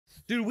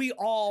Dude, we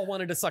all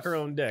wanted to suck our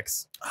own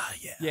dicks.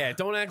 Yeah. Yeah,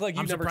 don't act like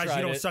you've never tried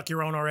you don't it. suck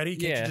your own already.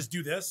 Can't Yeah. you just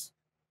do this?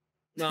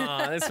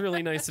 Nah, that's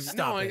really nice of you.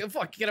 Stop it.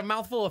 Fuck, you get a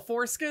mouthful of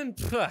foreskin?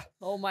 Pugh.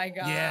 Oh my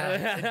god.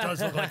 Yeah, it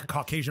does look like a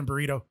Caucasian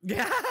burrito.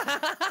 Yeah.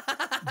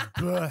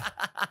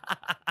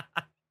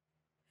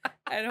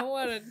 I don't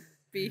want to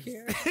be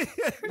here.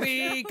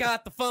 We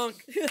got the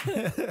funk.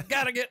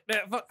 Gotta get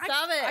that funk.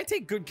 Stop it. I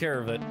take good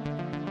care of it.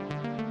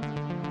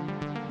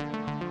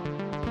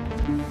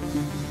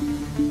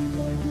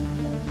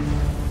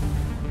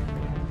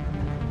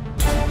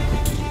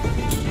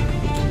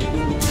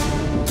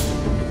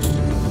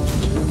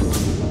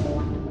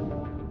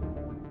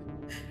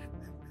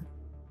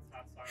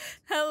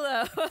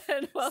 Hello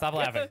and welcome. Stop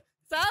laughing.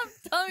 Stop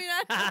telling me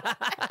not.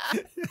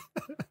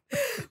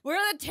 We're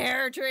the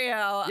Terror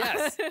Trio.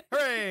 Yes.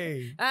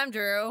 Hooray! I'm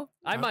Drew.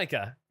 I'm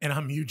Micah. And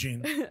I'm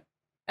Eugene.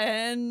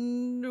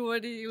 And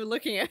what are you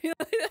looking at?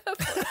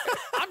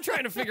 I'm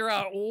trying to figure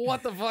out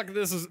what the fuck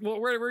this is,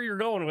 where you're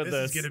going with this.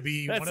 This is going to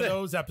be That's one of it.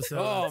 those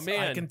episodes. Oh,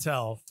 man. I can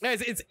tell.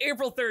 Guys, it's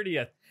April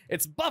 30th.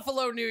 It's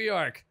Buffalo, New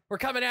York. We're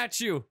coming at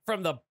you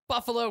from the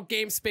Buffalo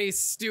Game Space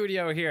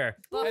studio here.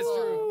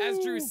 As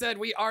Drew said,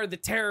 we are the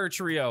Terror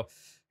Trio.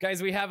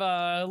 Guys, we have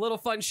a little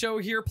fun show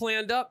here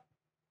planned up.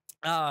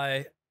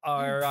 Well,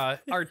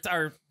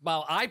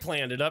 I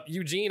planned it up.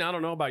 Eugene, I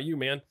don't know about you,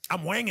 man.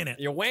 I'm wanging it.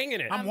 You're wanging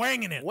it. I'm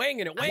wanging it.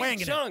 Wanging it. Wang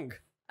chung.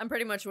 I'm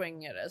pretty much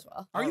winging it as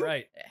well. Are you? All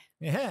right.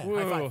 Yeah. High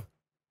Whoa. five.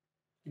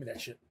 Give me that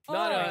shit.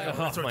 Not Alright. That's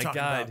oh what my we're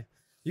talking God. about.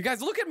 You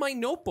guys, look at my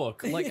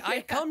notebook. Like,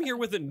 I come here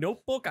with a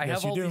notebook. I Yes,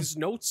 have you all do. these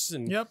notes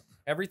and Yep.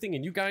 everything.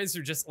 And you guys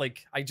are just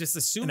like, I just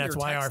assume And that's you're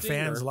why our texting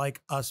fans or-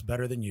 like us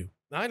better than you.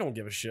 I don't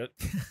give a shit.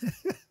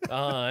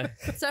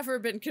 It's never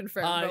been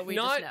confirmed, but we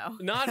not, just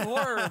know. not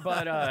horror,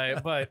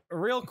 but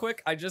real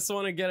quick, I just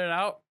want to get it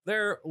out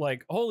there.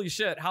 Like, holy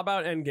shit, how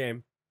about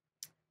Endgame?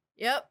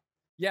 Yep.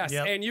 Yes,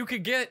 Yep. and you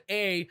could get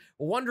a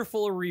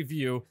wonderful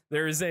review.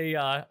 There's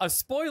a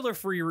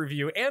spoiler-free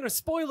review and a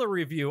spoiler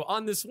review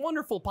on this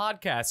wonderful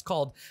podcast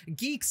called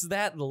Geeks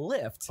That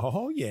Lift.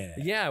 Oh, yeah.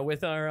 Yeah,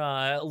 with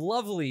our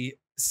lovely,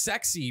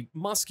 sexy,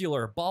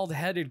 muscular,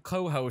 bald-headed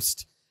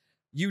co-host,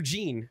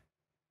 Eugene.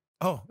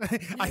 Oh,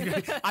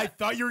 I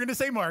thought you were going to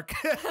say Mark.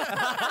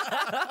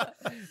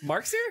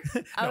 Mark's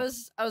here? I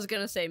was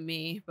gonna say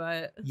me,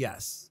 but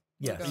Yes.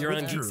 Yes. You're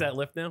With on Drew. Geeks That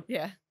Lift now?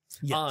 yeah.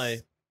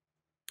 Yes.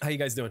 How you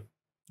guys doing?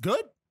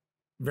 Good.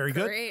 Very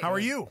good. Great. How are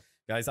you?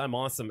 Guys, I'm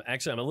awesome.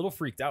 Actually, I'm a little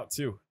freaked out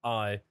too.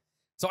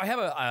 So I have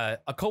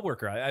a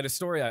coworker. I had a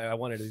story I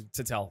wanted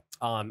to tell.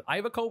 I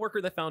have a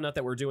coworker that found out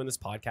that we're doing this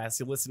podcast.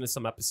 He listened to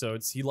some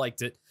episodes. He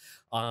liked it.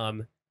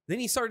 Then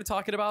he started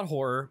talking about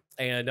horror,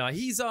 and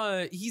he's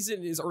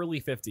in his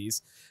early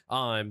 50s.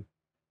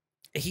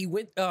 He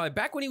went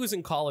back when he was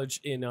in college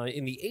in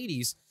the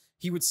 80s.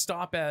 He would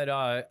stop at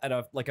a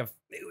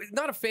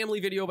not a family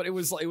video, but it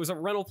was a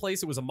rental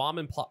place. It was a mom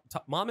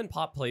and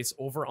pop place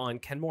over on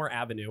Kenmore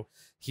Avenue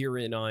here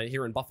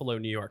in Buffalo,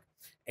 New York.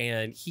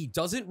 And he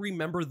doesn't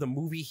remember the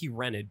movie he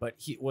rented, but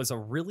it was a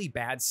really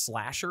bad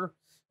slasher.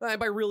 By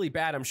really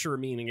bad, I'm sure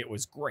meaning it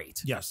was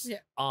great. Yes. Yeah.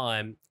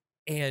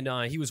 And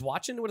he was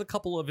watching with a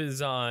couple of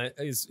his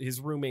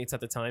roommates at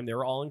the time. They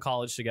were all in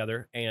college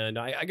together, and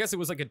I guess it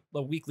was like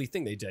a weekly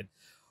thing they did.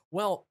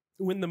 Well,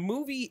 when the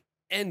movie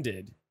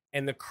ended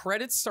and the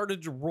credits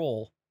started to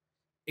roll,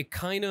 it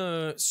kind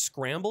of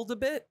scrambled a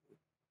bit,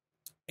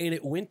 and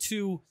it went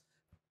to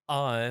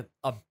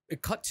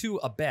it cut to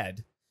a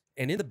bed,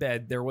 and in the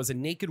bed there was a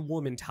naked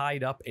woman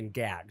tied up and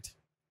gagged.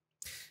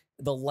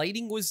 The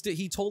lighting was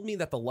he told me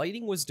that the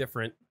lighting was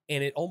different,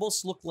 and it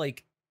almost looked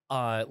like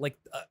a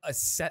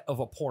set of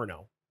a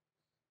porno.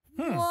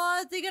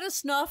 What? They got a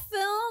snuff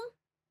film?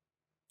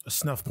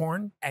 Snuff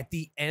porn? At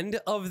the end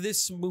of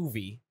this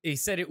movie, they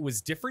said it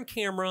was different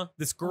camera.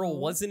 This girl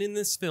wasn't in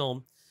this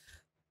film.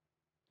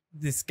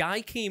 This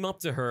guy came up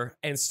to her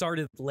and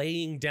started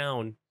laying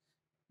down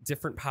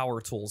different power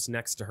tools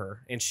next to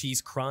her, and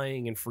she's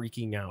crying and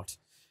freaking out.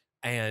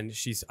 And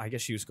I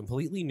guess she was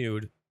completely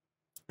nude,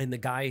 and the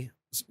guy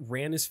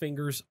ran his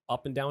fingers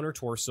up and down her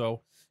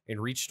torso and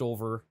reached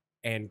over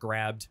and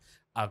grabbed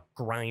a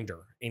grinder,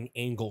 an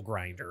angle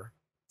grinder,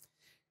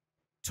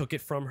 took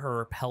it from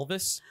her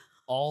pelvis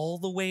all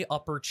the way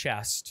up her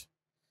chest,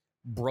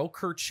 broke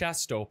her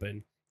chest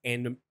open,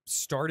 and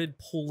started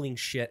pulling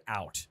shit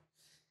out.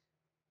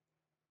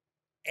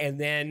 And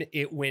then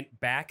it went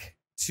back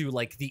to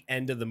like the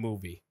end of the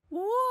movie.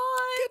 What?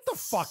 Get the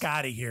fuck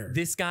out of here.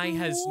 This guy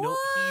has he's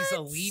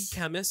a What? lead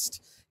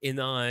chemist in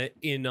the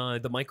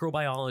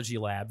microbiology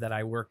lab that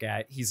I work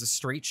at. He's a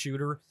straight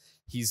shooter.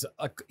 He's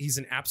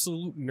an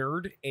absolute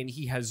nerd, and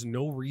he has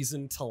no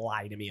reason to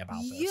lie to me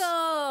about this.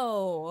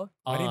 Yo.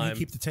 Why didn't he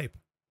keep the tape?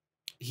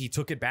 He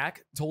took it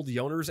back, told the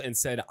owners, and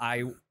said,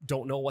 I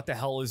don't know what the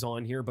hell is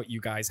on here, but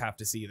you guys have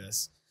to see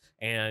this.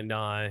 And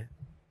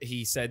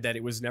he said that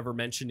it was never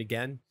mentioned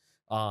again.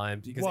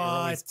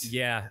 Because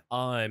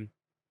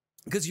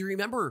because you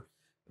remember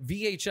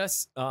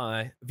VHS,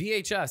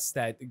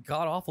 that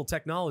god awful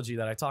technology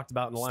that I talked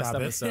about in the last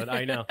Stop it. episode.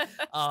 I know.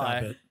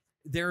 Stop it.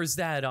 There's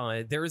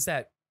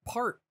that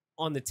part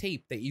on the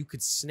tape that you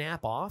could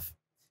snap off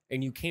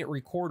and you can't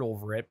record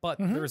over it, but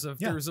Mhm.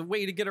 there's a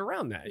way to get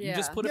around that. You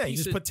just put a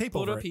piece put tape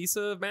over a it. piece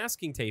of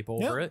masking tape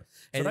over it,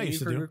 and what I then you used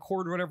to can do.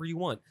 record whatever you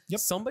want. Yep.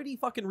 Somebody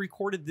fucking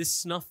recorded this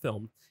snuff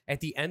film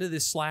at the end of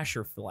this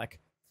slasher flick,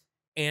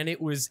 and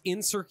it was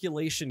in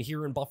circulation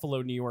here in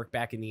Buffalo, New York,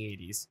 back in the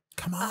 80s.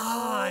 Come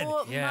on.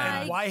 Oh,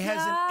 Yeah. my Why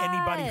hasn't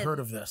anybody God. heard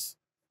of this?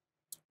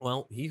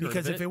 Well, he heard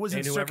Because of if it was in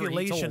and whoever he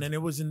circulation told. and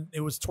it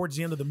was towards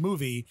the end of the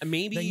movie,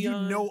 maybe then you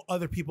know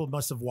other people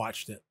must have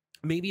watched it.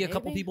 Maybe a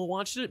couple Maybe. people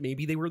watched it.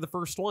 Maybe they were the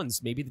first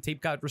ones. Maybe the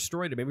tape got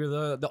destroyed. Maybe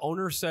the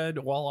owner said,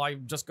 "Well,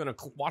 I'm just gonna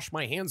wash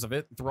my hands of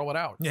it and throw it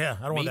out." Yeah,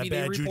 I don't want that Maybe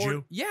they bad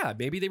juju. Yeah,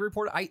 maybe they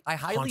report. I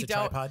highly Haunted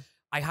doubt. tripod.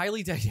 I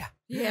highly doubt. Yeah,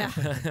 Yeah.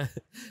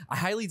 I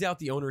highly doubt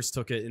the owners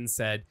took it and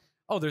said,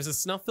 "Oh, there's a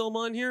snuff film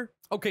on here.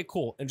 Okay,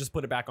 cool," and just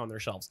put it back on their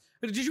shelves.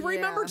 But did you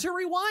remember Yeah. to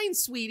rewind,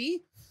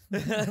 sweetie?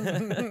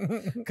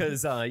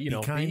 Because you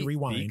know, kind,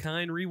 rewind. Be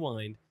kind,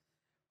 rewind.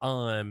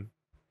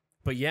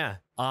 But yeah,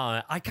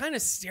 I kind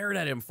of stared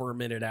at him for a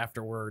minute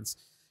afterwards,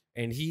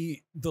 and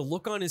the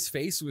look on his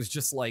face was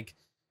just like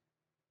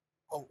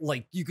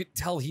you could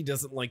tell he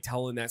doesn't like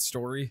telling that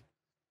story.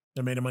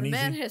 That made him The uneasy.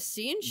 man has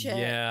seen shit.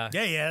 Yeah,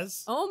 Yeah, he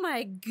is. Oh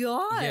my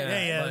God. Yeah.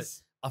 Yeah, he but-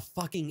 is. a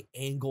fucking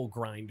angle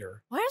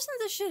grinder. Why doesn't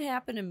this shit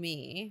happen to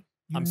me?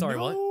 I'm sorry,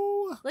 what?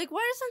 what? Like,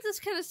 why doesn't this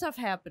kind of stuff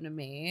happen to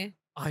me?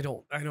 I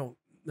don't know.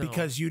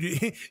 Because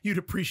you'd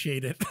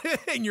appreciate it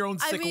in your own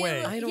I sick mean,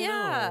 way. I don't know.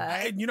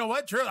 yeah. And you know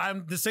what? True.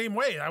 I'm the same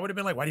way. I would have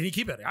been like, why did he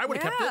keep it? I would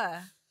have kept it.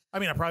 Yeah. I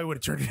mean, I probably would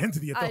have turned it into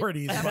the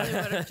authorities, I but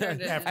definitely would've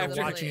turned it after into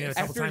the watching it a police.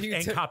 couple After times you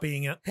and took-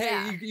 copying it. Hey,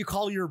 Yeah. you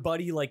call your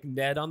buddy like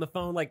Ned on the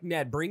phone, like,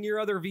 Ned, bring your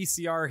other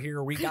VCR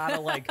here. We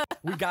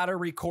gotta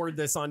record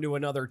this onto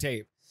another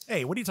tape.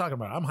 Hey, what are you talking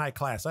about? I'm high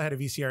class. I had a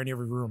VCR in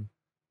every room.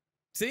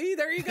 See,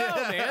 there you go,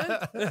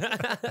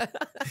 man.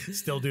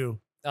 Still do.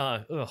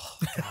 Oh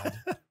God.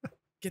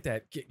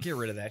 Get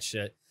rid of that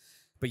shit.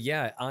 But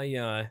yeah,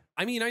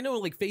 I mean, I know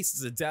like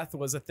Faces of Death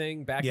was a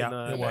thing back Yeah, in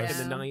it back was.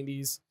 in the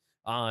 90s.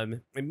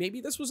 And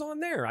maybe this was on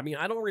there. I mean,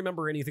 I don't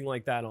remember anything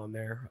like that on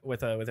there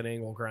with an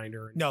angle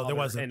grinder. And No, there other-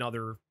 wasn't. and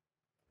other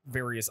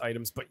various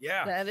items. But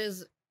yeah, That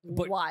is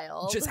But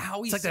wild. just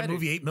how he It's like said that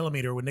movie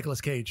 8mm with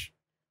Nicolas Cage.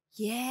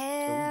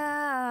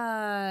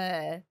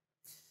 Yeah.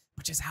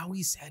 but just how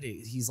he said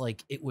it. He's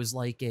like, it was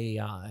like he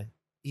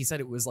said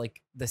it was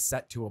like the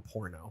set to a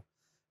porno,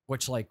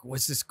 which like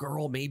was this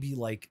girl maybe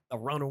like a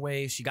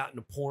runaway. She got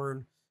into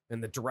porn,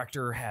 and the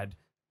director had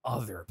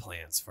other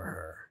plans for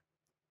her.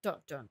 Dun,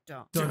 dun,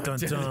 dun. Dun, dun,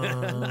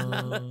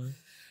 dun.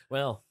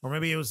 Well, Or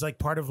maybe it was like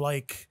part of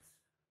like,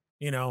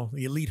 the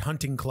elite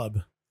hunting club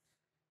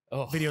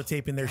oh,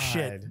 videotaping their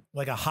shit, God.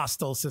 like a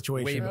hostile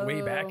situation.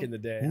 way back Oh. in the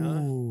day. Huh?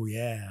 Ooh,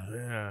 yeah.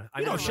 Yeah,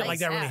 You know, don't shit like like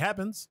that really that.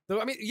 happens.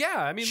 I mean, yeah.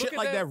 I mean, Shit look at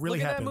like that really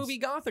look at happens. that movie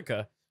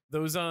Gothica.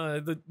 Those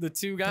the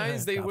two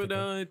guys, they would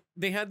Gothica.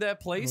 they had that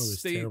place.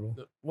 was They terrible.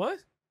 what?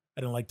 I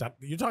didn't like that.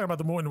 You're talking about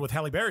the one with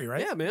Halle Berry, right?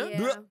 Yeah, man.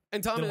 Yeah.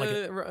 And Tom Didn't like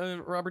it.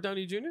 Robert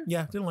Downey Jr.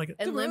 Yeah, didn't like it.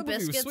 And The Limp movie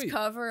was Bizkit's sweet.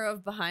 cover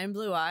of Behind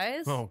Blue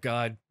Eyes. Oh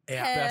God,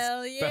 Yeah.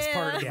 Hell best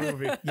part of the Yeah.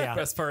 movie. Yeah.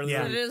 Best part of the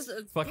Yeah. It movie. is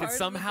it's Fucking part of the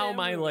somehow damn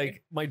my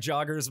movie. my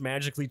joggers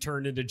magically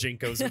turned into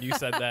Jinkos when you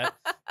said that.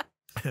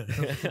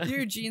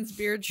 Eugene's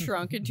beard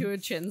shrunk into a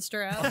chin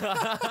strap.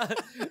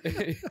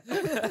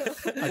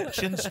 A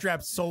chin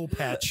strap soul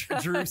patch.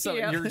 Drew,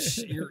 Yeah.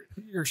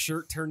 your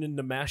shirt turned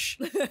into mesh.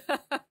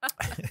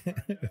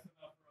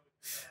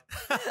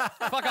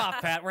 Fuck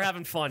off, Pat. We're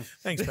having fun.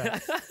 Thanks,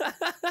 Pat.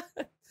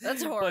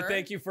 That's horror. But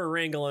thank you for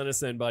wrangling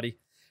us in, buddy.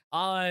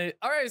 All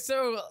right,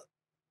 so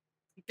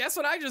guess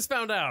what I just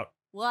found out?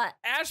 What?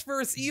 Ash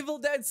vs. Evil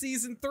Dead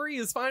Season 3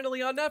 is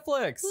finally on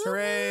Netflix.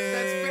 Hooray.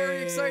 That's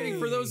very exciting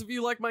for those of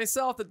you like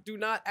myself that do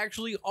not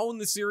actually own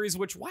the series,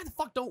 which why the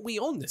fuck don't we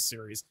own this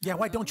series? Yeah,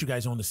 why don't you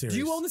guys own the series? Do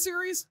you own the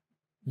series?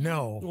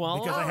 No, Well,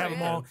 because I have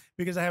them alright. all.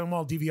 Because I have them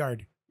all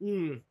DVR'd.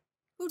 Mm,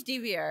 Who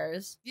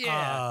DVRs?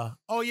 yeah.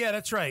 Oh yeah,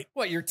 that's right.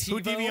 What, your TiVo?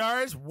 Who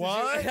DVRs?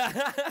 What?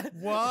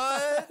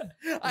 What?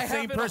 The I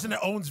same have it person all-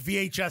 that owns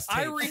VHS tapes.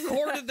 I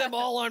recorded them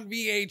all on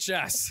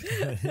VHS.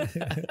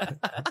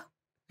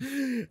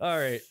 All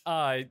right.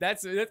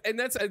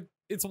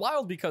 It's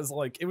wild because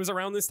like it was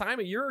around this time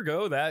a year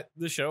ago that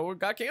the show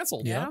got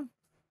canceled. Yeah.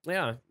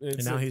 Yeah.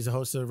 And now he's the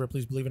host of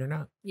Ripley's Believe It or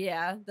Not.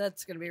 Yeah,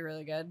 that's gonna be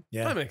really good.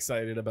 Yeah. I'm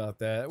excited about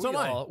that. So am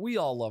I. We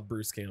all love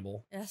Bruce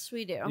Campbell. Yes,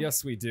 we do.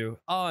 Yes, we do.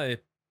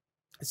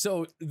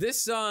 So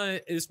this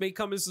may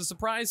come as a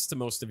surprise to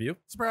most of you.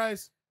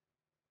 Surprise.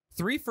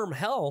 3 from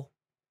Hell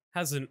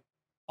has an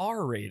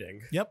R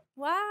rating. Yep.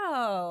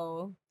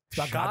 Wow. It's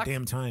about Shock-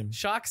 goddamn time.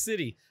 Shock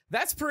City.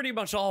 That's pretty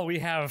much all we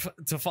have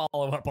to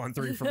follow up on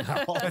 3 from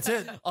Hell. That's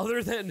it.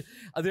 Other than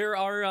there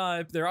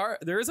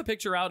is a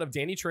picture out of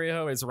Danny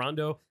Trejo as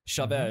Rondo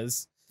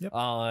Chavez. Yep.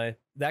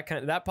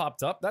 That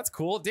popped up. That's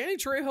cool. Danny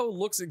Trejo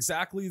looks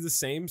exactly the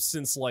same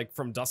since like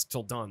From Dusk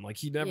Till Dawn. Like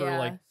he never Yeah.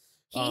 like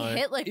He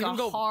hit like even a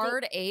go-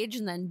 hard age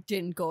and then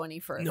didn't go any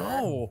further.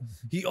 no.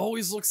 He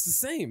always looks the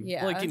same.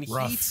 Yeah. Like in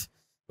Rough. Heat.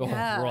 Oh,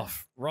 Yeah.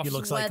 rough. He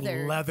looks like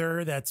Leather.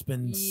 leather that's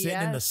been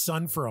sitting in the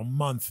sun for a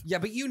month. Yeah,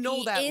 but you know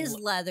He that is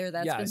leather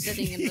that's yeah. been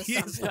sitting in the He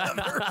sun. is for a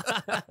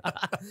month.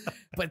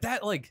 But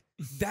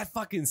that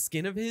fucking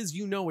skin of his,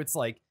 you know, it's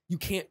like you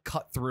can't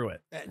cut through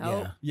it.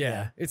 Nope.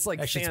 Yeah, it's like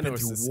That shit's been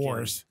through Thanos' skin.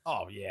 wars.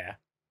 Oh yeah,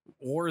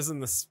 wars in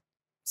the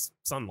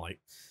sunlight.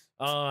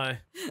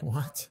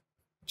 What?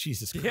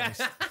 Jesus Yeah.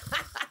 Christ.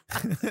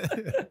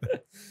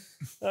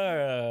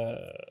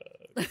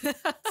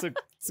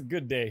 It's a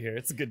good day here.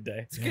 It's a good day.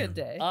 It's a good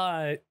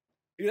day.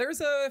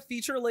 There's a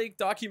feature-length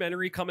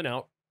documentary coming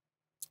out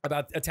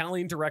about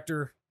Italian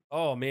director.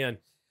 Oh man,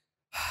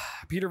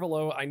 Peter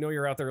Volo. I know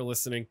you're out there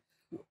listening.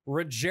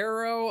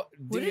 Ruggero.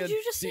 What did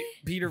you just say?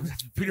 Peter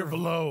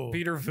Volo.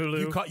 Peter Volo.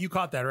 You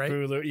caught that, right?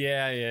 Volo.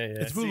 Yeah.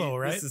 It's Volo,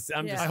 right?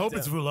 Yeah. I hope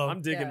it's Volo.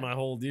 I'm digging Yeah. my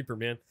hole deeper,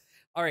 man.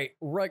 All right,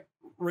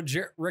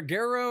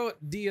 Ruggero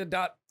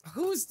Diodato.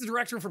 Who's the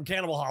director from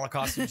Cannibal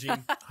Holocaust,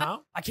 Eugene? Huh?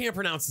 I can't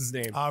pronounce his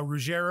name.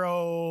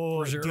 Ruggero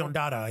Ruggero?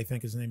 Deodato, I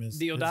think his name is.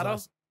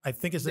 Diodato? I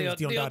think his name is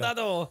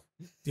Deodato.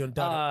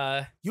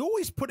 Deodato. You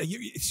always put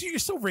you're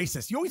so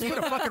racist. You always put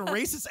a fucking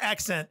racist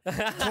accent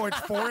towards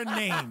foreign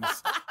names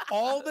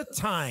all the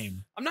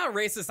time. I'm not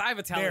racist. I have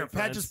Italian There, Pat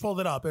friends. just pulled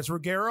it up. It's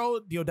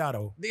Ruggero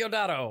Deodato.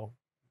 Diodato.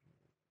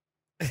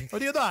 Oh,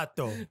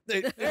 Deodato. There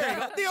you go.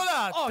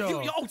 Deodato.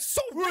 Oh,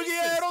 so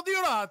racist. Ruggero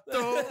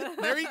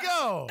Deodato. There you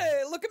go.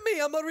 Hey, look at me.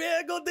 I'm a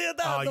Riego Diodato.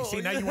 Oh, you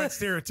see, now you went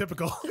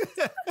stereotypical.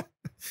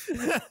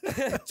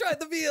 Tried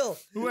the veal.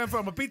 We went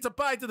from a pizza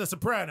pie to the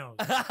Sopranos.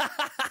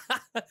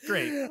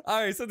 Great. All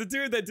right, so the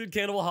dude that did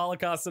Cannibal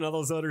Holocaust and all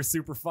those other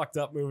super fucked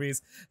up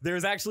movies,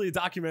 there's actually a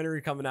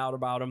documentary coming out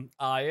about him.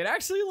 It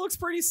actually looks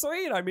pretty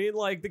sweet. I mean,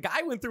 like, the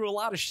guy went through a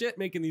lot of shit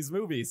making these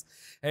movies.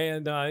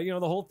 And, you know,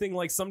 the whole thing,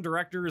 like, some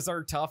directors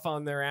are tough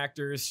on their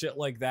actors, shit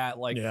like that.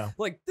 Like,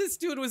 like this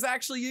dude was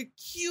actually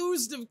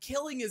accused of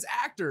killing his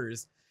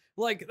actors.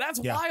 Like, that's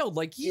wild.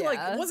 Like,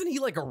 wasn't he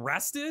like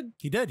arrested?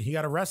 He did. He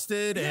got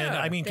arrested. And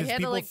I mean, They because had to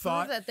people like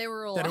thought prove that they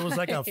were that it was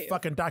like a alive.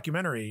 fucking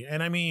documentary.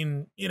 And I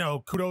mean, you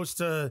know, kudos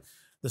to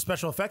the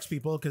special effects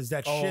people because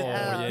that shit,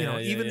 you know,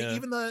 even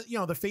the you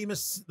know the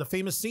famous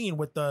scene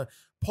with the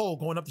pole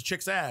going up the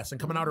chick's ass and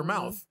coming out her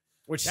mouth,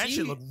 which that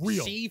shit looked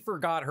real. She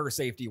forgot her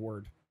safety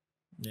word.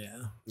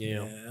 Yeah.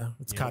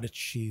 It's cottage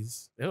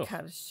cheese. Ew.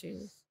 Cottage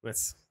cheese.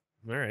 That's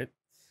all right.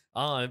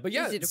 But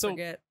yeah, Easy to so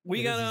forget. we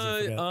It is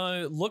easy to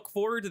gotta look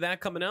forward to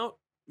that coming out.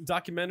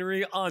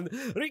 Documentary on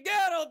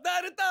Ricardo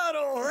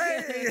Daritano,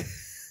 right?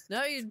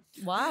 No,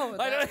 wow.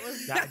 I know.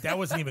 That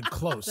wasn't even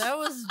close. That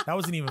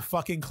wasn't even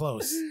fucking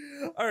close.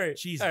 All right.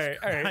 Jesus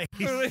All right.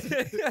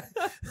 Christ.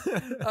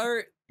 All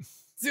right.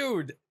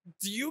 Dude,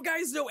 do you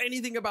guys know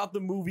anything about the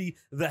movie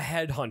The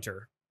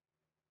Headhunter?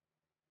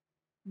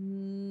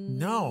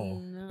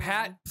 No.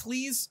 Pat,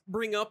 please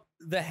bring up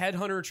the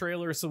Headhunter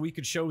trailer so we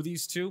could show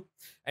these two.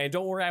 And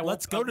don't worry,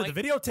 Let's go to the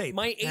videotape.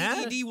 My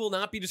ADD will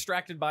not be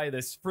distracted by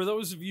this. For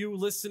those of you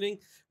listening,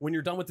 when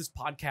you're done with this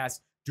podcast,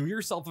 do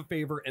yourself a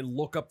favor and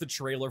look up the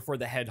trailer for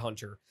The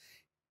Headhunter.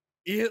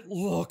 It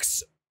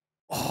looks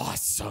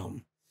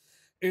awesome.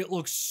 It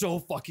looks so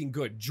fucking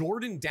good.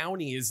 Jordan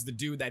Downey is the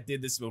dude that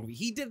did this movie.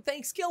 He did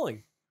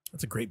Thanksgiving.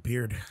 That's a great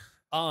beard.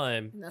 That's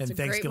and a great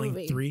Thanksgiving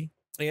movie. 3.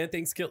 And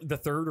Thanksgiving, the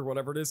third or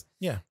whatever it is.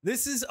 Yeah.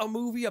 This is a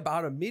movie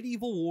about a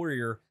medieval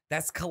warrior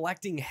that's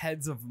collecting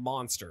heads of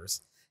monsters.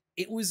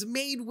 It was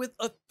made with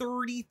a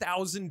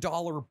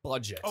 $30,000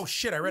 budget. Oh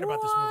shit! I read about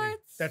this movie. What?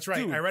 That's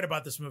right. Dude. I read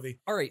about this movie.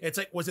 All right. It's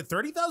like, was it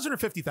 30,000 or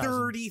 50,000?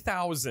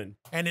 30,000.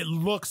 And it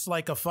looks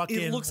like a fucking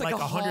It looks like a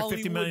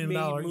 $150 million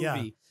Hollywood-made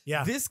movie.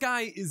 Yeah. This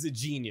guy is a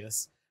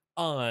genius.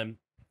 I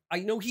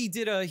know he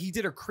did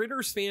a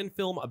Critters fan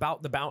film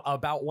about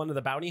one of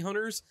the bounty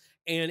hunters,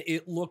 and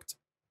it looked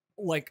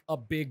like a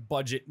big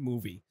budget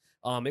movie.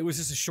 It was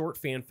just a short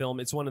fan film.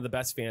 It's one of the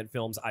best fan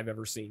films I've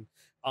ever seen.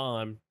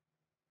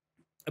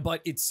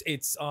 But it's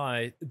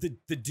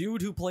the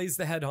dude who plays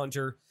the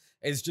headhunter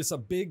is just a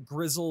big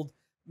grizzled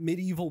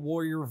medieval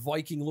warrior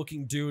Viking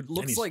looking dude.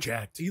 Looks he's like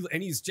jacked.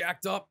 He's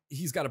jacked up.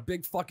 He's got a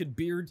big fucking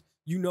beard.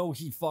 You know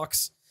he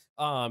fucks.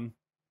 And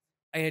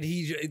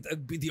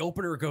the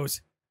opener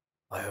goes,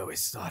 "I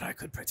always thought I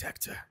could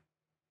protect her.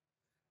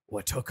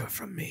 What took her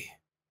from me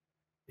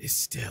is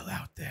still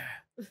out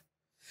there."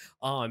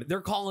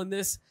 They're calling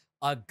this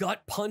a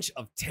gut punch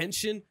of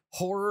tension,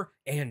 horror,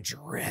 and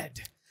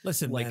dread.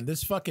 Listen, like- man,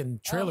 this fucking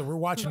trailer we're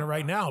watching it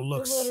right now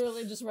looks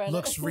literally just read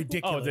looks it.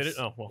 ridiculous. Oh, did it?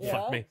 Oh, well, Yeah,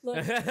 fuck me.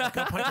 look.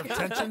 Gut punch of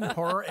tension,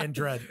 horror, and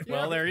dread.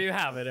 Well, there you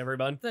have it,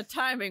 everyone. The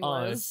timing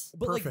was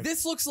But like Perfect.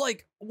 this looks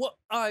like what?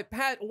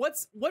 Pat, what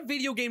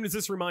video game does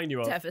this remind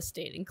you of?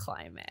 devastating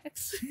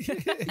climax.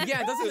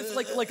 Yeah, doesn't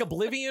it like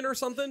Oblivion or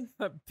something?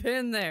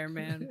 Been there,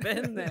 man.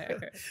 Been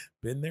there.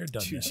 Been there,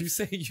 done Did that. you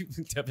say you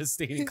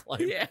devastating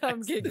climax? Yeah,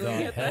 I'm giggling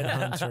The at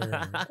that.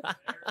 Headhunter.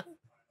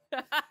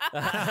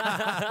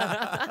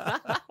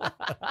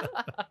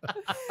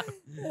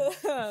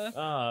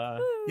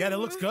 Yeah, that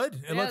looks good.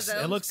 It Yeah, looks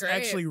that it looks great.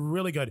 actually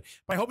really good.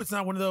 But I hope it's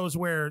not one of those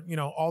where, you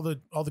know, all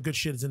the good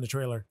shit is in the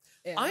trailer.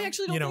 Yeah. I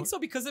actually don't You know, think so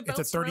because it it's a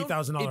bounced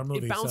around- $30,000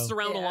 movie, It bounced so-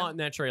 around a Yeah. lot in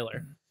that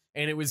trailer,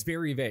 and it was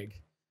very vague.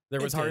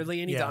 There was It did,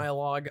 hardly any yeah.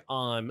 dialogue.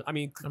 I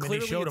mean, they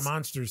clearly showed a it's-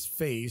 monster's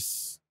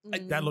face.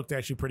 Mhm. That looked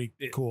actually pretty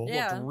cool. It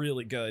Yeah. looked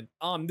really good.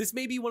 This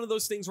may be one of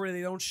those things where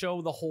they don't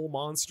show the whole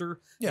monster.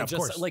 Yeah, and of just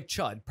course. like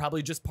Chud,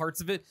 probably just parts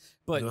of it.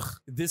 But Ugh.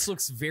 this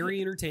looks very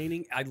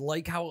entertaining. I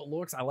like how it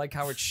looks. I like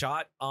how it's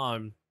shot.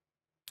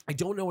 I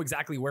don't know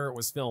exactly where it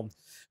was filmed,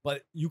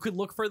 but you could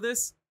look for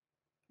this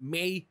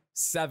May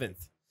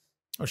 7th.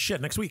 Oh shit!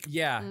 Next week.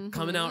 Yeah,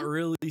 coming out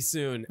really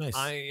soon. Nice.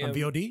 I am, On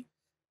VOD.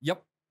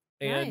 Yep.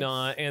 And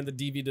Nice. and the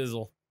DV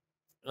Dizzle.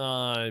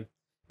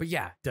 But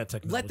yeah, That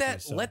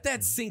technology. let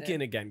that sink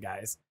in again,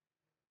 guys.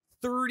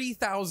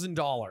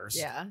 $30,000.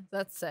 Yeah,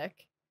 that's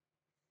sick.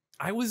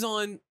 I was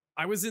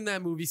in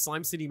that movie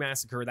Slime City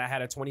Massacre that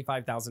had a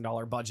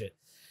 $25,000 budget,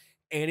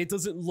 and it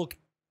doesn't look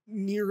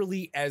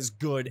nearly as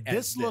good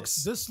as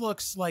This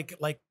looks like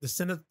the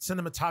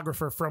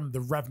cinematographer from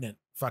The Revenant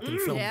fucking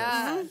filmed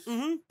Yeah. this.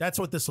 Mhm. That's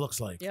what this looks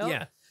like. Yep.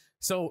 Yeah.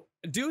 So,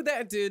 dude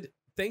that did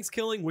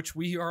Thanksgiving, which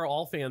we are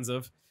all fans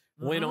of,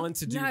 went on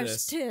to do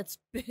Nice this. tits,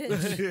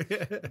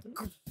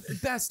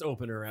 bitch. Best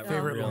opener ever.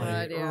 Favorite really, one.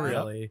 God, yeah.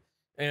 really.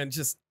 And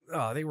just,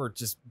 they were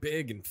just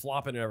big and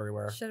flopping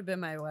everywhere. Should have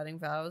been my wedding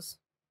vows.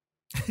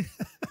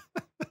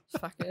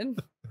 Fucking.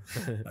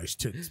 Nice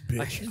tits,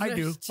 bitch. I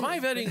do.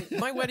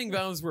 My wedding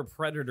vows were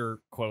Predator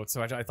quotes,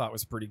 which I thought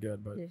was pretty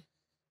good, but Yeah.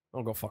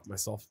 I'll go fuck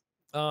myself.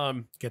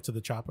 Get to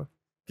the chopper.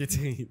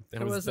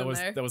 That was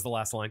the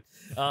last line.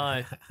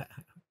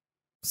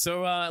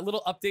 So a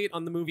little update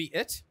on the movie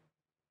It.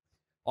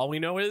 All we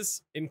know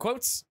is, in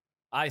quotes,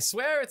 I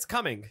swear it's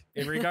coming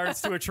in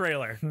regards to a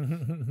trailer.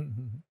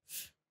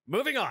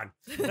 Moving on.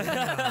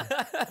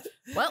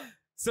 Well,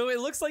 So it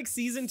looks like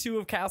season 2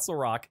 of Castle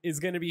Rock is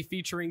going to be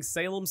featuring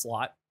Salem's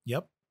Lot.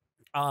 Yep.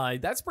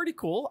 That's pretty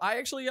cool. I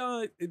actually,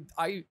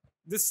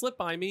 this slipped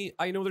by me.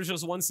 I know there's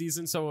just one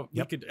season, so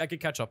I could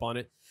catch up on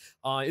it.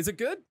 Is it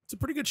good? It's a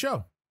pretty good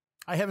show.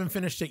 I haven't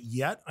finished it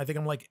yet. I think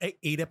I'm like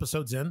 8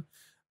 episodes in,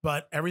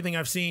 but everything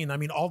I've seen, I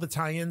mean, all the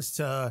tie-ins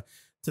to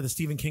the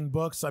Stephen King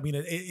books. I mean,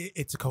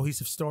 it's a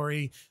cohesive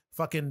story.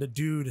 Fucking the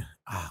dude,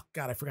 oh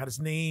God, I forgot his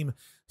name.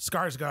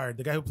 Skarsgård,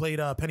 the guy who played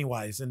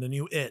Pennywise in the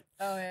new It.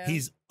 oh yeah.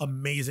 He's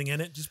amazing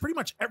in it. Just pretty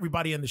much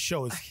everybody in the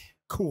show is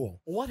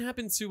cool. What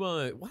happened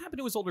to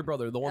his older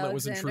brother, the one that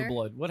was in True Alexander?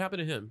 Blood? What happened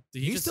to him?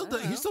 Did He just,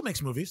 still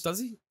makes movies. does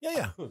he?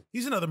 Yeah.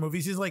 He's in other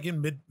movies. He's like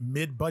in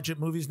mid budget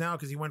movies now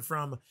because he went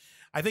from,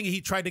 I think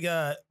he tried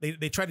to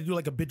they tried to do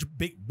like a big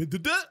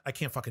I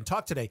can't fucking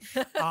talk today.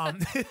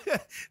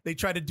 They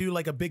tried to do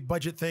like a big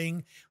budget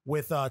thing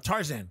with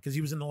Tarzan because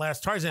he was in the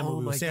last Tarzan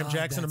movie with Sam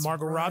Jackson and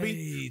Margot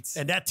Robbie,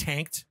 and that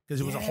tanked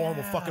because it was a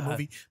horrible fucking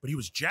movie. But he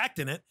was jacked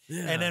in it,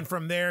 and then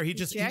from there he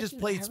just jacked in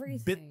plays everything.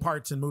 bit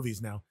parts in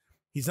movies now.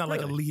 He's not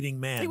like a Really? leading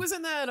man. He was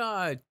in that.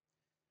 What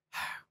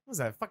was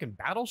that fucking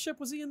Battleship?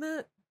 Was he in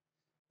that?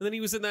 And then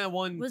he was in that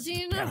one. Was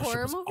he in a Battleship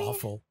horror was movie?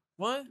 awful.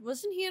 What?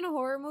 Wasn't he in a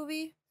horror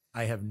movie?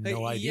 I have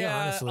no idea,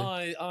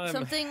 honestly.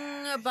 Something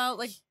about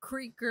like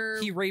creek or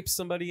He rapes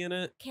somebody in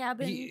it.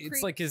 cabin. It's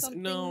creek like his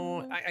something.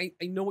 no. I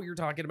know what you're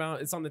talking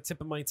about. It's on the tip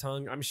of my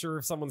tongue. I'm sure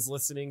if someone's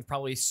listening,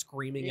 probably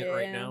screaming it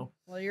right now.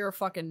 Well, you're a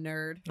fucking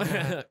nerd.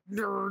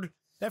 Nerd.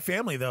 That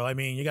family, though, I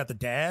mean, you got the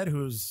dad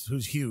who's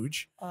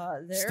huge,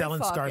 They're Stellan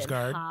fucking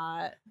Skarsgård.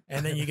 hot.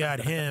 and then you got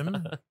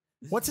him.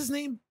 What's his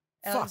name?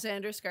 Fuck.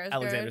 Alexander Skarsgård.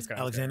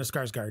 Alexander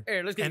Skarsgård.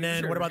 Hey, let's get And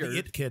then what about the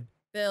It kid?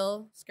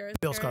 Bill Skarsgård.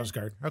 Bill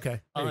Skarsgård.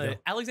 Okay. There you go.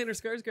 Alexander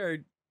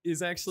Skarsgård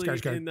is actually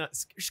Skarsgård. in that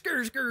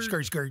Skarsgård.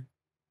 Skarsgård.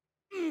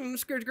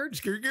 Skarsgård.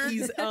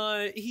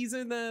 Skarsgård. He's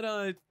in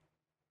that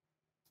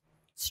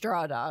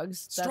Straw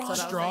Dogs. That's what I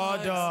was Straw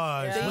thinking.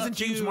 Dogs. Yeah. Wasn't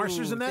James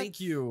Marsters in that? Thank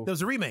you. There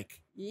was a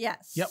remake.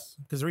 Yes. Yep.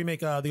 Because the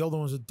remake, the old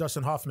one was with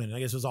Dustin Hoffman. I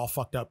guess it was all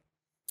fucked up.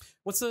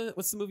 What's the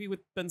movie with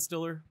Ben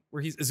Stiller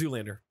where he's a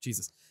Zoolander?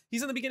 Jesus,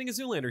 he's in the beginning of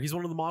Zoolander. He's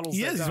one of the models.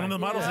 He that is. He's die. one of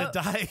the models Yeah. that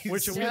dies.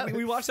 Which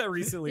we watched that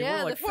recently. Yeah,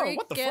 We're like, the whoa, freak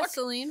what the fuck?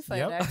 gasoline fight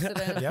Yep.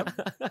 accident.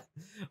 Yep.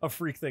 A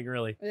freak thing,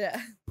 really. Yeah.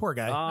 Poor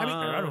guy. I mean,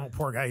 I don't know.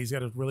 Poor guy. He's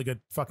got a really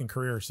good fucking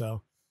career.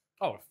 So,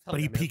 Oh, but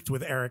he peaked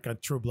with Eric on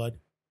True Blood.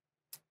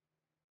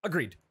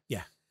 Agreed.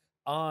 Yeah.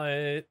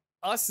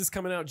 Us is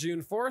coming out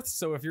June 4th,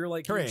 so if you're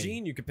like Hooray.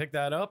 Eugene, you could pick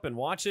that up and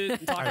watch it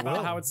and talk I about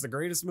will. how it's the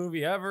greatest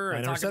movie ever I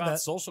and never talk said about that.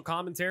 social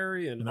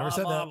commentary and I never blah,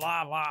 said blah, that.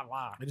 blah, blah,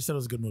 blah. I just said it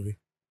was a good movie.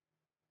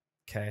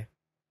 Okay.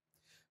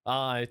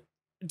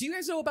 Do you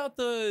guys know about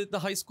the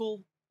high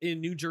school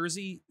in New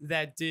Jersey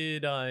that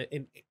did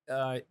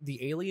the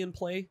Alien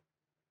play?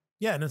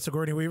 Yeah, and then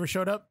Sigourney Weaver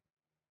showed up.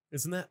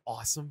 Isn't that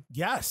awesome?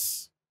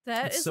 Yes.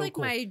 That That's is so like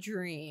cool. my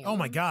dream. Oh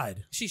my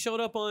God. She showed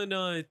up on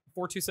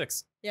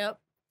 426. Yep.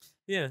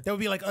 Yeah. That would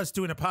be like us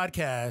doing a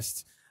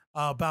podcast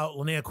about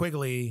Linnea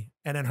Quigley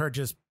and then her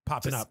just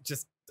popping up.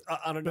 Just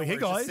I don't know. Like, hey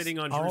just guys. sitting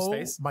on Drew's Oh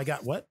face. my God.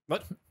 What?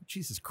 What?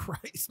 Jesus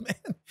Christ, man.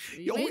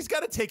 You You always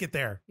got to take it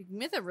there.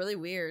 made that really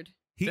weird.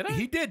 Did I?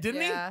 He did,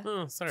 didn't Yeah.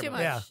 Oh, sorry Too about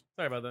much. Yeah. that.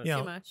 Sorry about that. Yeah.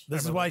 Too much.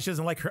 This is about why that. she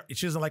doesn't like her.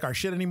 She doesn't like our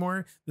shit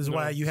anymore. This is No,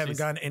 why you haven't she's-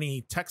 gotten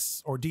any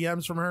texts or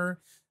DMs from her.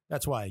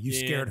 That's why you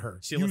Yeah, scared her.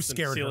 She You listened-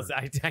 scared she her.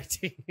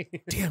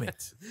 listened- Damn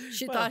it.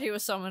 She Well- thought he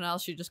was someone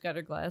else. She just got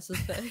her glasses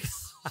fixed.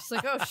 She's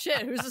like, oh shit,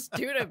 who's this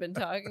dude I've been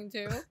talking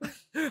to?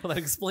 Well, that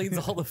explains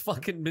all the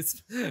fucking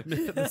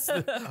her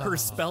Oh,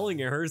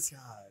 spelling errors.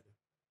 God.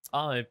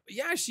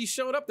 Yeah, she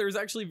showed up. There's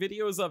actually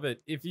videos of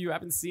it. If you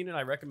haven't seen it,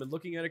 I recommend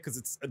looking at it because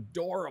it's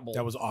adorable.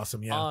 That was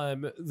awesome. Yeah.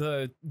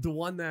 The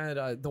one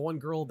that the one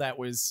girl that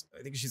was,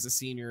 I think she's a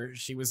senior,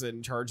 she was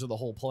in charge of the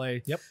whole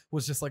play. Yep.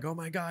 Was just like, oh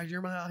my god,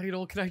 you're my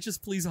idol. Can I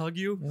just please hug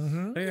you?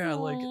 Mm-hmm. Yeah,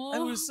 like Aw.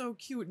 that was so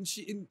cute. And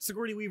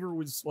Sigourney Weaver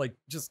was like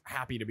just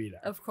happy to be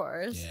there. Of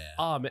course.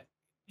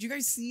 Did you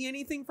guys see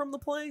anything from the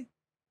play?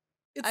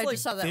 It's I like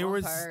just saw that there one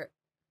was- part.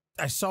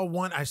 I saw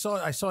one. I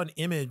saw an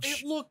image,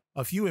 it looked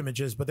a few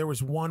images, but there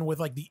was one with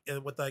like the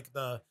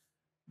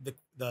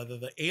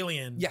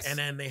alien. Yes. And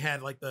then they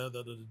had like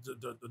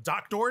the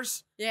dock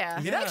doors. Yeah.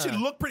 It Yeah. actually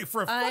looked pretty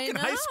for a I fucking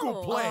high school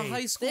know. play.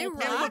 high school They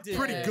play it looked did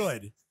pretty it.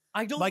 good.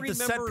 I don't Like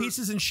remember the set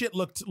pieces and shit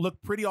looked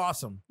pretty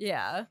awesome.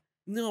 Yeah.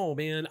 No,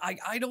 man,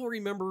 I don't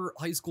remember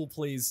high school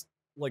plays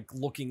like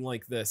looking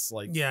like this.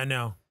 Like, Yeah,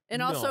 no.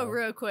 And also, No.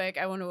 real quick,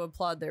 I want to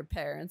applaud their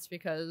parents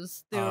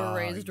because they were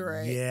raised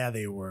right. Yeah,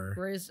 they were.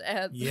 Raised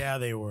at. Yeah,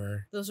 they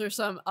were. Those are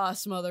some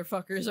us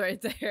motherfuckers right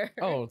there.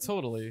 oh,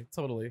 totally.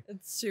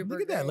 It's super.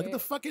 Look at that. Look at the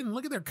great. fucking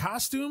look at their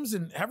costumes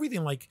and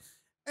everything. Like,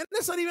 and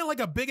that's not even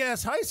like a big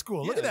ass high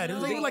school. Look at Yeah, that. It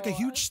was even like a no.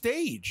 huge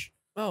stage.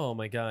 Oh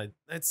my god,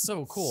 that's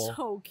so cool.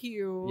 So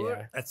cute.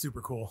 Yeah, That's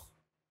super cool.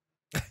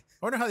 I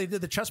wonder how they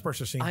did the chest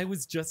burster scene. I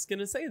was just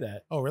gonna say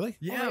that. Oh, really?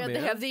 Oh my Yeah, God, man.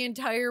 they have the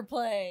entire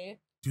play.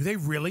 Do they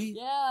really?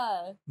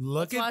 Yeah.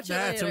 Look Let's at watch it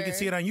that. So we can later.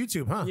 see it on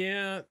YouTube, huh?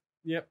 Yeah.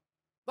 Yep.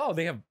 Oh,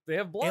 they have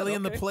blood.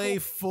 Alien okay, the Play cool.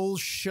 full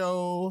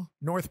show,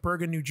 North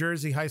Bergen, New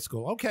Jersey High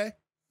School. Okay.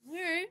 All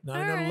right. Now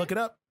I'm going to look it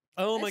up.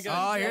 Oh my That's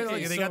god. Oh, here, okay,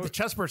 look, they got the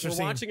chest burster We're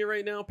scene. watching it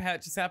right now.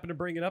 Pat just happened to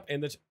bring it up,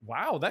 and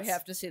wow, that's We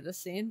have to see the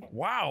scene.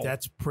 wow.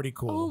 That's pretty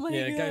cool. Oh my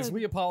yeah, God. guys,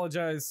 we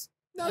apologize.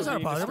 no, it's for not a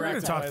being problem. We're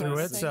going to talk distracted by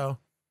through it. this. So,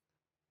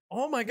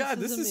 Oh my god,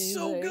 This this is is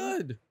so amazing.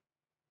 good.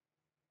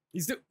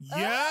 He's do-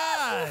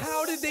 yes.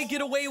 How did they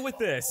get away with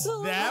this?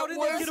 That How did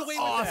was they get away with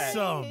that?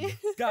 awesome.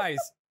 Guys,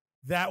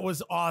 That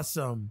was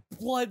awesome.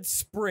 blood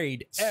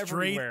sprayed Straight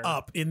everywhere.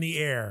 up in the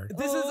air.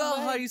 This is Oh a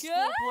my high school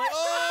God. play.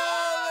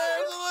 Oh,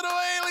 there's a little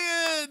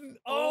alien.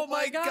 Oh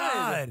my God.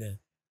 God.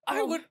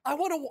 I want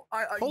to.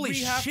 Holy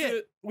we have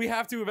shit. we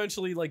have to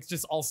eventually like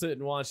just all sit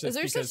and watch this. Is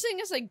there because such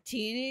thing as like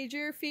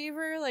teenager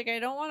fever? Like I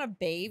don't want a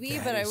baby,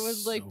 That but I is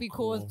would like so be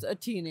cool with cool. a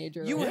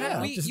teenager. you like Yeah,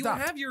 have that. just you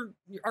adopt. have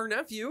our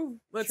nephew.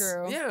 That's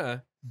True. yeah.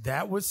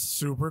 That was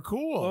super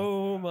cool.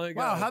 Oh my god!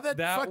 wow, how that,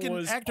 fucking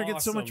was actor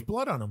get so much awesome.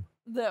 blood on him?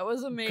 That was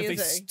 'Cause amazing.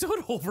 they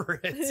stood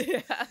over it.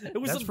 yeah. It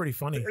was That's a pretty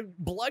funny.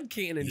 blood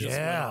cannon. Just went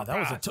Yeah, off. that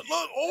was a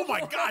look. Oh my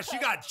gosh,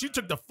 you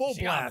took the full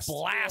She got blast.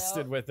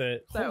 blasted Yeah. with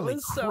it. That Holy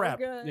was crap.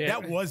 so good. Yeah.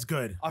 That was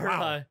good. Our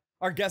Wow.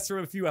 our guest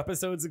from a few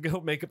episodes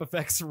ago, makeup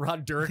effects.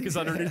 Rod Durek is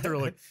underneath. They're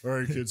like, "All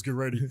right, kids, get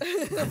ready."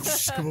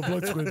 Couple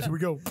blood squibs. Here we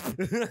go.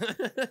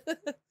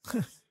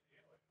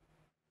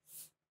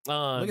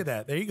 Look at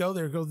that. There you go.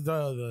 There goes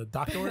the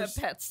doctors.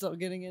 Pat's still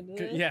getting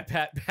into it. Yeah,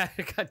 Pat.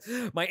 God,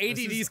 my ADD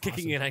This is is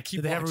kicking awesome. in. I keep.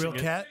 Did they have a real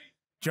watching cat?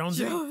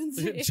 Jonesy?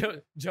 Jonesy.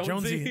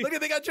 Jonesy. Look at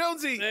they got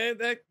Jonesy.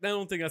 I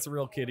don't think that's a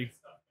real kitty.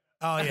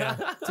 Oh yeah,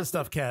 it's a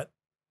stuffed cat.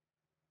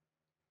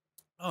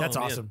 That's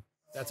Oh, man. awesome.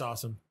 That's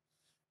awesome.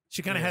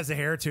 She kind of Yeah. has the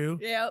hair too.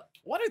 Yep.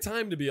 What a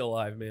time to be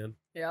alive, man.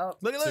 Yep.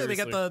 Look, they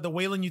Seriously. got the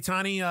Wayland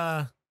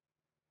Utani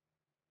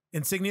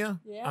insignia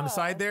on the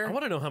side there. I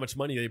want to know how much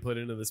money they put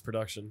into this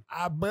production.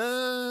 I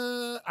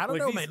don't Like,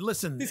 know, these- man.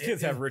 Listen, These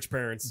kids have rich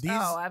parents. These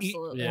Oh,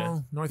 absolutely. Yeah.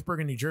 Well, North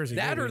Bergen, New Jersey.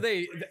 That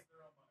maybe. or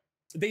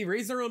they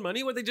raise their own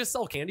money. Would they just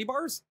sell candy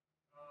bars?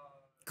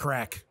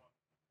 crack,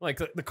 Like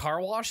the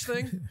car wash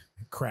thing?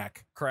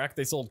 crack. Crack.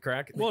 They sold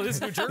crack. Well, it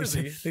is New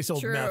Jersey. They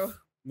sold True. meth.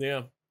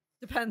 Yeah.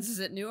 Depends. Is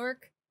it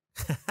Newark?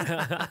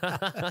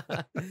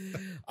 That's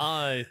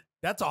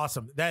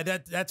awesome.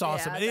 That's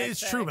awesome. Yeah, It's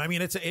that's true. fair. I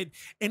mean,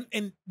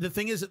 and the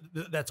thing is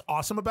that's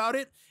awesome about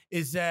it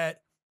is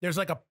that there's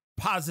like a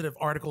positive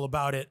article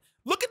about it.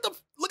 Look at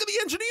the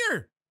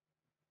engineer.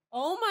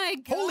 Oh my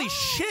god! Holy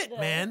shit,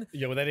 man.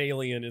 Yeah, well, that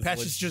alien is Patch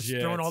is just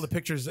legit. throwing all the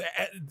pictures.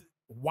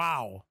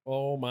 Wow.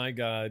 Oh my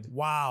god.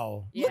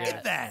 Wow. Look Yeah.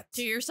 at that.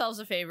 Do yourselves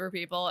a favor,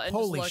 people, and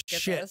Holy just look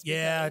shit. at this.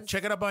 Yeah. because-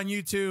 Check it up on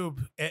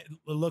YouTube. It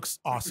looks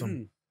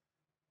awesome.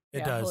 It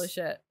yeah, does. Holy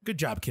shit! Good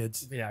job,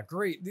 kids. Yeah,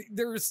 great.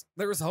 There's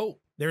hope.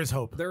 There's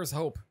hope. There's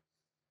hope.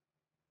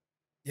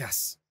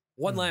 Yes.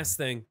 One last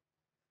thing.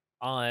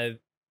 I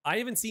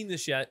haven't seen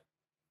this yet.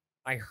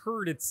 I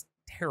heard it's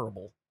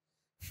terrible.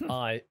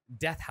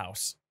 Death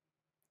House.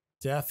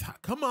 Death.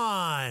 Come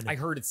on. I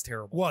heard it's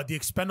terrible. What? The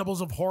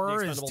Expendables of The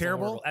horror Expendables is are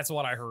terrible? horrible. That's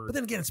what I heard. But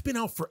then again, it's been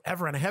out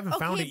forever and I haven't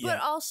found Okay, it but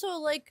yet. also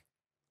like,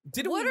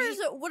 What is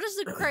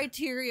the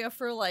criteria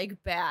for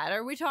like bad?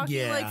 Are we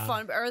talking like Yeah.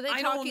 fun? Are they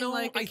I don't talking know.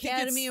 like I think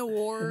Academy it's-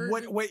 Award?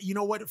 What you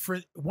know what for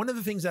one of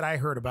the things that I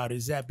heard about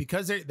is that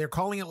because they're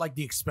calling it like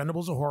the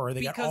Expendables of horror,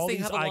 they got all they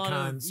these have a lot of-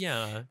 icons.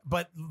 yeah.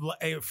 But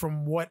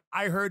from what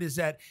I heard is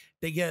that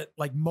they get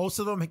like most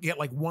of them get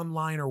like one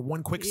line or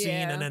one quick scene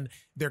Yeah. and then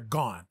they're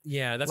gone.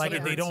 Yeah, that's like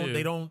what I they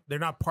heard, too. they're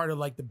not part of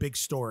like the big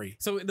story.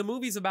 So the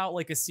movie's about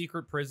like a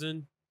secret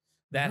prison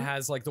that Mhm.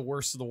 has like the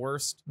worst of the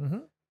worst,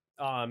 Mhm.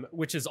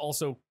 which is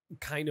also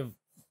kind of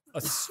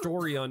a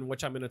story on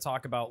which I'm going to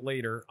talk about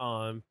later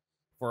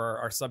for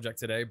our subject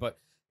today. But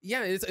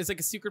yeah, it's like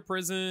a secret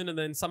prison, and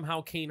then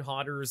somehow Kane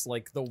Hodder's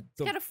like the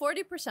It's got a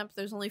 40%, but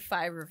there's only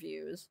 5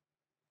 reviews.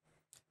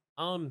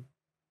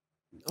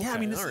 Yeah, I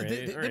mean, all right,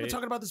 they've all been right.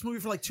 talking about this movie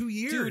for like 2 Dude,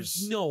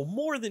 years. no,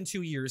 more than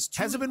 2 years.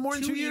 Has it been more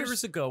than 2 years?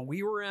 years ago,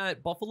 we were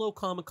at Buffalo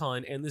Comic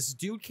Con, and this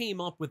dude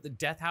came up with the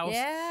Death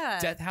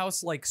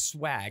House like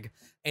swag,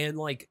 and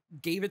like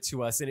gave it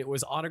to us, and it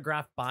was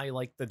autographed by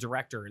like the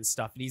director and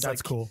stuff. And he's That's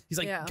like, cool. he's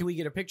like, Yeah. can we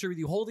get a picture with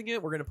you holding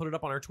it? We're gonna put it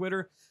up on our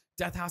Twitter.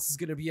 Death House is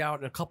gonna be out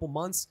in a couple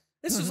months.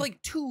 This was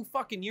like 2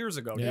 fucking years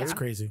ago. Yeah, that's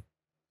crazy.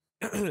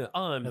 dude.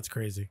 That's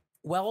crazy.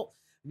 Well,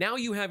 now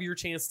you have your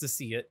chance to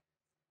see it,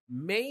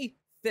 May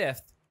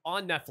 5th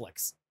on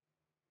Netflix.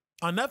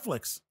 On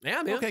Netflix.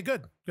 Yeah, man. Okay,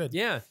 good.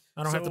 Yeah.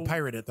 I don't have to So-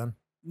 pirate it then.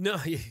 No.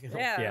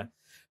 Yeah.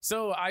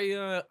 So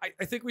I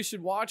think we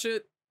should watch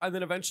it and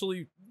then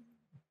eventually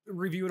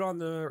review it on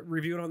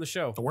the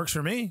show. It works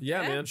for me.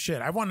 Yeah, Yeah. man.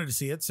 Shit, I wanted to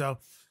see it, so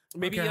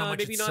Maybe care how much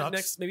maybe it not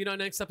sucks.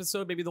 next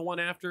episode, maybe the one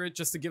after it,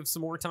 just to give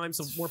some more time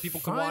so more people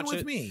can fine watch with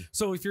it. me.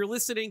 So if you're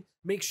listening,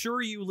 make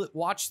sure you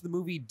watch the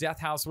movie Death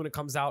House when it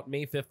comes out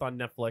May 5th on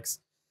Netflix.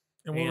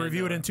 And we'll And,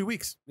 review it in 2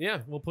 weeks.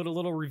 Yeah, we'll put a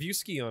little review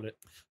ski on it.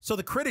 So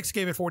the critics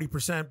gave it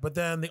 40%, but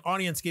then the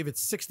audience gave it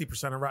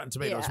 60% on Rotten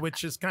Tomatoes, Yeah.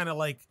 which is kind of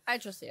like I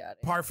trust the audience.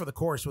 par for the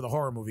course with a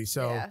horror movie.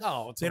 So Yeah.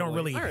 Oh, they don't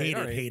totally. really All right, hate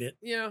all it, right. hate it.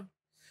 Yeah.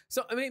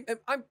 So I mean,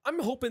 I'm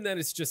hoping that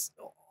it's just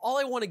all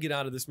I want to get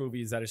out of this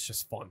movie is that it's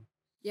just fun.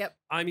 Yep.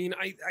 I mean,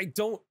 I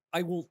don't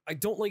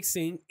like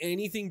saying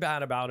anything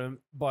bad about him,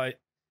 but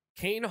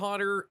Kane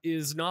Hodder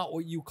is not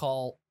what you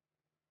call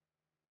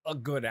a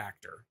good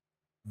actor.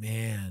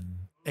 Man.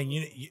 And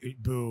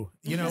boo.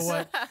 You know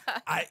what?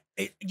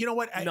 You know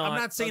what? I'm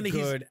not saying that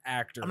good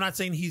actor. I'm not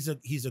saying he's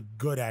a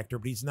good actor,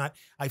 but he's not.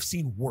 I've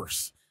seen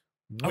worse.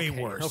 Way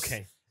Okay, worse.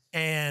 Okay.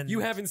 And You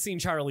haven't seen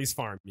Charlie's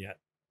Farm yet.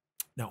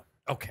 No.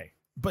 Okay.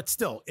 but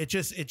still, it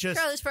just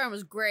Charlie's Farm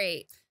was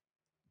great.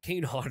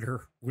 Kane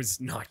Hodder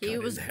was not good. He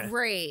was in that.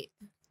 great.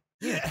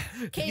 yeah.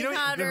 Kane You know,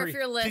 Hodder, very- if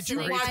you're did you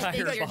listening, read I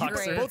think Tiger you're Boxer?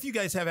 great. Both you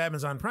guys have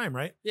Amazon Prime,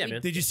 right? Yeah, man.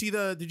 Did you see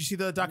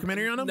the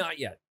documentary on him? Not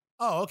yet.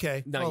 Oh,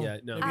 okay. Not Well,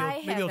 yet, no.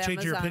 Maybe I you'll have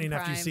change your Amazon opinion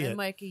after you Prime, see and it.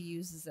 Micah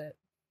uses it.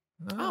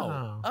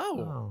 Oh.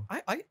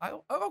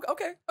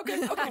 Okay.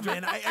 Oh,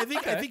 man,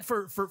 I think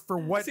for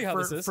what see how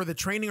this is. for the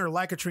training or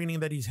lack of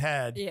training that he's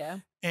had, Yeah.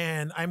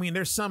 and I mean,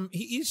 there's some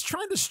he's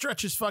trying to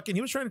stretch his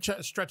he was trying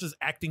to stretch his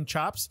acting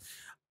chops.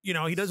 You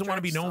know, he doesn't want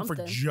to be Stretch known for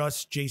something.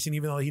 just Jason,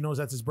 even though he knows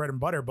that's his bread and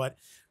butter. But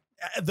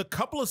the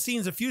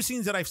few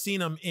scenes that I've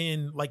seen him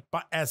in, like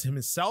as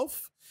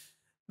himself,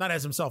 not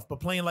as himself, but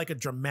playing like a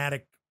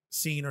dramatic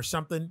scene or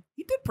something,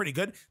 he did pretty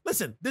good.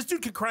 Listen, this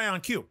dude could cry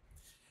on cue.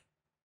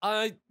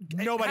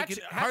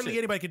 Hardly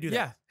anybody could do that.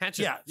 Yeah,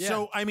 Hatchet. Yeah.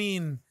 So I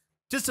mean,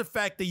 just the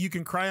fact that you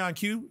can cry on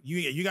cue,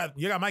 you got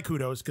my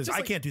kudos because Just I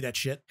like- can't do that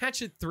shit.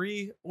 Hatchet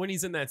 3 when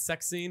he's in that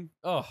sex scene.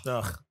 Oh,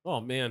 Ugh.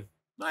 oh man.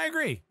 I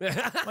agree.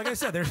 Like I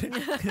said,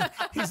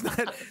 he's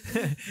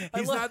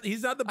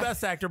not the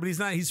best actor, but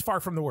he's far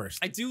from the worst.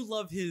 I do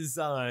love his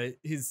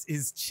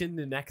chin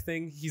to neck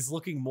thing. He's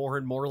looking more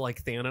and more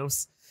like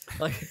Thanos.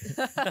 Like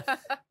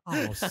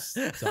Oh,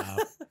 stop.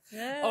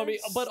 I mean,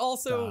 but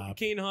also Stop.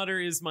 Kane Hodder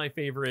is my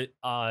favorite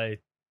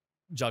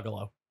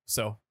juggalo.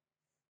 So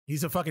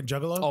He's a fucking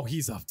juggalo. oh,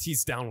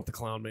 he's down with the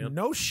clown, man.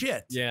 No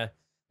shit. Yeah.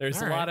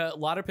 There's All a right.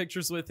 lot of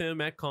pictures with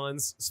him at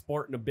cons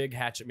sporting a big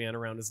hatchet man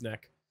around his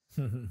neck.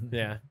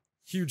 Yeah.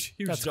 Huge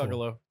That's cool.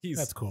 juggalo.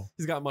 That's cool.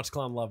 He's got much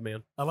clown love,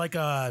 man. I like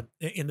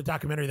in the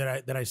documentary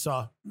that I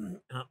saw,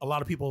 a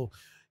lot of people.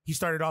 He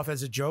started off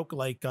as a joke,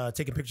 like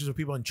taking pictures of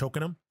people and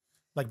choking them,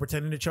 like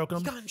pretending to choke He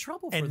them. got in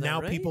trouble for And that,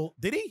 now right? people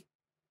did he?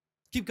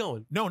 Keep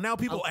going. No, now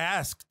people Oh.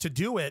 ask to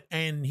do it,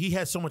 and he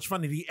has so much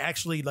fun that he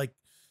actually like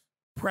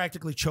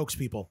practically chokes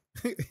people.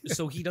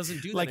 So he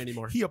doesn't do like that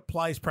anymore. he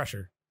applies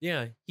pressure.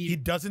 Yeah. He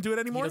doesn't do it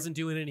anymore. He doesn't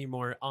do it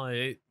anymore.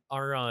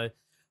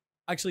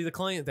 Actually, the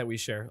client that we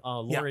share,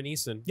 Lauren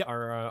Eason, Yep.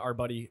 our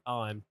buddy,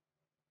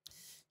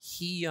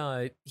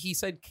 he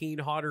said Kane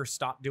Hodder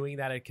stopped doing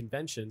that at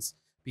conventions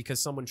because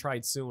someone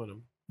tried suing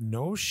him.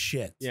 No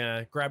shit.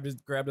 Yeah, grabbed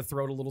a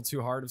throat a little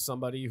too hard of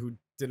somebody who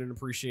didn't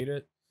appreciate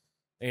it,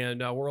 and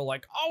we're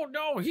like, oh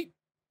no, he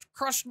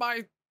crushed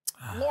my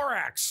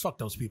Lorax. Fuck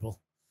those people.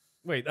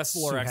 Wait, that's the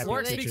So Lorax. happy Lorax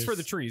pictures. speaks for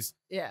the trees.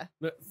 Yeah.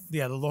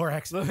 Yeah, the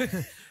Lorax. What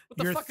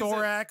the Your fuck is that?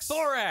 thorax.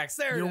 Thorax.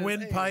 There. Your it is.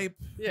 windpipe.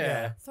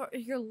 Yeah.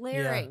 Your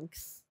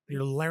larynx.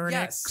 Your larynx.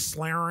 Yes.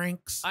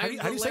 Larynx. How do I'm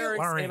you the say it?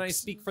 larynx, and I Larynx.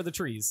 speak for the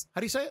trees.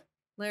 How do you say it?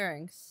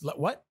 Larynx.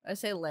 What? I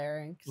say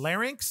larynx.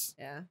 Larynx?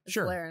 Yeah. It's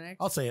Sure. larynx.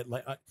 I'll say it.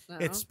 No.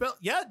 It's spelled.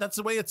 Yeah, that's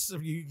the way it's.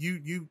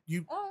 You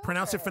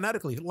pronounce it Okay.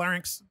 phonetically.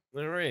 Larynx.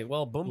 All right.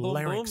 Well, boom, boom,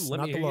 Larynx, boom. Let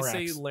not me the hear you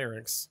say thorax.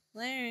 larynx.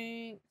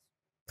 Larynx.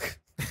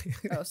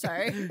 Oh,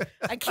 sorry.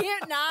 I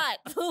can't not.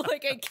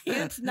 Like, I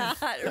can't not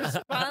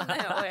respond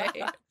that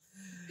way.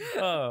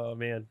 Oh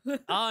man,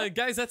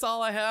 guys, that's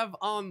all I have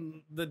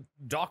on the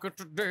docket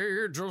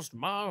today. Just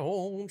my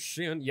own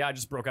sin. Yeah, I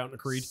just broke out in a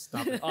creed.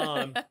 Stop it.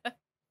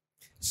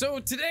 So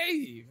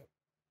today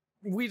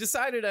we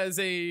decided as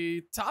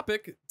a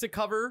topic to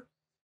cover.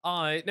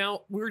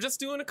 Now we were just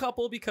doing a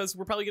couple because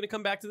we're probably going to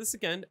come back to this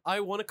again.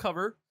 I want to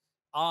cover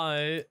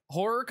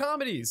horror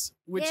comedies,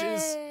 which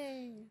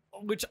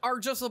are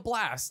just a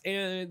blast,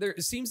 and there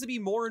seems to be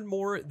more and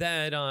more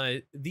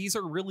that these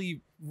are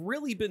really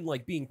been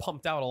like being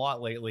pumped out a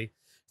lot lately.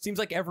 Seems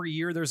like every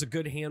year there's a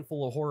good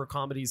handful of horror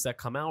comedies that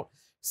come out.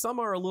 Some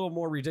are a little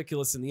more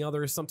ridiculous than the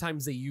others.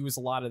 Sometimes they use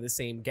a lot of the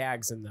same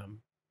gags in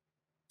them.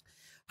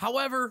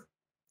 However,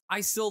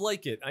 I still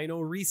like it. I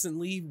know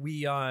recently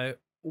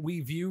we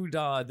viewed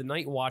The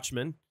Night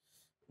Watchman,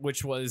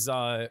 which was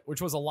a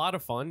lot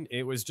of fun.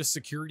 It was just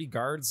security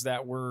guards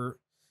that were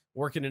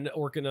working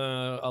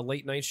a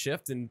late night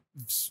shift, and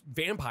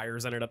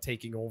vampires ended up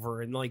taking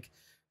over, and like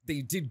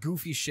they did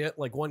goofy shit.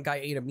 Like one guy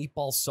ate a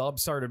meatball sub,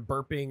 started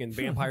burping, and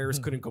vampires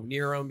couldn't go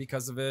near him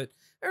because of it.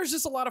 There's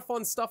just a lot of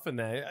fun stuff in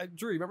there.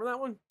 Drew, remember that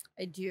one?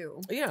 I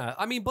do. Yeah,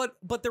 I mean, but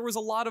there was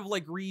a lot of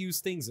like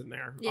reused things in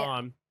there.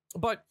 Yeah.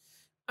 But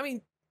I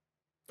mean,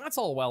 that's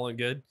all well and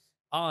good.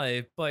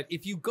 But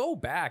if you go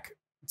back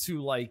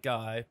to like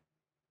I'd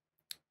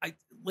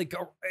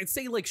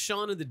say like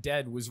Shaun of the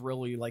Dead was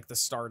really like the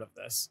start of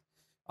this.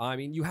 I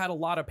mean, you had a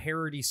lot of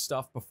parody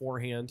stuff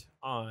beforehand.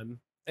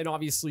 And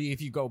obviously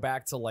if you go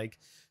back to like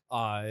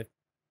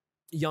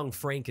Young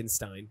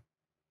Frankenstein,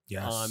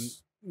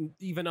 Yes.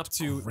 Even up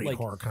to Great like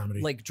horror comedy.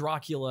 like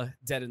Dracula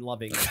Dead and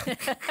Loving.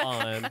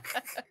 And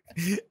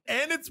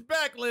it's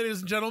back, ladies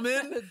and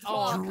gentlemen.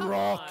 Oh, come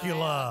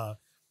Dracula.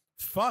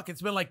 Fuck,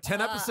 it's been like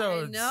 10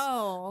 episodes.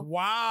 No.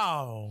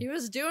 Wow. He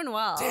was doing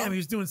well. Damn, he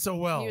was doing so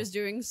well. He was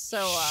doing so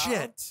well.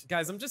 Shit.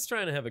 Guys, I'm just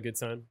trying to have a good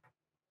time.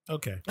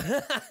 Okay.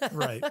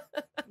 Right.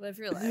 Live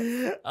your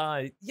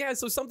life. Yeah,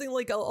 so something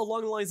like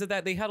along the lines of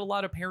that, they had a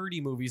lot of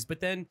parody movies, but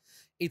then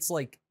it's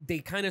like they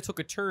kind of took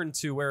a turn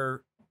to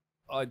where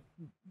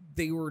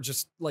they were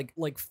just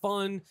like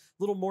fun, a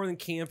little more than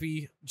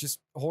campy, just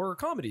horror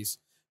comedies.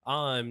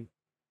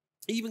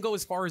 Even go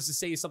as far as to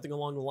say something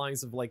along the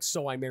lines of like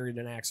So I Married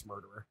an Axe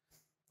Murderer,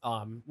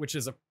 which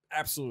is an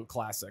absolute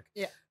classic.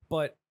 Yeah.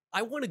 But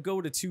I want to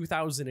go to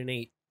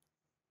 2008,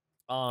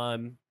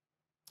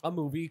 a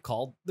movie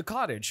called The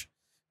Cottage.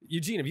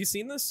 Eugene, have you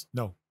seen this?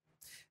 No.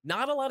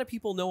 Not a lot of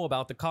people know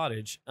about The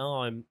Cottage.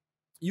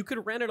 You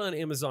could rent it on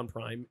Amazon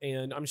Prime,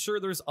 and I'm sure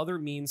there's other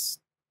means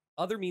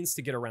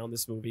to get around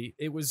this movie.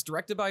 It was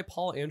directed by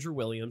Paul Andrew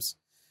Williams.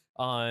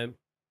 I'm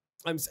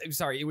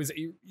sorry, it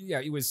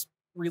was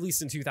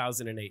released in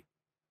 2008.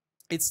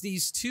 It's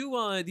these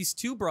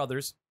two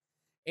brothers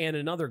and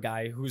another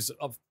guy who's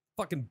a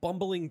fucking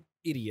bumbling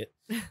idiot.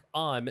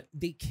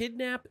 They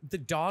kidnap the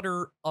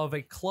daughter of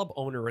a club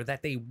owner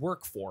that they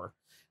work for.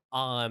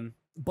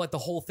 But the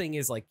whole thing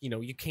is like,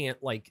 you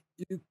can't like,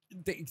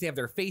 they have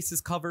their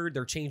faces covered.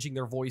 They're changing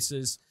their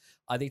voices.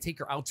 They take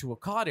her out to a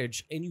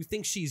cottage, and you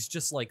think she's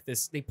just like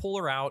this. They pull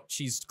her out.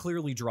 She's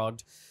clearly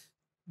drugged.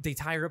 They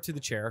tie her up to the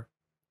chair.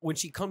 When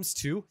she comes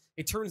to,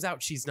 it turns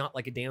out she's not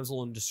like a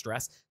damsel in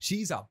distress.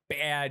 She's a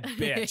bad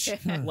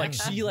bitch. Like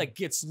she like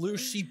gets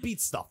loose. She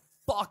beats the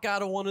fuck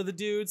out of one of the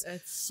dudes.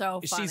 It's so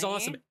funny. She's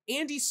awesome.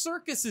 Andy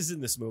Serkis is in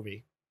this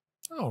movie.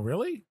 Oh,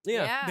 really?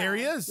 Yeah. There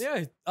he is.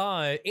 Yeah.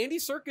 Andy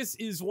Serkis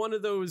is one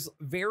of those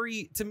a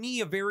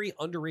very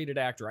underrated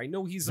actor. I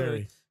know he's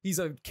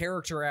a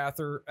character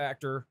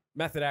actor,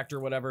 method actor,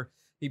 whatever.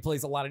 He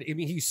plays a lot of,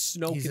 he's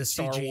Snoke in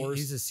Star Wars.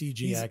 He's a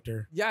CG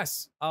actor.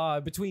 Yes.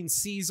 Between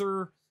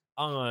Caesar,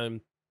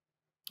 Gollum.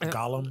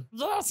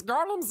 yes,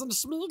 Gollum's and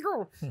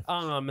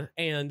Smeagol.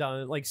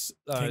 And like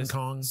King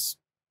Kong.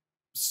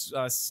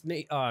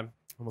 Snape.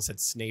 Almost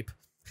said Snape.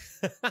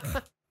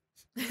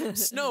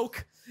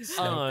 Snoke.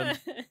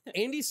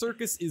 Andy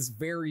Serkis is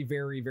very,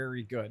 very,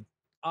 very good.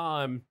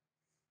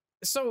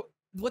 So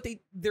what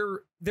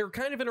they're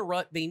kind of in a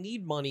rut. They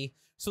need money,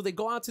 so they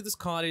go out to this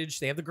cottage.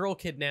 They have the girl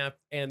kidnapped,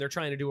 and they're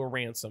trying to do a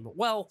ransom.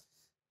 Well,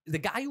 the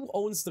guy who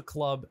owns the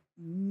club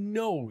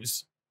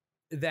knows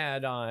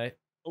that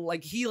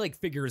he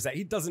figures that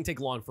it doesn't take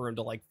long for him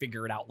to like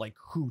figure it out, like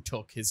who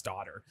took his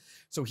daughter.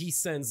 So he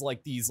sends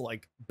like these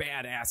like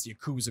badass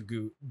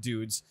Yakuza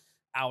dudes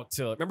out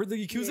to, remember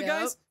the Yakuza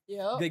guys?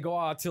 Yeah. They go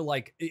out to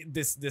like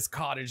this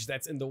cottage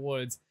that's in the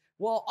woods.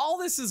 Well, all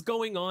this is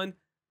going on.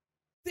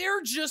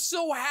 There just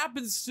so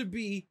happens to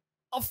be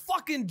a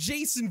fucking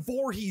Jason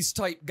Voorhees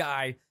type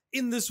guy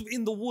in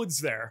the woods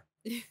there.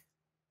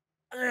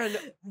 And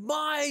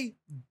my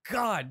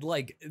God,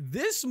 like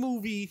this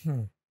movie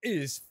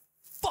is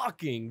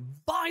fucking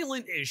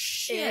violent as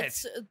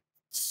shit.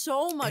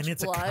 so much and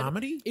it's blood. a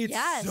comedy. It's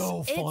Yes, so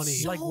it's funny.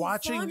 so Like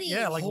watching, funny.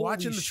 yeah, like Holy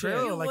watching the shit.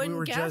 trailer, You like we wouldn't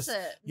were guess just,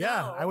 it.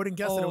 yeah, No. I wouldn't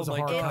guess that it was a my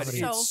horror God, comedy.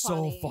 so it's so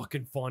funny.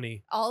 fucking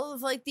funny. All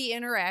of like the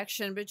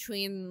interaction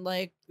between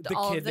like The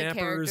all of the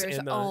kidnappers characters.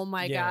 and the- Oh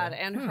my yeah. god,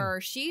 and her,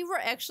 she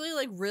actually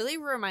like really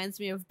reminds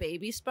me of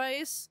Baby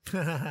Spice.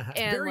 And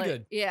Very like,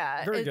 good.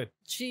 Yeah, Very good.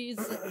 She's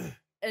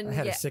and I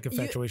had yeah, a sick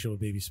infatuation with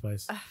Baby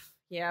Spice.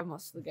 yeah,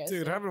 most of the guys.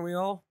 Dude, do. haven't we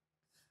all?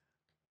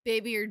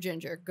 Baby or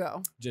Ginger,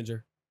 go.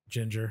 Ginger.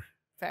 Ginger.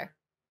 Fair.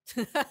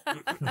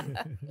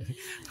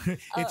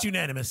 It's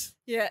unanimous.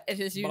 Yeah, it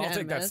is But unanimous.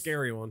 I'll take that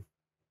scary one.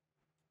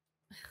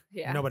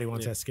 Yeah. Nobody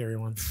wants Yeah. that scary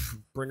one.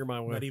 Bring her my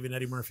way. Not even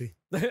Eddie Murphy.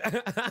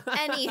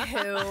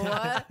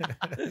 Anywho,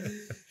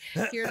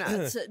 you're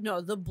nuts.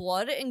 No, the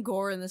blood and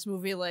gore in this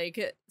movie, like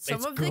some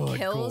It's of the good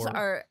kills gore.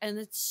 are, and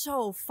it's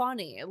so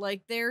funny.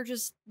 Like they're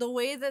just the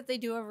way that they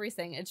do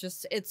everything.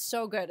 It's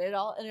so good. It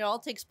all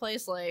takes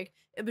place like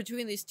in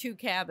between these two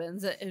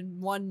cabins in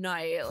one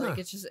night. Like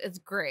it's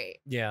great.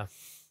 Yeah.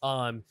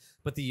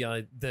 But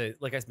the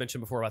like I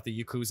mentioned before about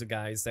the Yakuza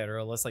guys that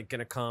are less like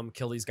gonna come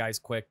kill these guys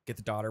quick, get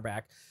the daughter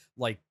back.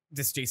 Like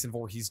this Jason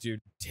Voorhees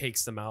dude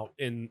takes them out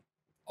in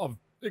a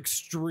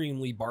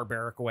extremely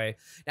barbaric way.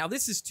 Now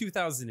this is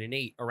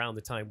 2008, around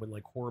the time when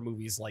like horror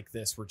movies like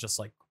this were just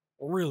like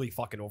really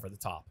fucking over the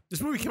top.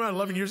 This movie came out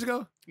 11 years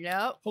ago?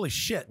 Yep. Holy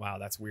shit. Wow,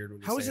 that's weird.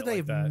 When you How say is it like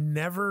they've that.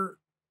 never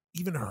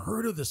even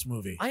heard of this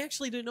movie? I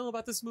actually didn't know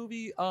about this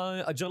movie.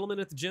 A gentleman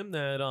at the gym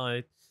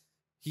that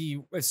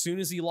he, as soon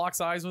as he locks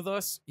eyes with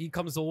us, he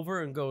comes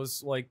over and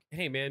goes like,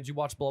 "Hey man, did you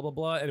watch blah blah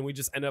blah?" And we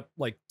just end up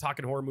like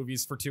talking horror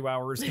movies for 2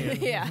 hours and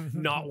Yeah.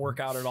 not work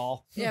out at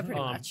all. Yeah, pretty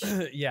much.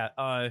 Yeah.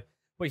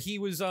 But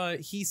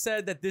he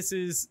said that this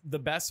is the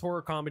best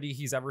horror comedy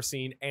he's ever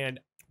seen, and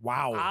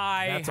Wow.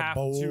 That's a have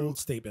bold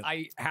statement.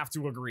 I have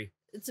to agree.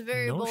 It's a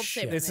very No bold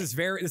shit.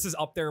 statement. This is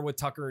up there with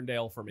Tucker and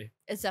Dale for me.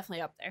 It's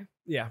definitely up there.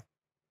 Yeah.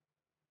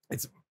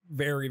 It's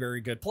very,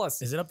 very good.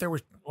 Plus, Is it up there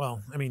with,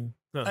 well, I mean,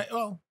 Huh.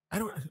 I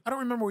don't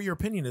remember what your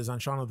opinion is on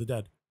Shaun of the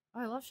Dead. Oh,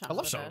 I love Shaun. I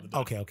love of the Shaun Dead. of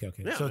the Dead. Okay.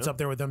 Yeah, So it's man. up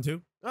there with them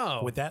too?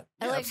 Oh, With that?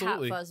 I yeah, like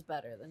absolutely. Hot Fuzz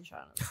better than Shaun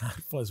of the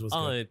Dead. Fuzz was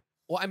good.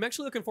 Well, I'm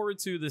actually looking forward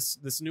to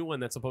this new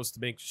one that's supposed to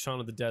make Shaun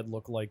of the Dead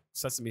look like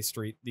Sesame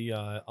Street.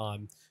 The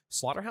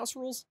Slaughterhouse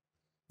Rules.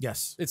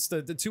 Yes. It's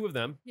the two of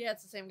them. Yeah,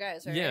 it's the same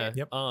guys, right? Yeah.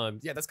 Yep.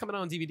 Yeah, that's coming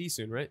out on DVD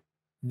soon, right?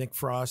 Nick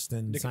Frost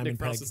and Simon Nick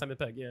Frost Pegg. and Simon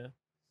Pegg. Yeah.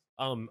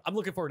 I'm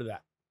looking forward to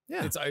that.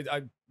 Yeah.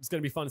 It's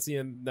gonna be fun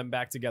seeing them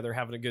back together,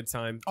 having a good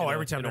time. Oh, in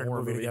every time in they're in a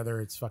movie together,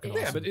 it's fucking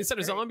Yeah, awesome. but instead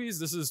of Great. zombies,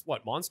 this is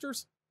what,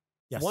 monsters?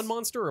 Yes. One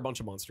monster or a bunch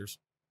of monsters?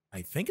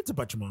 I think it's a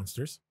bunch of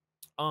monsters.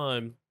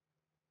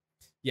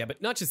 Yeah,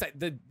 but not just that.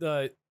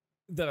 The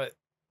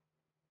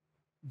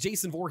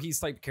Jason Voorhees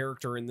type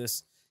character in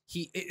this,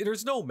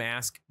 there's no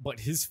mask, but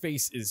his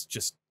face is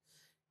just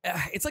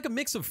it's like a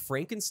mix of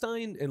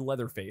Frankenstein and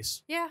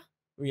Leatherface. Yeah.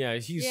 Yeah,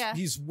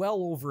 he's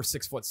well over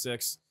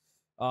 6'6".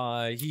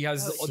 He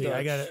has Oh, See,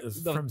 I got it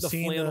from the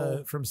seeing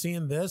flannel. from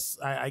seeing this.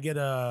 I get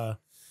a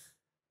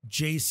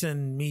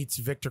Jason meets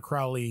Victor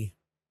Crowley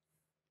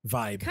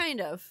vibe. Kind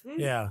of.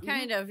 Yeah,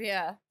 Kind of,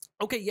 yeah.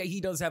 Okay, yeah, he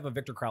does have a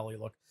Victor Crowley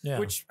look, yeah.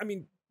 which I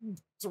mean,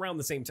 it's around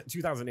the same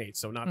 2008,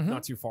 so Mhm.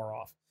 not too far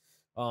off.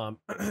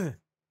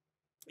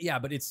 Yeah,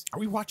 but it's Are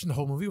we watching the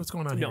whole movie? What's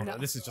going on no, here? no,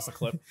 this is just a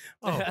clip.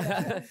 Oh,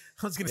 I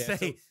was gonna Yeah,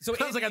 say. so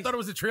I was like, I Andy- thought it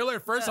was a trailer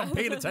at first. I'm Yeah.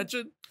 paying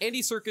attention.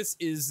 Andy Serkis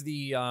is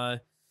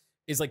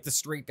is like the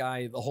straight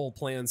guy. The whole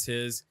plan's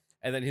his,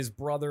 and then his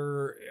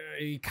brother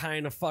he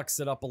kind of fucks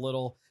it up a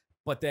little,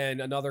 but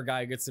then another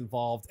guy gets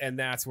involved, and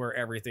that's where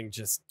everything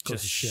just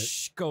Goes to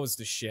shit. goes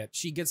to shit.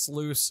 She gets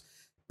loose,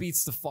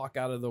 beats the fuck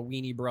out of the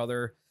weenie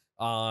brother.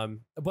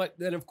 But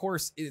then of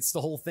course it's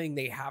the whole thing.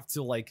 They have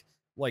to like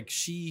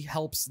she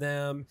helps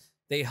them,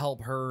 they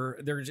help her.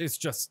 It's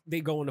just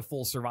they go into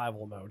full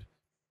survival mode.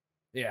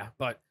 Yeah,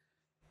 but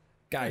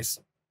guys,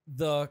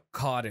 The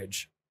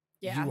Cottage.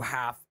 Yeah. You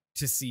have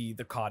to see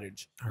The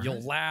Cottage. All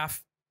You'll right.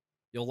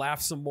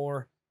 laugh some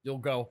more. You'll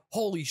go,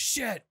 holy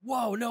shit,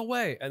 whoa, no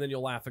way, and then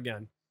you'll laugh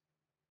again.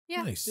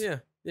 Yeah. Nice. Yeah.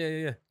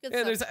 Good And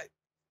stuff. there's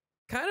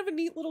kind of a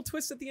neat little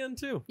twist at the end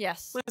too.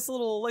 Yes. Nice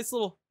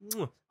little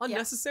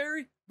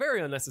unnecessary,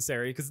 very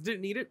unnecessary because it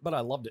didn't need it, but I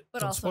loved it. But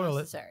Don't also spoil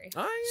it. necessary.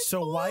 I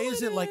So why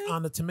is it like spoiled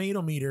on the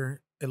tomato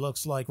meter? It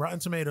looks like Rotten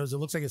Tomatoes. It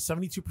looks like it's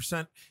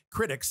 72%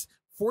 critics,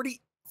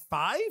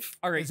 45.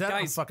 All right, is that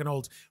I'm guys. fucking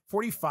old?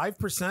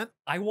 45%.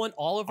 I want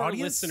all of our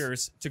Audience?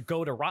 listeners to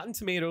go to Rotten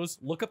Tomatoes,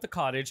 look up The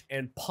Cottage,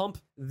 and pump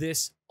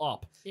this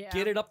up. Yeah.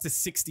 Get it up to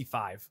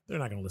 65. They're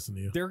not going to listen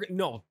to you. They're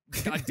no,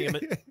 god damn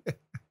it,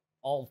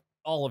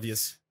 all of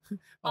yous.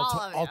 all, All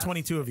of all ya.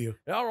 22 of you.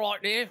 All right,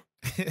 now,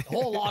 a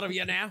whole lot of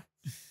you now.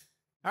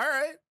 All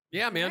right.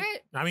 Yeah, man, Right?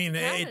 I mean,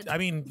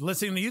 Valid.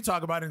 listening to you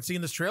talk about it and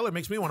seeing this trailer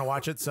makes me want to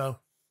watch it. So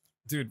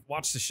dude,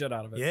 watch the shit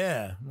out of it.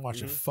 yeah,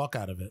 watch the Mhm. fuck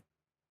out of it.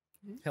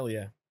 Hell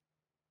yeah.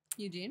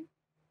 Eugene,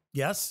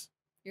 Yes.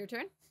 your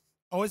turn.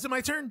 Oh, is it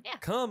my turn?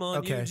 Come on,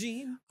 Okay.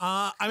 Eugene.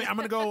 I mean, I'm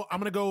gonna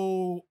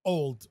go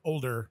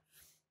older.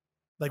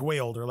 like way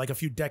older, like a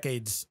few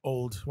decades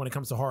old when it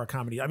comes to horror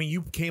comedy. I mean,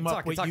 you came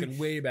up with talking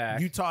way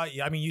back. You taught.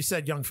 I mean, you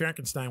said Young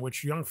Frankenstein,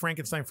 which Young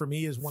Frankenstein for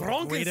me is one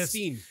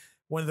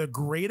of the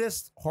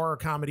greatest horror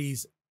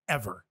comedies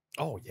ever.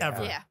 Oh yeah.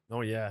 Ever. Yeah.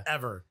 Oh yeah.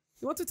 Ever.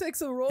 You want to take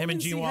some role? Him and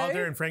Gene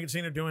Wilder and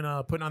Frankenstein are doing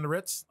putting on the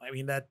Ritz. I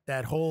mean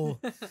that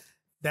whole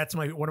that's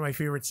one of my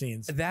favorite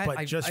scenes.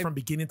 From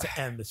beginning to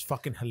end, it's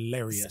fucking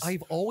hilarious.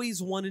 I've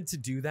always wanted to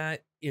do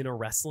that in a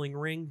wrestling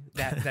ring.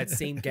 That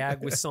same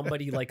gag with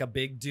somebody like a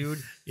big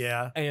dude.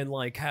 Yeah. And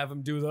like have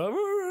him do the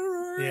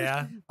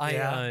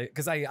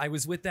because I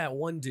was with that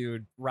one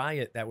dude,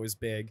 Riot, that was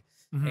big.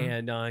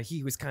 Mhm. And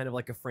he was kind of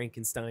like a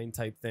Frankenstein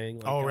type thing.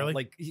 Like, Oh, really?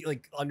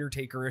 Like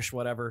Undertaker-ish,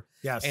 whatever.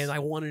 Yes. And I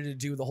wanted to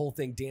do the whole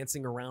thing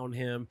dancing around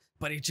him,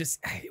 but it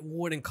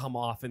wouldn't come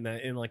off in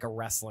like a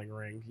wrestling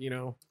ring, you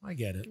know? I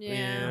get it.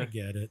 Yeah. I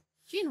get it.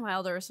 Gene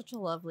Wilder is such a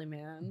lovely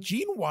man.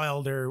 Gene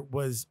Wilder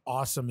was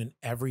awesome in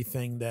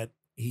everything that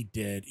he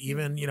did.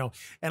 Even,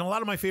 and a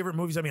lot of my favorite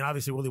movies, I mean,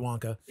 obviously Willy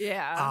Wonka.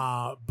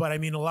 Yeah. But I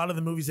mean, a lot of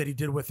the movies that he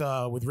did with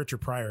Richard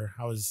Pryor,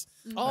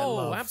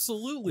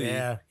 Absolutely.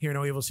 Yeah. Hear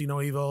No Evil, See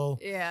No Evil.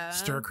 Yeah.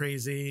 Stir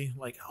Crazy.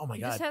 Like, oh my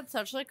He God. just had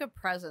such like a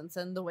presence,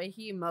 and the way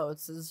he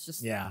emotes is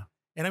just Yeah.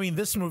 And I mean,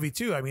 this movie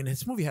too. I mean,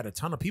 his movie had a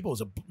ton of people. It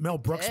was a Mel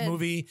Brooks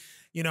movie.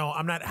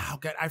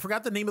 I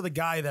forgot the name of the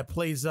guy that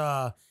plays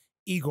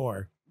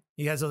Igor.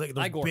 He has those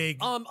Igor. big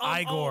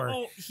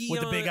Igor with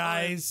the big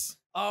eyes.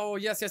 Oh,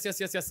 yes. I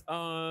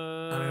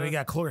mean, we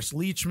got Cloris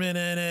Leachman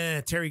in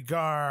it, Terry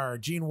Garr,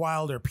 Gene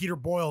Wilder, Peter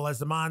Boyle as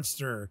the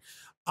monster.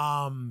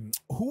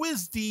 Who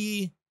is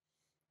the?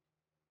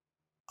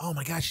 Oh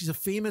my gosh, she's a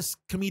famous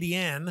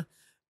comedian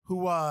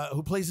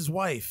who plays his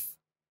wife.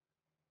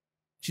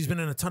 She's been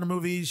in a ton of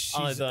movies.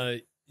 She's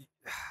at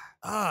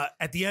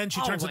the end,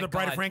 she turns into the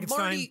Bride of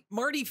Frankenstein.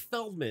 Marty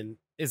Feldman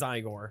is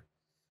Igor.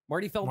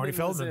 Marty Feldman.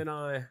 Was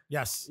in,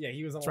 yes. Yeah,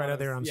 he was. It's right out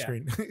there on the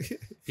screen.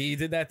 He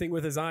did that thing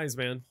with his eyes,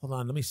 man. Hold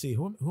on, let me see.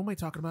 Who am I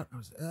talking about?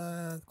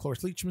 Cloris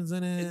Leachman's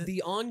in it.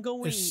 The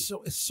ongoing. There's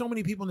so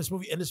many people in this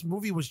movie, and this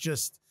movie was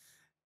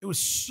it was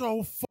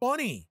so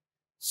funny,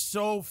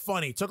 so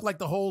funny. Took like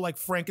the whole like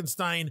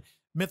Frankenstein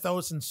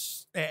mythos and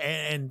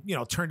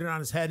turned it on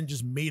his head and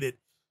just made it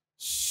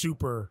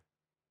super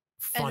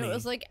funny. And it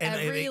was like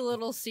every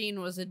little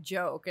scene was a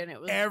joke, and it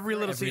was every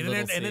little scene.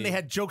 And then they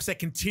had jokes that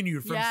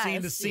continued from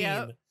scene to scene.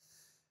 Yep.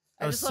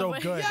 That was so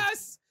good.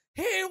 Yes,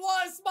 he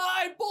was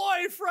my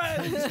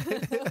boyfriend.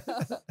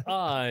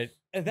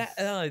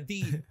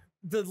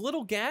 The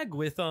little gag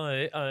with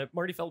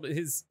Marty Feldman,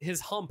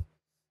 his hump.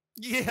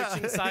 Yeah,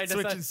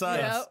 switching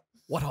sides. Yep.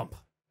 What hump?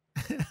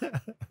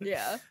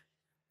 Yeah.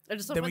 I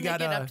just love Then when we they got,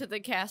 get up to the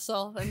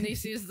castle and he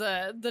sees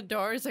the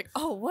door. He's like,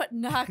 "Oh, what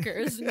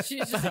knockers?" And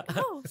she's just like,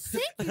 "Oh,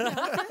 thank you."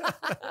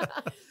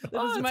 That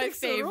was my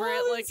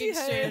favorite like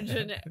exchange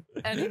in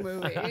any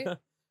movie.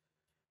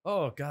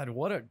 Oh God,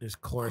 what a There's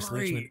Cloris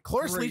Leachman.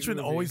 Cloris Leachman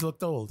movie. always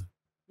looked old.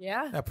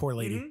 Yeah. That poor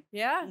lady.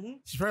 Yeah.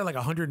 She's probably like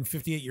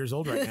 158 years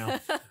old right now.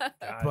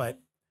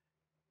 But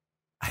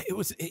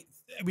it's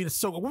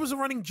so. What was the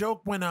running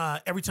joke when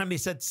every time they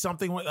said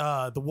something,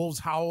 the wolves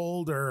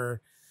howled, or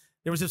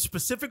there was a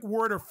specific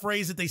word or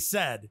phrase that they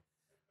said?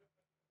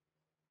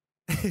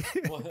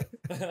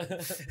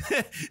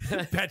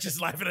 Patch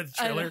is laughing at the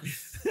trailer.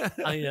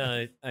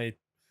 I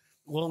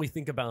when we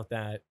think about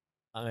that,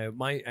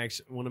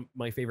 one of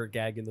my favorite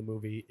gag in the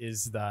movie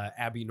is the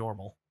Abby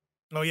Normal.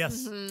 Oh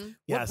yes. Mm-hmm.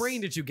 Yes. What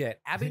brain did you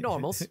get? Abby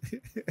Normals.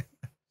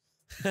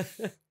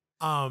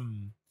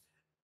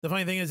 The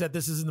funny thing is that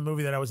this isn't the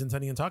movie that I was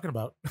intending on talking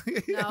about.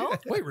 No?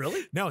 Wait,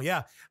 really? No,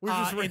 yeah.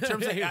 In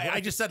terms of, I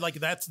just said like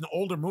that's an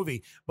older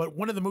movie, but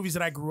one of the movies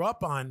that I grew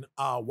up on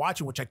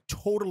watching, which I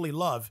totally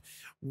love,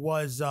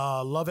 was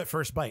Love at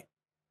First Bite.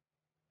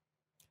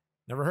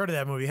 Never heard of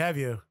that movie, have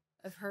you?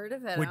 I've heard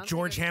of it. With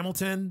George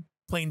Hamilton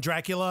playing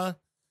Dracula.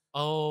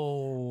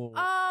 Oh,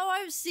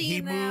 I've seen He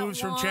that moves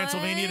from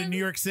Transylvania to New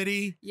York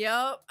City.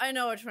 Yep, I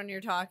know which one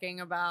you're talking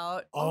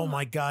about. Oh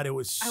my God, it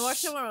was. I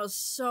watched it when I was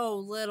so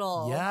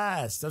little.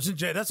 Yes, that's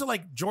what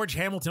like George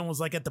Hamilton was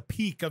like at the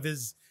peak of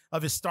his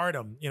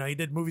stardom. He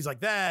did movies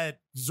like that,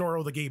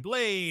 Zorro the Gay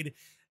Blade.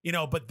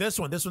 But this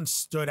one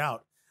stood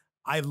out.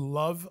 I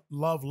love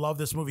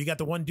this movie. You got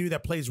the one dude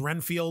that plays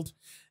Renfield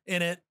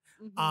in it,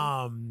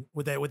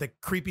 with a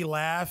creepy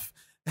laugh.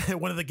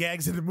 One of the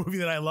gags in the movie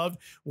that I loved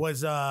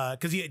was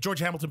because George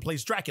Hamilton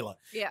plays Dracula.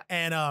 Yeah.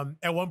 And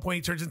at one point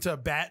he turns into a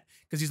bat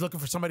because he's looking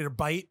for somebody to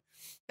bite.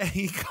 And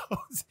he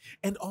goes,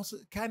 and also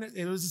kind of,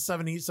 it was the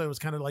 70s, so it was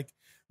kind of like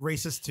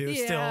racist too,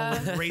 still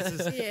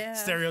racist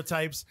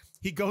stereotypes.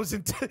 He goes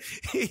into,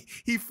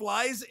 he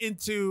flies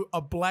into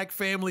a black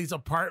family's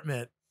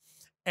apartment,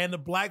 and the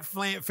black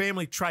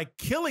family try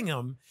killing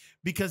him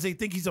because they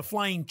think he's a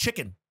flying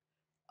chicken.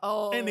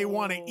 Oh. And they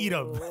want to eat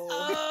him.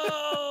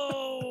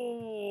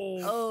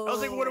 That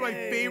was like one of my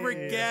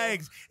favorite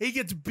gags. He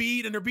gets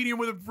beat and they're beating him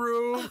with a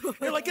broom.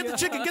 They're like, get the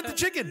chicken, get the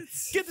chicken,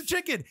 get the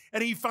chicken.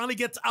 And he finally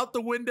gets out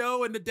the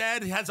window and the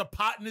dad has a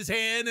pot in his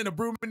hand and a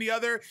broom in the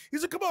other.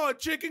 He's like, come on,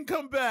 chicken,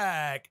 come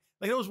back.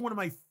 Like that was one of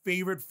my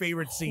favorite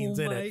scenes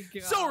in it. my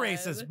So God.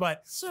 racist,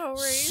 but So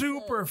racist.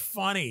 super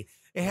funny.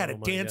 It had Oh a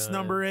my dance God.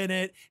 number in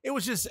it. It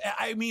was just,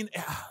 I mean,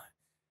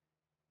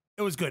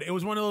 it was good. It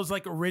was one of those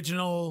like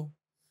original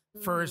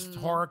first Mhm.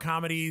 horror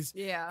comedies,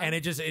 Yeah. and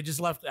it just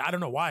left. I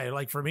don't know why.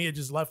 Like for me, it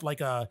just left like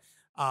an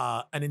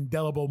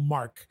indelible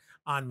mark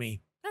on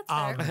me.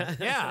 That's fair.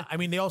 Yeah, I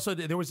mean, they also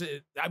there was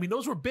I mean,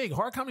 those were big.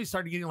 Horror comedies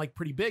started getting like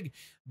pretty big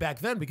back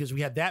then because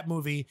we had that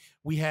movie.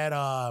 We had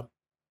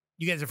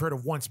you guys have heard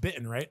of Once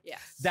Bitten, right?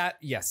 Yes.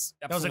 Yes,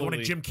 That was like one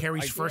of absolutely. Jim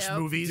Carrey's first Yep.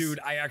 movies. Dude,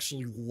 I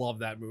actually love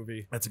that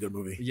movie. That's a good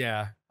movie.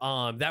 Yeah.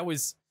 That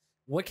was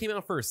what came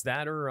out first,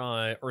 that or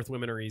Earth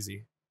Women Are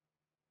Easy?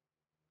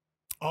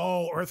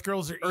 Oh, Earth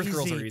Girls Are Earth Easy.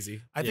 Girls Are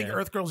Easy. I think Yeah.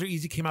 Earth Girls Are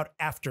Easy came out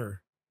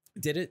after.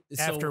 Did it?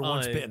 After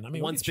Once Bitten. I mean,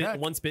 we Once can Bitten.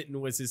 check. Once Bitten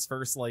was his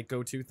first like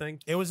go-to thing.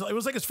 It was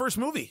like his first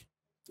movie.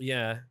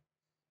 Yeah,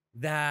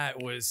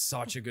 that was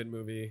such a good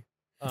movie.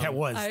 That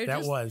was. I That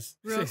just- was.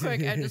 Real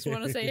quick, I just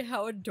want to say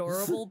how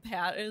adorable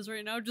Pat is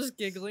right now, just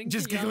giggling.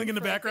 Just to young giggling in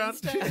the background?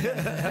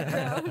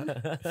 Frankenstein.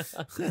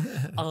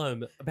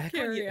 Back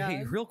Carry on, hey,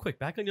 on. real quick,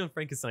 back on Young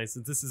Frankenstein,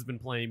 since this has been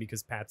playing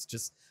because Pat's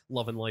just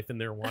loving life in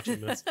there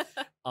watching this.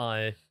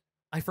 I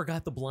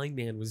forgot the blind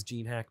man was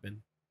Gene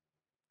Hackman.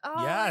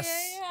 Oh, Yes.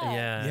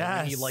 Yeah,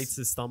 when he Yes. lights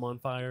his thumb on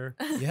fire.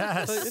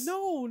 Yes.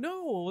 No,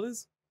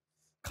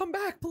 come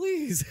back,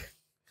 please.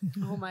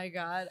 Oh my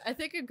God. I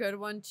think a good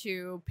one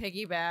to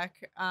piggyback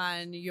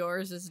on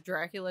yours is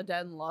Dracula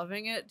Dead and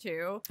Loving It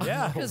too.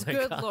 Yeah. Oh Because my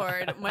good God.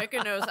 Lord,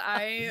 Micah knows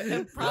I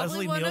am probably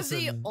Leslie one Nielsen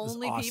of is the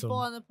only awesome. people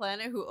on the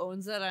planet who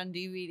owns that on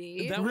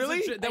DVD. That Really?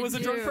 was that I was a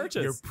drunk do.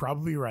 purchase. You're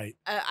probably right.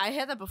 I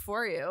had that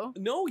before you.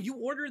 No, you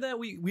ordered that.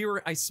 We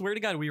were. I swear to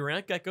God, we were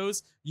at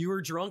Gecko's. You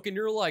were drunk, and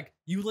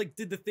you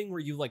did the thing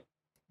where you like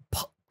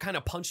kind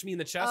of punched me in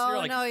the chest. and Oh you're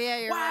like, no, yeah,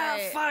 you're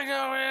right.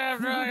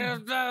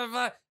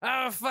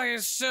 I'll fucking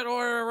shit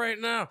order right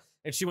now.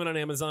 And she went on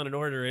Amazon and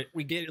ordered it.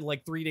 We get it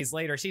like 3 days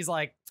later. She's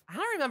like, I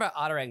don't remember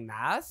ordering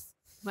that.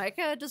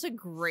 Micah does a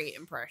great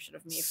impression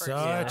of me.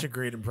 Such a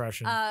great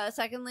impression.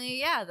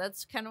 Secondly, yeah,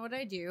 that's kind of what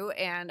I do,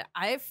 and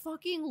I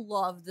fucking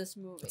love this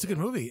movie. It's a good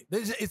movie.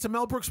 It's a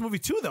Mel Brooks movie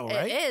too, though,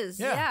 right? It is,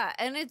 Yeah. yeah.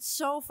 And it's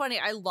so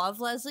funny. I love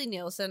Leslie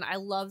Nielsen. I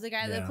love the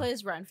guy Yeah. that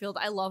plays Renfield.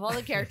 I love all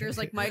the characters.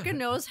 Like Micah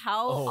knows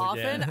how Oh,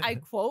 often yeah. I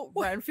quote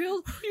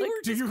Renfield. You Like, were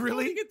do just you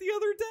really? quoting it the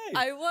other day.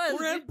 I was.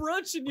 We're at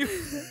brunch and you.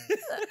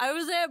 I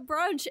was at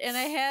brunch and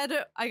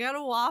I got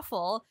a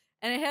waffle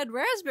and it had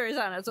raspberries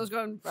on it. So I was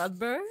going,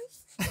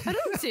 raspberries? I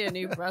don't see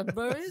any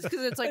raspberries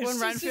because it's like when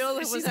Renfield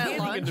was at handing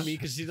lunch. it to me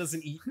because she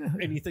doesn't eat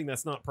anything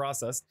that's not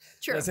processed.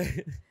 True. That's-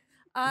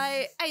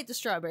 I ate the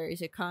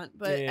strawberries, you cunt.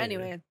 But Yeah.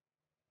 anyway.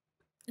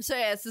 So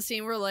yeah, it's the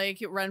scene where like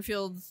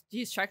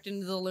he's checked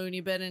into the loony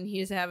bin and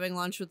he's having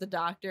lunch with the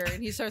doctor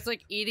and he starts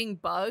like eating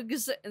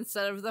bugs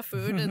instead of the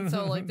food. And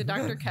so like the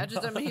doctor catches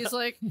him and he's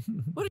like,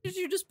 what did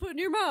you just put in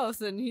your mouth?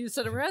 And he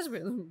said a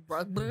raspberry.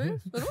 Raspberry?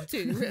 I don't see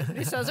it.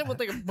 He says it with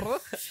like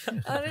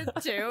a on it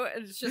too.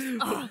 And it's just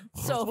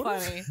so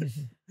funny.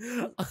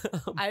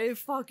 I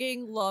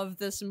fucking love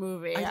this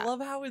movie. I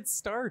love how it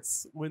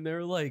starts when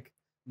they're like,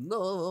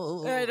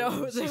 no. I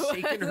know. She's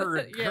shaking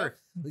her. Yeah.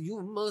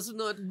 You must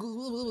not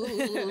go.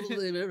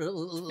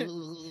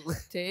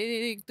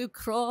 Take the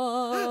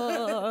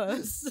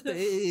cross.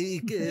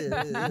 Take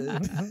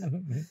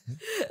it.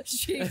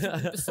 She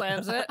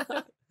slams it.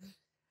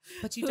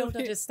 But you don't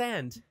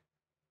understand.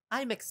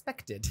 I'm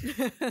expected.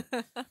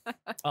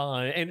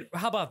 And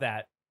how about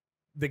that?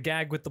 The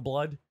gag with the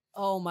blood.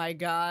 Oh my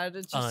God.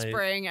 It's just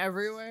spraying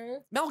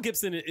everywhere. Mel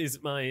Gibson is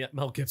my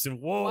Mel Gibson.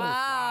 Whoa.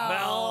 Wow.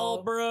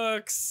 Mel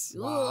Brooks.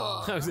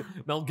 Wow.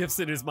 Mel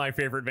Gibson is my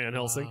favorite Van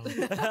Helsing.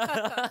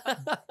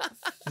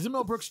 Isn't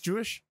Mel Brooks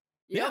Jewish?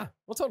 Yeah.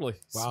 Well, totally.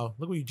 Wow,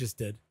 look what you just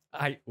did.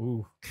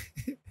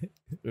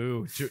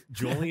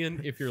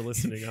 Julian, if you're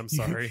listening, I'm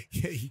sorry.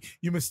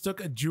 You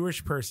mistook a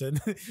Jewish person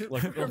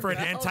for an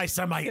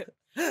anti-Semite.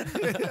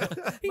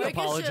 He Mike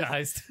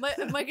apologized.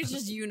 Mike is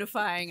just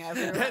unifying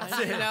everyone. That's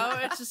it. You know,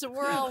 it's just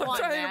we're all one.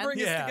 trying to Man. bring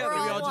us Yeah, together. we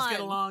We're all all just get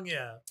one. along.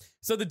 Yeah.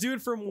 So the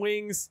dude from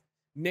Wings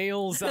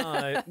nails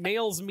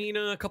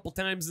Mina a couple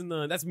times in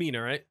the. That's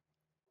Mina, right?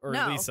 Or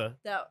No, Lisa?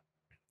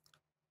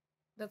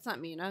 That's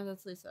not Mina.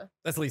 That's Lisa.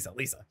 That's Lisa.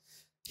 Lisa.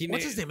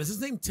 What's his name? Is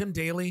his name Tim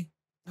Daly?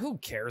 Who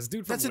cares,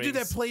 dude? From That's the dude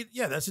Wings. that played.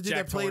 Yeah, that's the dude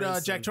Jack that played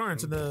Torrance Jack and-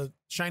 Torrance in the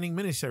Shining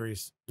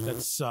miniseries.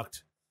 That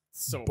sucked.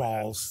 So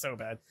balls. bad, so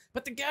bad.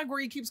 But the gag where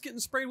he keeps getting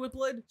sprayed with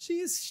blood, she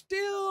is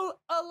still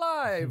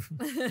alive.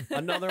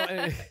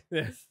 Another.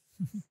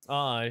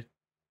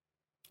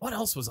 What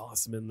else was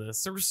awesome in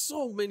this? There were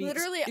so many.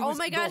 Literally, it oh was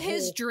my the God,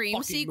 his whole dream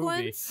fucking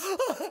movie. sequence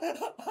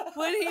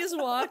when he's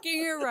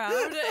walking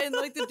around in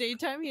like the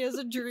daytime, he has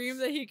a dream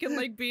that he can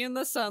like be in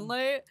the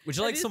sunlight. Would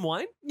you like some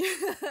wine?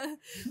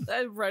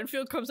 And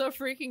Renfield comes out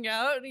freaking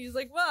out and he's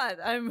like, what?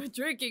 I'm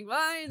drinking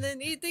wine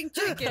and eating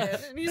chicken.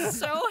 And he's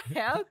so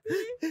happy.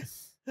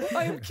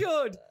 I'm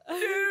cured.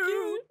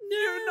 No,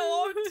 you're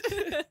not.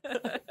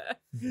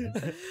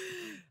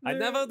 I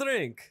never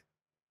drink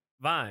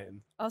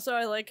wine. Also,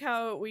 I like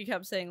how we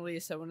kept saying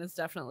Lisa when it's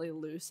definitely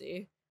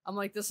Lucy. I'm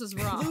like, this is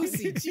wrong.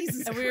 Lucy,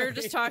 Jesus And we were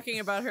just Christ. talking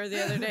about her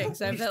the other day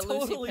because I have We that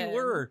Lucy totally pin.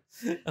 were.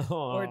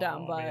 Oh, We're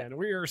dumb, but- man,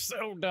 we are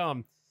so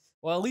dumb.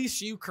 Well, at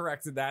least you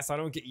corrected that, so I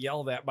don't get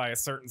yelled at by a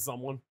certain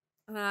someone.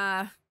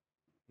 Fuck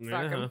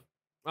Fuck 'em.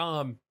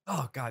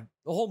 Oh God,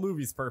 the whole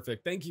movie's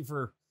perfect. Thank you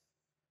for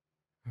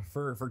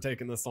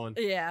taking this one.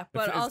 Yeah,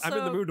 but also I'm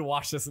in the mood to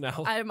watch this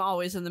now. I'm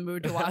always in the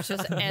mood to watch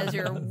this, as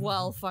you're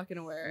well fucking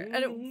aware.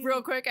 And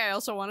real quick, I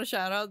also want to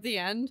shout out the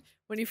end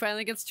when he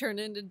finally gets turned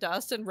into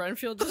dust and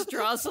Renfield just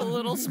draws a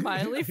little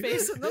smiley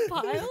face in the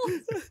pile.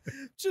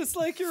 Just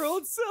like your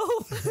old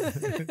self.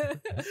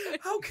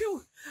 How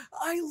can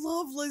I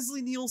love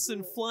Leslie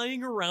Nielsen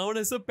flying around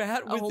as a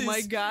bat with Oh his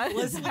my God,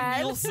 his Leslie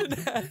head. Nielsen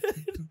head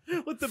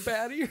with the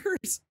bat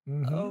ears.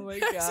 Mhm. Oh my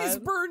As he's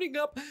God. burning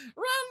up.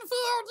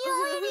 Renfield,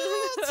 you're an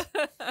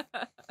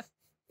idiot.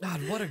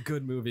 God, what a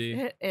good movie.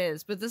 It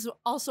is, but this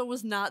also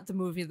was not the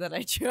movie that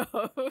I chose.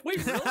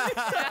 Wait, really?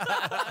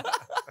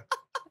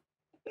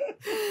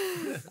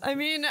 I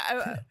mean,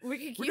 we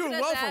could keep We're doing it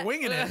at well that. for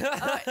winging it.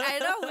 I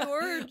know we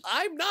were.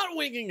 I'm not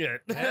winging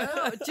it.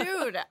 No,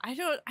 dude,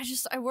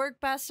 I work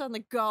best on the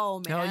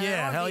go, man. Hell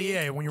yeah, I don't hell be-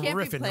 yeah. When you're can't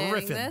be riffing, planning you're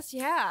riffing. this.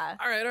 Yeah.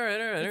 All right.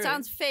 It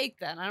sounds fake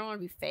then. I don't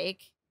want to be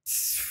fake.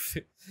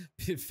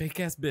 Fake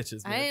ass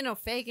bitches, man. I ain't no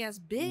fake ass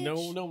bitch. No.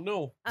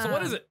 So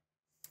what is it?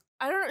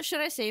 I don't know. Should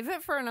I save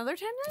it for another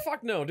time?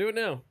 Fuck no. Do it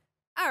now.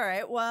 All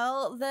right.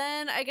 Well,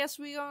 then I guess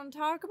we gonna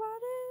talk about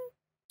it.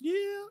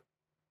 Yeah.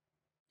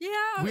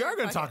 Yeah. We okay, are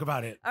going fuck to talk it.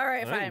 about it. All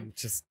right, I'm fine.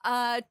 just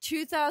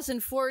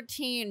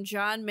 2014,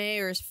 John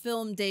Mayer's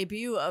film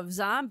debut of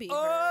Zombievers.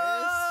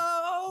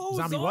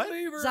 Zombie what?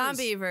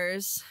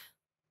 Zombievers.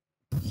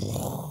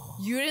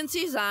 You didn't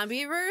see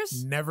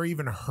Zombievers? Never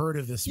even heard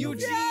of this movie.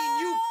 Eugene,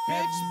 you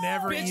I've bitch.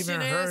 never bitchin'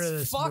 even heard of ass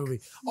this fuck. movie.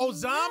 Oh,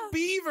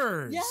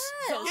 Zombievers. Yes.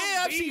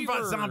 Yeah, I've seen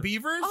Zombievers.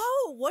 Zombievers.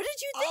 Oh, what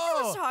did you think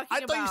I was talking I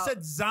about? thought you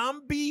said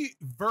zombie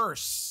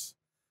verse.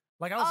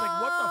 Like I was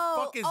like, what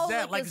the fuck is Oh,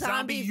 that? like Like the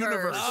zombie Zombieverse.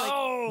 universe.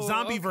 Oh,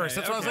 Zombieverse. okay,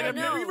 That's why I was like, okay. I've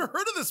never No. even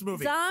heard of this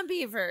movie.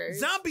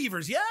 Zombievers.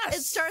 Zombievers, yes.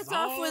 It starts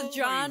off with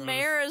John Zombievers.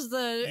 Mayer as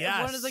the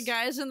Yes. one of the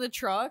guys in the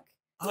truck.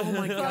 Oh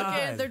my Fucking,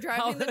 god. they're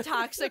driving How- the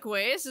toxic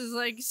waste. Is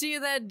like, see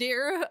that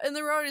deer in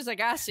the road? He's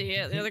like, I see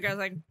it. The other guy's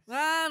like,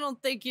 I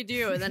don't think you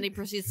do. And then he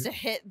proceeds to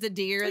hit the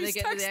deer. And they He's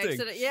get into the texting.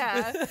 accident.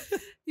 Yeah,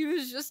 he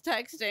was just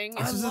texting.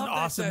 This I is an love that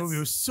awesome that's- movie. It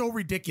was so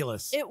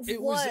ridiculous. It was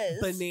was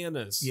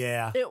bananas.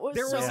 Yeah. It was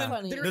There so was Yeah.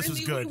 funny. there, This and was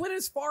they good. went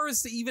as far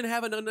as to even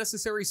have an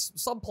unnecessary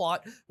subplot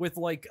with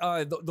like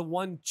the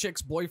one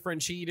chick's boyfriend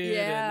cheated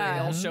and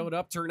they all Mhm. showed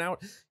up. Turn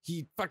out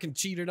he fucking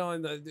cheated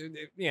on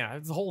yeah,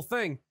 it's the whole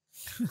thing.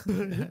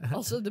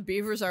 Also, the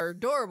beavers are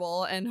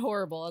adorable and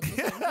horrible at the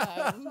same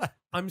time.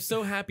 I'm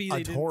so happy they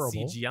didn't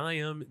Adorable. CGI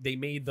him. They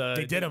made the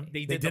They did 'em.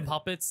 They They did the did-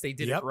 puppets. They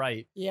did Yep. it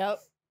right. Yep.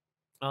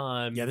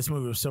 Yeah, this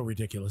movie was so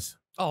ridiculous.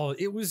 Oh,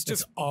 it was That's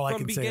just all I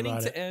from can say beginning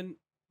about to it. end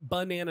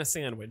banana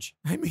sandwich.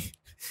 I mean,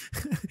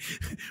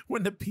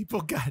 when the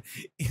people got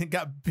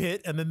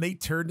bit and then they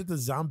turned into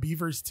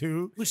zombievers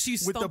too, Was she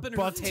with the stumping her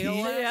buck tail?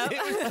 teeth. out?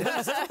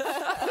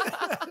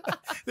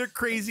 Their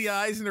crazy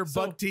eyes and their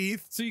So- buck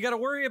teeth. So you got to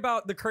worry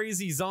about the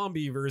crazy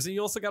zombievers, and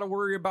you also got to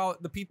worry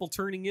about the people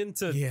turning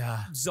into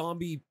Yeah.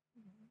 zombie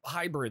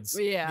hybrids.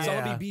 Yeah.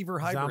 Yeah. Zombie beaver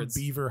hybrids.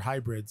 Zombiever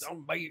hybrids.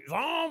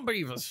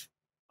 Zombievers.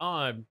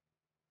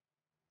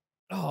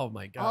 Oh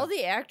my god. All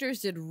the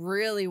actors did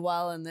really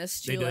well in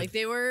this They too. did. Like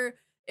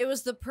it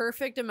was the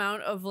perfect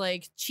amount of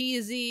like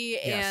cheesy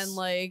Yes. and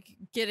like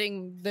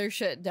getting their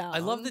shit down. I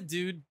love the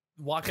dude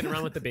walking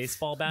around with the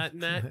baseball bat in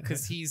that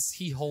because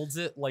he holds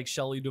it like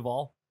Shelley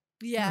Duvall.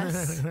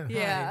 Yes.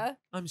 Yeah.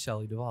 I'm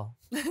Shelley Duvall.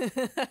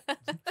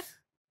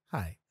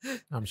 Hi,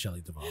 I'm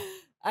Shelley Duvall.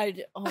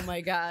 Oh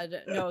my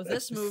god. No,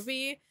 this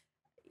movie,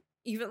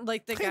 even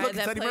like the Hey, guy look, it's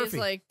that Eddie plays Murphy.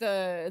 like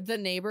the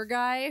neighbor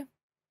guy.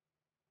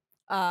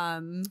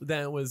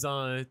 That was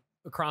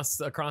across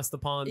the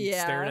pond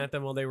Yeah. staring at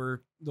them while the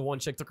one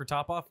chick took her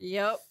top off.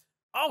 Yep.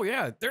 Oh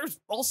yeah, there's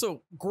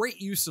also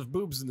great use of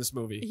boobs in this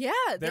movie. Yeah.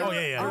 they There, were-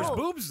 yeah. There's oh,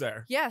 boobs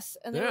there. Yes,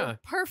 and they Yeah. were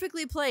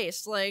perfectly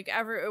placed. Like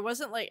it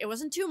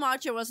wasn't too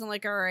much. It wasn't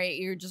like, all right,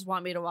 you just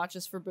want me to watch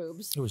this for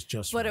boobs. It was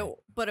just But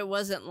right. it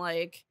wasn't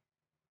like,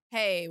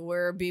 hey,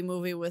 we're a B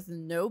movie with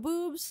no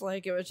boobs.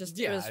 Like it was just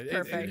it Yeah, was it-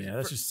 perfect. Yeah,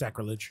 that's just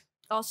sacrilege.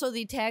 Also,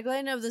 the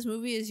tagline of this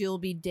movie is "You'll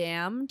be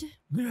damned."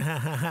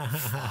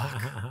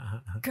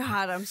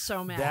 God, I'm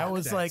so mad. That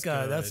was That's like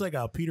good. that's like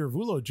a Peter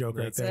Vulo joke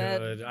That's right there.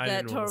 good. I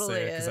that didn't want to say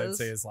totally it because I'd is.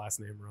 say his last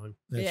name wrong.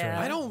 That's Yeah.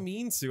 right. I don't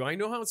mean to. I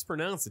know how it's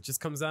pronounced. It just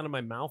comes out of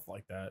my mouth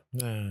like that.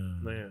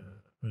 Man.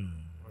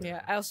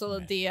 Yeah, I also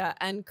love the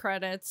end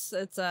credits.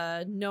 It's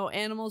no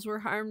animals were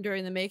harmed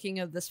during the making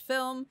of this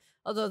film,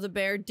 although the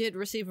bear did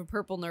receive a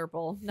purple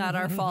nurple. Not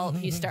our fault.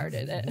 He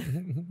started it.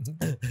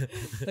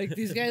 Like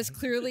these guys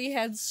clearly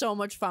had so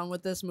much fun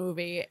with this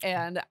movie,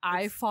 and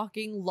I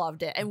fucking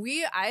loved it. And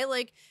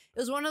it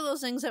was one of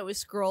those things that we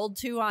scrolled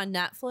to on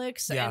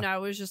Netflix, Yeah. and I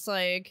was just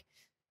like,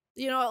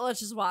 you know what? Let's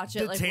just watch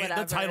it.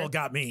 The title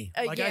got me.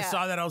 I yeah.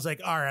 saw that. I was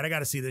like, all right, I got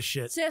to see this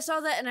shit. See, I saw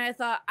that and I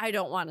thought, I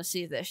don't want to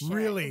see this shit.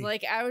 Really?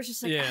 Like, I was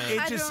just like, Yeah.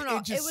 I don't know.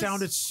 It just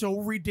sounded so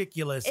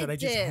ridiculous that I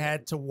just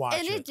had to watch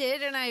and it. it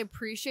did, and I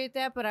appreciate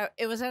that, but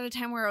it was at a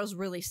time where I was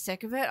really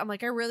sick of it. I'm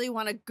like, I really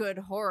want a good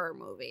horror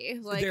movie.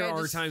 Like, there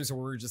are times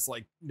where we're just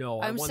like,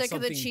 no, I'm I want sick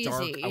of the something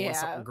dark. cheesy, I want yeah.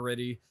 something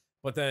gritty.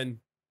 But then,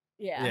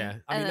 yeah.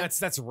 I mean,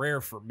 that's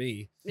rare for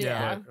me.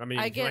 Yeah. But, I mean,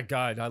 my I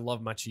God, I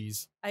love my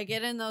cheese. I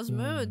get in those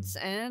moods,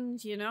 and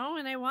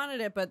and I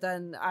wanted it, but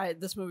then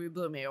this movie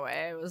blew me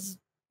away. It was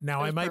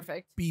I might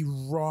perfect. be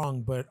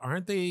wrong, but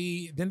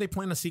didn't they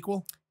plan a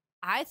sequel?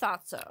 I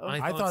thought so.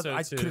 I thought so,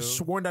 I could have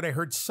sworn that I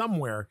heard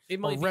somewhere It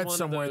or might be read one of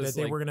somewhere those, that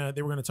they like- were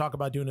gonna talk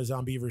about doing a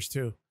Zombievers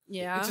too.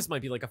 Yeah. It just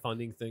might be like a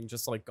funding thing,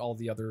 just like all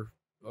the other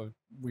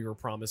we were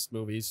promised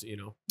movies,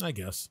 I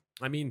guess.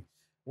 I mean,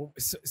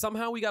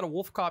 somehow we got a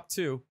Wolf Cop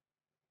too,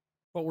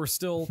 but we're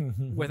still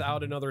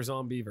without another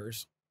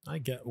Zombievers. I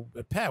get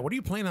Pat. What are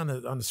you playing on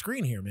the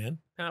screen here, man?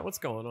 Pat, what's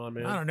going on,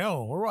 man? I don't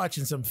know. We're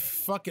watching some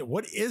fucking.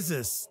 What is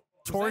this?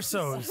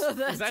 Torsos.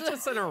 Is that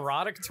just an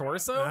erotic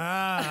torso?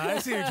 I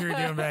see what you're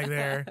doing back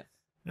there.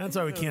 That's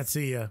why we can't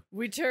see you.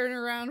 We turn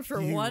around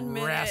for You 1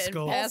 minute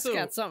rascal. and Pat's Also,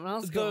 got something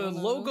else The going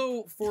on.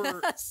 logo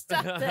for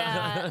Stop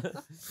that.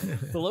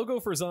 the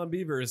logo for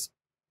Zombievers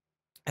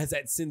has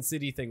that Sin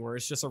City thing where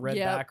it's just a red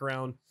Yep.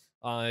 background,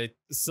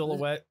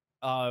 silhouette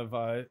of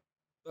a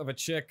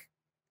chick,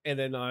 and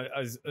then a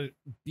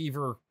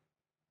beaver.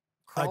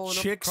 A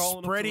chick crawling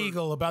up spread to her-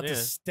 eagle about to yeah.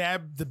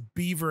 stab the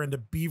beaver, and the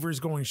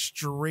beaver's going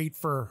straight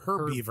for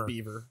her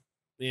beaver.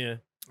 Yeah,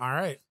 All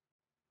right.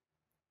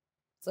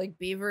 It's like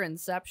Beaver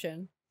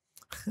Inception.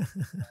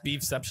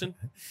 Beefception.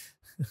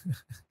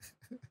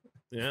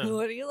 Yeah,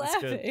 What are you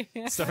that's good.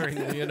 laughing?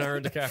 starring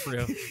Leonardo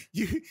DiCaprio.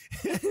 You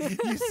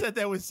said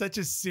that with such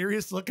a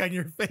serious look on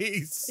your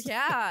face.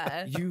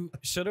 Yeah. You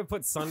should have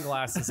put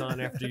sunglasses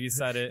on after you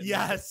said it.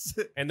 Yes.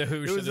 And the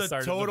Who It should was have a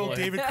started. total the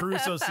play. David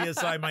Caruso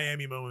CSI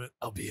Miami moment.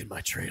 I'll be in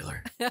my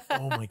trailer.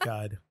 Oh my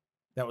God.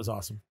 That was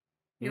awesome.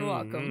 You're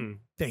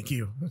welcome. Thank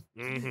you.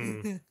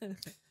 Mm-hmm.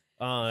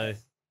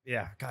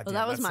 Yeah. God Well, damn,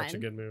 that was that's such a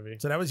mine. good movie.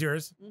 So that was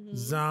yours. Mhm.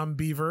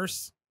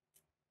 Zombieverse.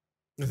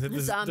 The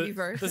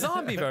Zombieverse. The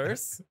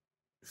Zombieverse.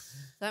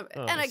 And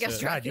Oh, I guess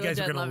shit. God, you Dracula guys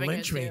are Dead gonna loving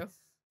lynch it me.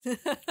 too.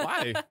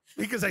 Why?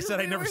 Because I said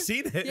I'd We never were-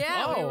 seen it.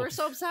 Yeah, we Oh. were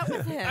so upset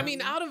with him. I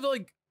mean, out of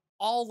like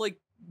all like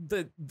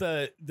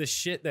the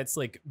shit that's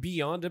like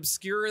beyond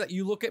obscure that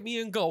you look at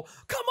me and go,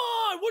 come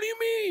on, what do you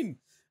mean?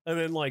 And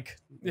then like,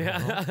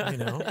 yeah, Well, you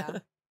know.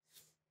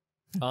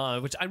 Yeah.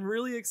 which I'm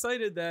really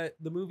excited that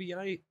the movie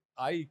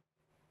I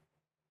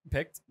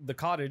picked, The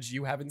Cottage,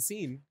 you haven't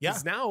seen. Yeah.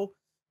 'Cause now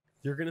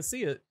you're gonna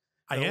see it.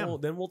 I Then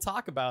am. Then we'll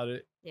talk about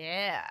it.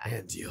 Yeah.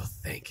 And you'll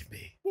thank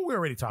me. Well, we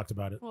already talked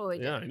about it. Well, we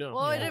Yeah, did. I know.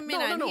 Well, I Yeah. didn't mean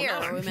no, on no, here.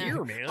 not we on meant-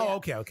 here, man. Oh,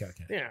 okay.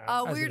 Yeah.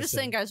 I was we were gonna just say.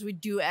 saying, guys, we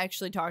do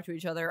actually talk to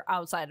each other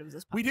outside of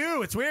this podcast. We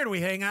do. It's weird.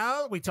 We hang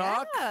out. We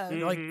talk. Yeah.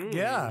 Like, Mhm.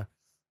 yeah.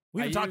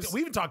 We even talked.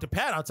 We even talked to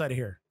Pat outside of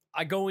here.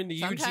 I go into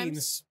Sometimes.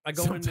 Eugene's. I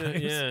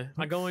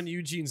go into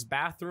Eugene's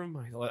bathroom.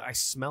 I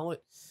smell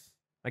it.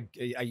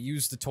 I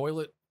use the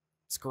toilet.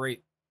 It's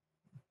great.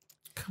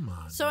 Come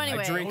on. So man.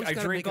 anyway. I drink. Always I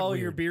gotta drink make it all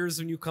your weird. beers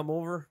when you come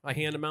over. I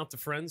hand them out to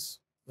friends.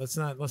 Let's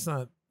not.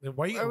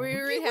 Why you? Are we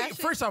rehashing?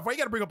 First off, why you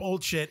got to bring up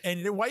old shit,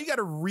 and why you got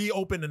to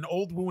reopen an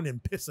old wound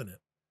and piss in it?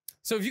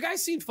 So have you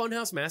guys seen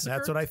Funhouse Massacre?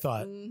 That's what I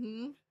thought.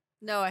 Mm-hmm.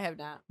 No, I have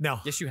not. No,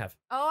 Yes, you have.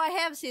 Oh, I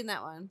have seen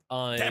that one.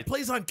 that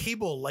plays on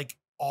cable like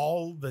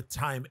all the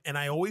time, and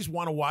I always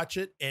want to watch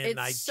it, and It's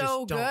I just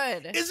so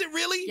don't. good. Is it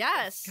really?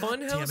 Yes. God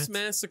damn Funhouse it.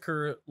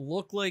 Massacre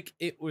looked like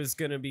it was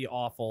gonna be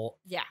awful,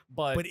 Yeah.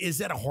 But is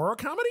that a horror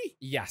comedy?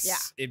 yes,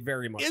 Yeah. it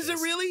very much Is it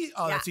really?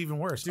 Oh, Yeah. that's even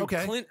worse. Dude,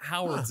 Okay. Clint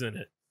Howard's in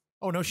it.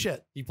 Oh no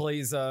shit. He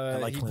plays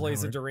like he Clint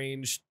plays a Howard.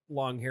 deranged,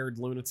 long-haired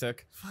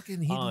lunatic.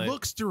 Fucking, he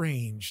looks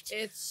deranged.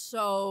 It's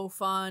so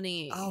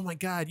funny. Oh my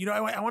god! You know,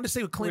 I want to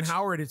say with Clint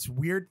Howard, it's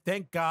weird.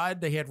 Thank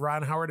God they had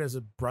Ron Howard as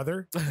a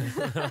brother, because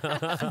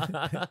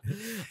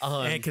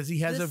he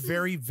has a This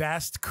very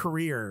vast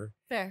career.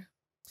 Fair.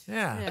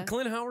 Yeah. Yeah.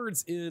 Clint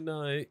Howard's in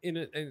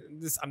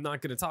this. I'm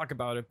not going to talk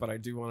about it, but I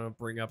do want to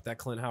bring up that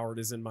Clint Howard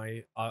is in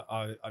my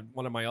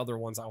one of my other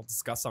ones I'll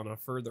discuss on a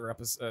further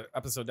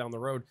episode down the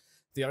road.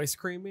 The Ice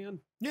Cream Man.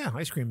 Yeah,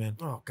 Ice Cream Man.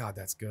 Oh God,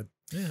 that's good.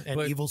 Yeah, and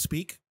But- Evil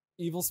Speak.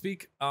 Evil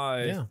Speak.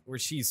 Yeah. Where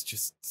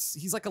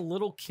he's like a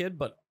little kid,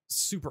 but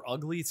super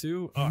ugly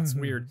too. Oh, it's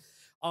weird.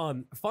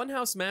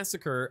 Funhouse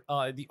Massacre.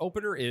 The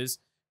opener is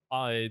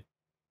Robert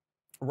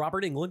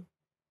Englund.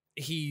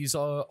 He's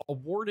a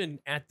warden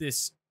at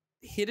this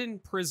hidden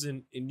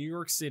prison in New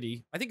York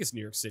City. I think it's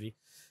New York City.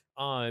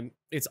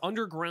 It's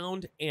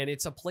underground, and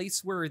it's a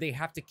place where they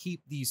have to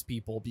keep these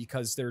people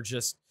because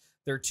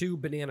they're too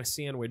banana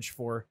sandwich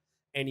for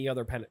any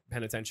other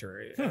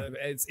penitentiary.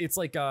 It's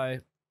like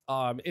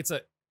it's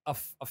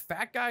a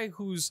fat guy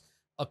who's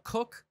a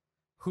cook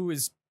who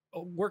is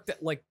worked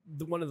at like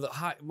one of the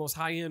most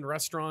high end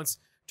restaurants.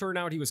 Turned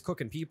out he was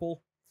cooking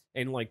people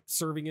and like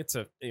serving it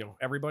to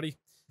everybody.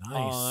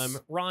 Nice.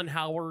 Ron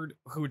Howard,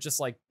 who just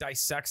like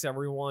dissects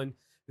everyone.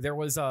 there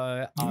was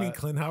You mean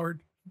Clint Howard?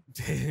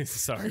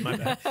 sorry, my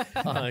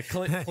bad.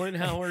 Clint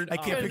Howard. I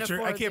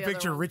can't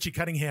picture Richie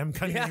Cunningham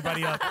cutting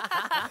anybody up.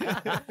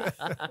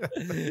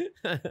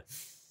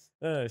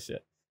 Oh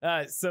shit.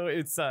 So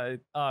it's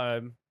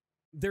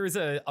there's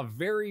a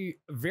very,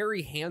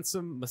 very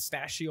handsome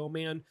mustachio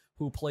man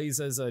who plays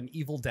as an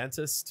evil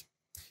dentist.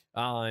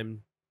 And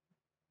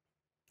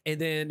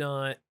then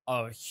a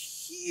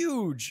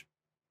huge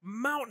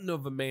mountain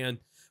of a man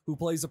who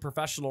plays a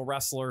professional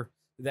wrestler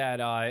that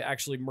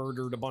actually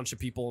murdered a bunch of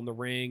people in the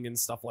ring and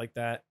stuff like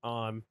that.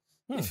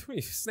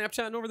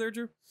 Snapchatting over there,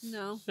 Drew?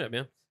 No. Shit,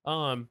 man.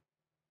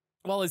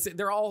 Well,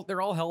 they're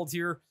all held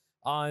here.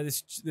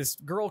 This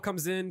girl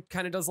comes in,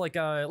 kind of does like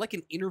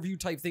an interview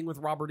type thing with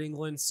Robert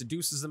Englund,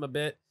 seduces him a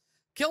bit,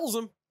 kills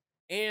him,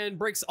 and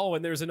breaks. Oh,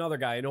 and there's another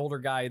guy, an older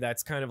guy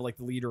that's kind of like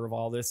the leader of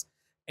all this.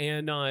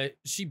 And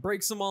she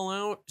breaks them all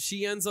out.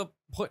 She ends up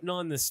putting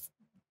on this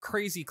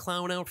crazy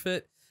clown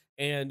outfit.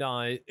 And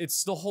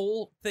it's the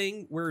whole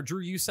thing where, Drew,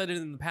 you said it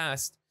in the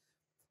past,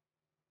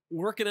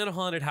 working at a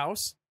haunted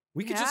house,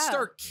 we could just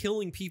start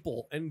killing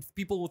people and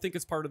people will think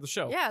it's part of the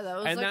show. Yeah, that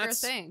was and like our that's,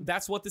 thing.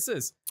 That's what this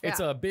is. It's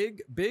a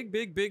big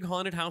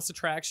haunted house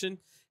attraction.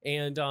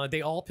 And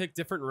they all pick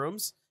different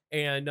rooms.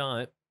 And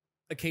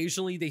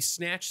occasionally they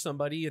snatch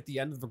somebody at the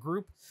end of the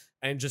group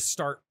and just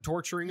start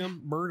torturing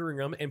them, murdering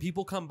them, and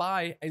people come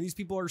by, and these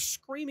people are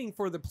screaming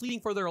pleading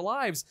for their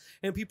lives,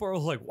 and people are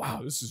like,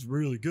 "Wow, this is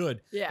really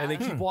good." Yeah, and they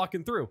keep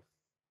walking through.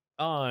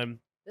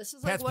 This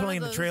is like Pat's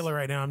playing the trailer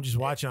right now. I'm just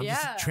watching. I'm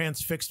just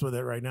transfixed with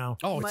it right now.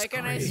 Oh, Mike it's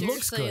and I great.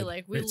 seriously,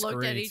 like, we It's looked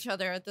at great. each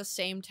other at the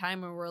same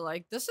time and we're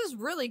like, "This is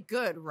really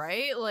good,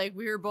 right?" Like,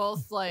 we were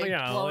both like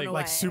Yeah, blown away.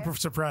 Like super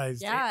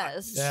surprised.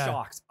 Yes. Yeah.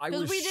 Shocked. I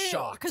was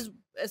shocked. Because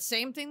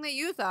same thing that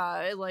you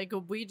thought. Like,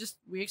 we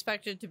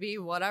expected it to be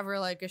whatever,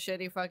 like a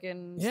shitty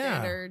fucking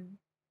standard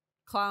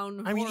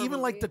clown. I mean, horror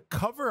even like movie. the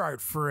cover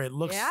art for it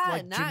looks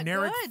like not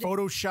generic good.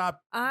 Photoshop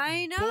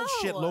I know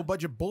bullshit, low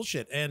budget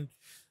bullshit. And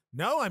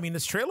no, I mean,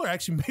 this trailer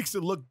actually makes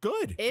it look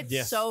good. It's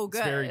Yes, so good.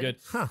 It's very good.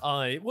 Huh.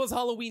 It was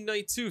Halloween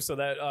night too, so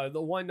that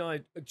the one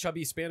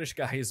chubby Spanish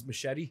guy is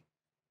Machete.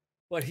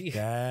 But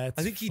I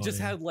think he just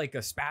had like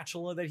a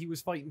spatula that he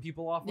was fighting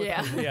people off with.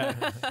 Yeah.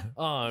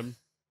 yeah.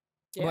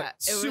 Yeah, But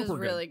it was super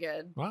really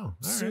good. Wow. All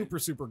right.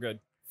 Super good.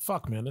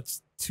 Fuck, man.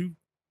 That's two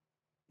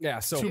Yeah,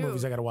 so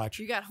movies I got to watch.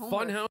 You got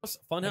homework. Funhouse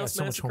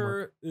so much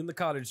Massacre in the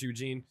Cottage,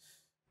 Eugene.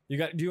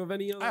 Do you have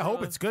any other? I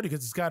hope it's good because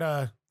it's got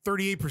a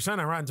 38%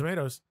 on Rotten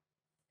Tomatoes,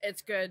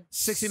 It's good.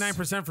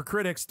 69% for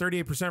critics,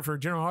 38% for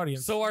general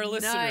audience. So our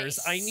listeners,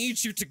 Nice. I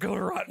need you to go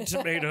to Rotten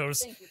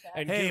Tomatoes. Thank you, Pat.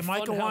 and hey, give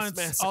Michael Funhouse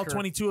wants all Massacre.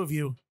 22 of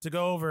you to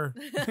go over.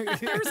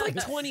 There's like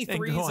And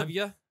 23s go on. of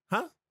you.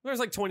 Huh? There's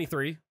like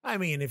 23. I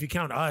mean, if you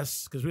count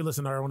us, because we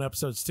listen to our own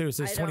episodes too, it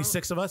says I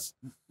 26 of us.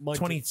 My,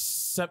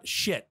 27.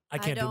 Shit, I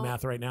can't do don't-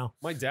 math right now.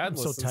 my dad I'm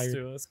so listens tired.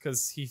 to us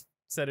because he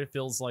said it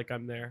feels like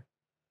I'm there.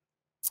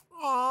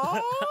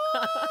 Aww.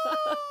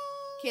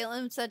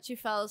 Caitlin said she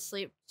fell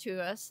asleep to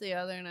us the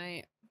other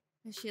night.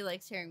 And she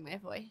likes hearing my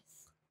voice.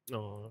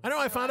 Oh, I know.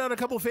 I found out a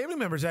couple of family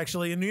members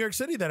actually in New York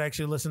City that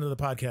actually listen to the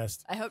podcast.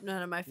 I hope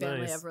none of my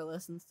family Nice. ever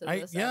listens to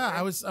this. Yeah, ever.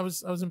 I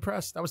was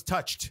impressed. I was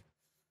touched,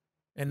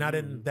 and not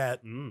in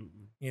that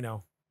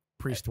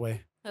priest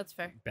way. That's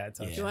fair. bad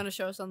touch. Do you want to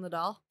show us on the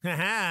doll?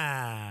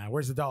 Ha!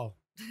 Where's the doll?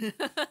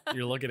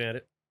 You're looking at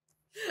it.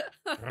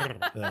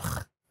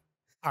 Ugh.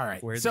 All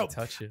right. Where'd so they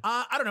touch you?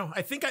 I don't know.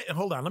 I think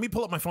hold on. Let me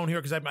pull up my phone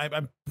here because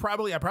I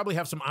probably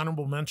have some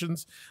honorable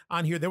mentions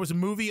on here. There was a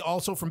movie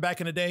also from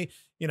back in the day,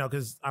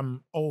 because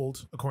I'm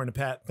old, according to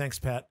Pat. Thanks,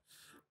 Pat.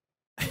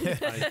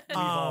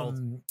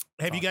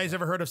 Have you guys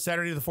ever heard of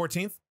Saturday the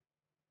 14th?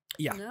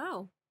 Yeah.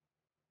 No.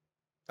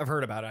 I've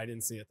heard about it. I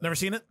didn't see it. Never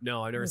seen it?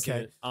 No, I've never seen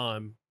Okay. it.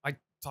 I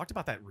talked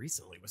about that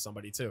recently with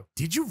somebody too.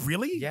 Did you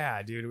really?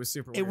 Yeah, dude, it was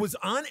super. It weird. was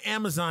on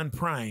Amazon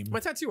Prime my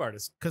tattoo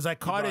artist. because I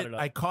caught brought it. it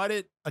up. I caught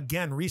it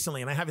again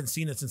recently, and I haven't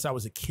seen it since I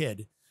was a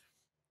kid.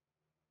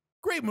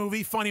 Great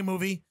movie, funny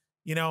movie.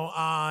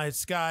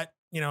 It's got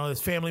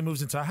his family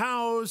moves into a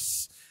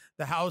house.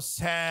 The house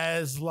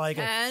has like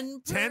a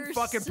 10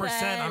 fucking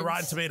percent on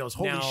Rotten Tomatoes.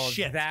 Holy Now,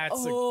 shit! That's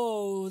That's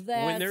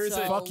when there's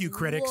a- Fuck you,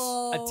 critics.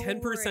 a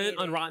 10%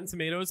 on Rotten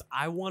Tomatoes.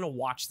 I want to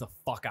watch the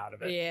fuck out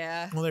of it.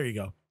 Yeah. Well, there you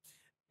go.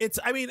 It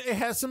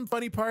has some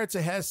funny parts.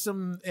 It has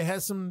some,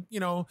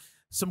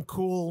 some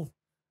cool.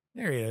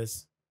 There he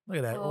is. Look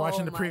at that. We're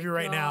watching the Oh my preview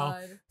right now.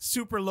 God.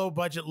 Super low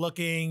budget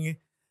looking.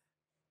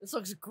 This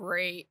looks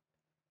great.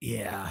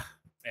 Yeah.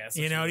 Yeah, it's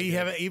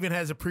It even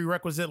has a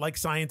prerequisite like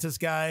scientist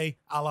guy,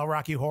 a la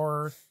Rocky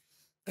Horror.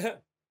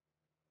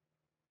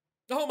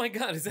 Oh my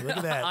god, is that, Look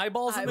at that.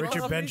 eyeballs in the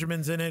Richard coffee?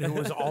 Benjamin's in it, who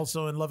was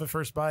also in Love at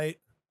First Bite.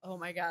 Oh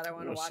my God, I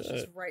want to Oh, watch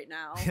this shit. right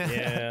now.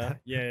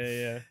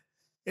 Yeah.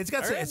 It's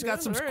got All right, it's got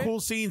yeah, some all right. cool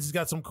scenes. It's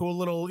got some cool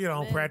little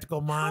Man. practical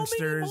How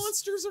monsters. many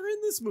monsters are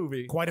in this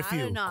movie? Quite a Not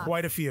few. enough.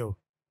 Quite a few.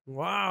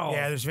 Wow.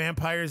 Yeah, there's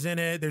vampires in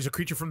it. There's a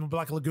creature from the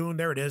Black Lagoon.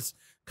 There it is,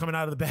 coming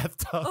out of the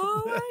bathtub.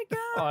 Oh my God.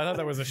 Oh, I thought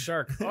that was a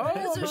shark. Oh,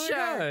 It's a my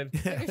shark.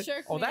 God. Like a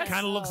shark Oh, that man.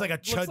 Kind of looks like a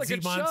Looks like a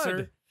chudsy monster.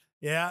 chud.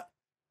 Yeah.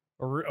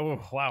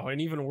 Oh wow, an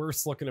even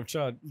worse looking of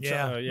Chud.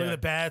 Yeah, Chud, look at the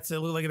bats. They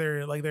look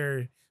like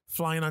they're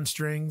flying on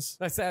strings.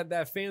 That's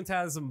that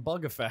phantasm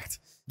bug effect.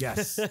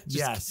 Yes,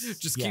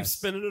 Just keep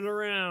spinning it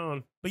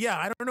around. But yeah,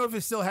 I don't know if they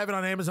still have it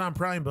on Amazon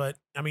Prime, but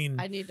I mean,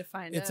 I need to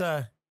find it's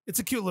it. it's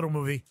a cute little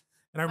movie,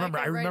 and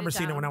I remember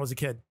seeing it when I was a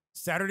kid.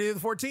 Saturday the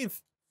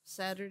 14th.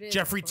 Saturday.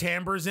 Jeffrey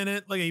Tambor's in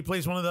it. Like he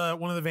plays one of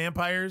the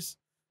vampires.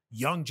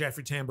 Young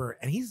Jeffrey Tambor,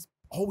 and he's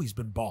always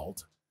been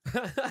bald.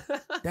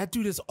 That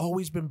dude has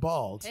always been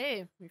bald.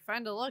 Hey, you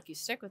find a look, you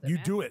stick with it. You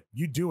man. do it.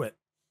 You do it.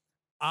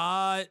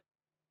 Now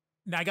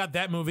I got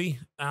that movie.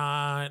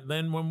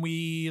 Then when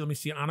let me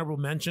see, honorable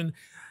mention.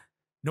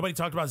 Nobody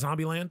talked about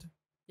Zombieland.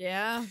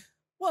 Yeah.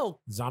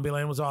 Well,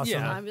 Zombieland was awesome.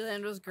 Yeah.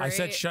 Zombieland was great. I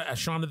said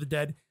Shaun of the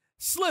Dead.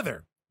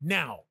 Slither.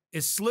 Now,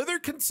 is Slither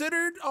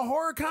considered a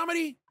horror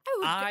comedy?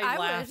 I would.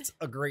 laughed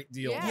a great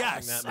deal. Yeah. watching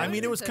Yes. that I movie.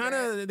 mean, it was consider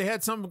kind of, they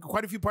had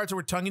quite a few parts that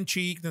were tongue in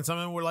cheek. Then some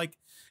of them were like,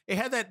 it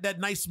had that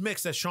nice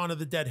mix that Shaun of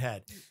the Dead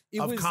had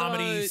of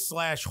comedy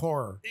 /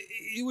 horror.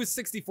 It was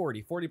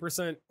 60-40,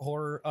 40%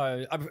 horror,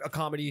 a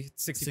comedy,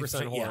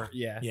 60% horror.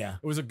 Yeah. Yeah.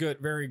 It was a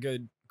very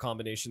good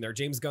combination there.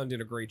 James Gunn did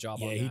a great job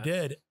on that. Yeah, he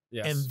did.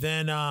 Yes. And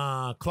then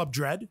Club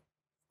Dread.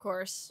 Of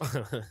course.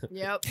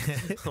 Yep.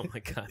 Oh my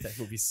God, that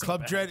movie's so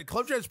Club bad. Dread.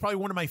 Club Dread is probably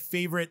one of my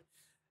favorite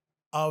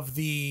of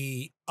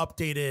the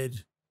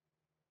updated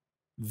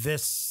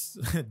this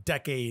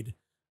decade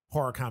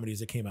horror comedies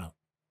that came out.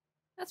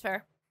 That's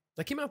fair.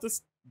 That came out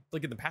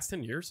in the past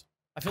 10 years.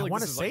 I feel I like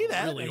wanna this is say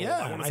that, really old. yeah.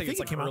 I want I to say think it's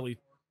it like came out early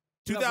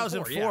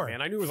 2004. Yeah,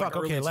 man. I knew it was Fuck,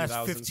 like early okay, last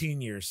 2000s.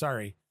 15 years.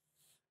 Sorry.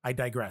 I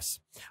digress.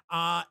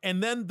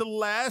 And then the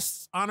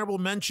last honorable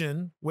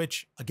mention,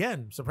 which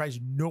again,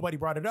 surprised nobody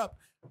brought it up,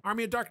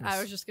 Army of Darkness.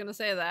 I was just gonna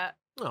say that.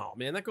 Oh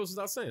man, that goes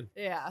without saying.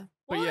 Yeah.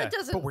 But Well, yeah. it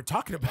doesn't. But we're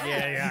talking about it.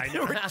 Yeah, I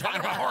know. We're talking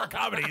about horror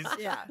comedies.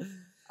 Yeah.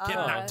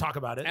 Can't not talk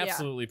about it.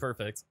 Absolutely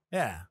perfect.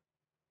 Yeah.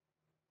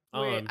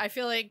 I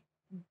feel like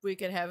we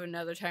could have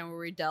another time where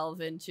we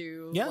delve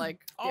into like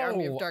the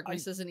Army of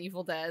Darknesses and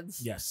Evil Deads.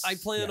 Yes. I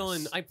plan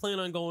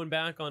on going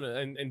back on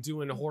and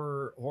doing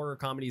horror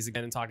comedies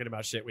again and talking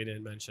about shit we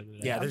didn't mention.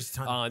 Yeah, there's a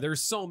ton.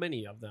 There's so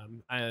many of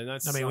them, and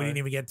that's. I mean, we didn't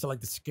even get to like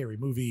the scary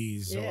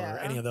movies or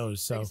any of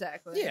those. So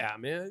Exactly. Yeah,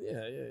 man.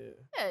 Yeah.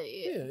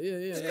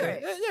 It's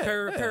great.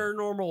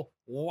 Paranormal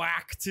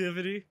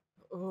whacktivity.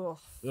 Oh.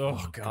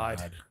 Oh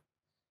God.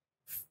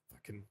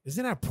 Fucking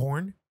Isn't that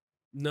porn?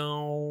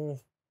 no,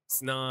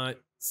 it's not.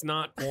 It's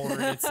not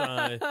porn. It's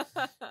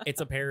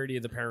a parody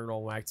of the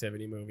Paranormal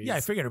Activity movies. Yeah,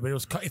 I figured it, but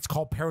it's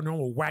called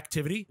Paranormal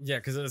Whacktivity. Yeah,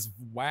 because it's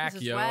whack,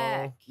 'Cause it's yo.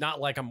 whack. Not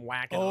like I'm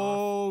whacking off.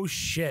 Oh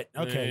shit.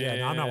 Okay, yeah,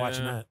 no, I'm not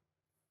watching Yeah. that.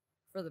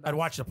 For the I'd best.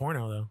 watch the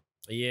porno though.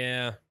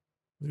 Yeah.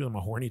 Look at my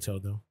horny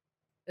toad though.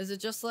 Is it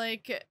just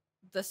like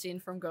the scene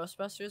from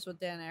Ghostbusters with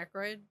Dan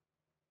Aykroyd?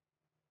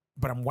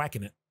 But I'm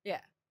whacking it.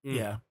 Yeah. Mm.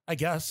 Yeah, I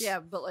guess.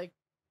 Yeah, but like.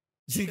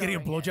 Is he getting a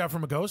showing it. blowjob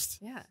from a ghost?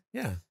 Yeah.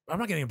 Yeah. I'm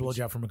not getting a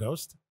blowjob from a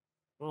ghost.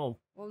 Well,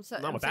 Well,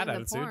 Not I'm with that saying the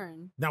attitude.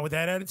 porn. Not with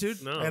that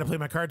attitude. No. I gotta play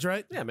my cards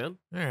right. yeah, man.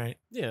 All right.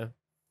 Yeah.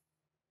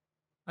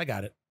 I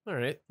got it. All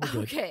right. We're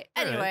good. Okay.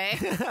 All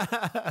right.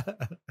 Anyway.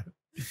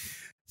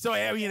 So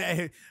I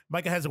mean,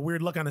 Micah has a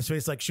weird look on his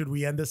face. Like, should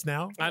we end this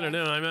now? I don't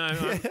know.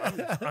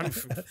 I'm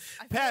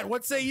Pat,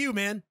 what say you,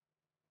 man?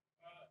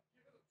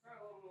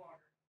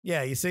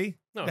 Yeah, you see,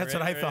 No, that's right,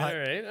 what I right, thought. All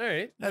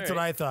right. That's what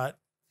I thought.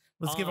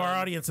 Let's give our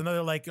audience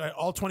another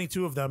all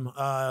 22 of them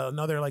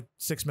another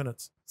 6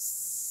 minutes.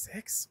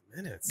 6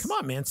 minutes. Come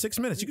on, man, 6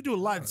 minutes. You can do a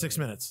lot in 6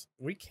 minutes.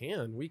 We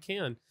can.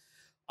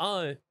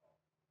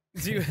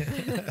 Do you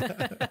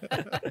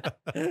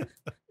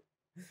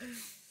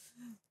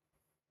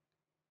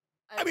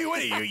I mean,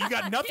 what are you? You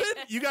got nothing?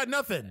 You got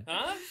nothing.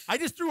 Huh? I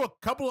just threw a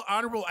couple of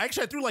honorable.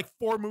 Actually, I threw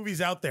 4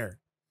 movies out there.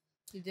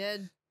 You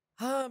did.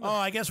 Oh,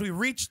 I guess we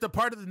reached the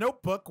part of the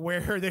notebook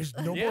where there's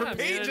no Yeah, more man,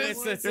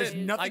 pages. that's There's it.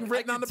 nothing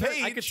written on the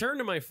page. I could turn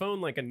to my phone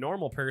like a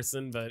normal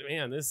person, but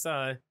man, this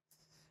No,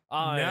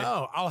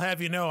 I'll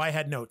have you know, I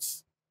had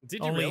notes.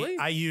 Did you Only really?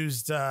 I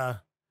used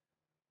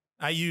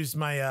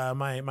my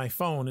my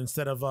phone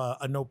instead of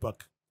a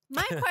notebook.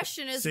 My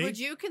question is, See? would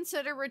you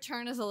consider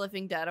Return as a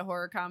Living Dead a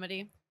horror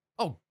comedy?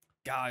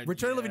 God,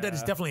 Return of the Living Dead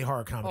is yeah. definitely a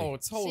horror comedy. Oh,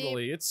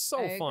 totally. It's I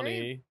so agree.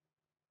 funny.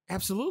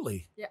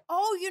 Absolutely. Yeah.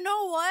 Oh, you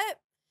know what?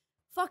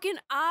 Fucking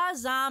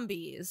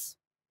Zombies.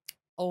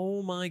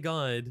 Oh my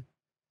God.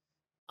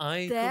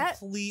 I That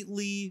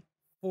completely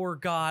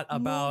forgot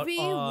about movie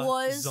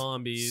was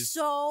zombies.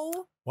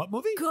 So What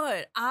movie?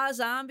 good.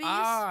 Zombies.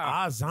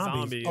 Zombies.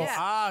 Zombies. Oh,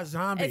 Yeah.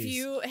 zombies. If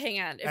you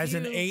hang on, if As you,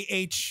 an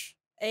AH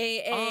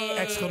A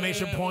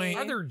exclamation point.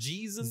 Are there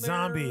G's in there?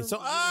 zombies. So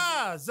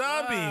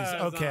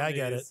zombies. Okay, I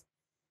get it. zombies.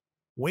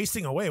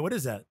 Wasting away. What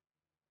is that?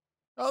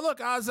 Oh, look,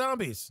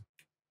 zombies.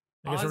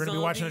 I guess we're gonna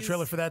be watching a Zombies.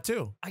 trailer for that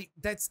too.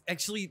 That's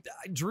actually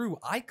Drew.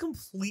 I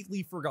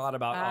completely forgot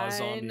about I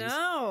zombies.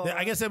 know.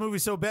 I guess that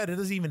movie's so bad it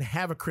doesn't even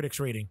have a critics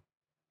rating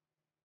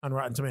on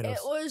Rotten Tomatoes.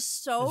 It was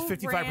so It's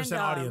 55% random.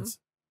 audience.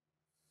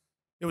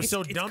 It was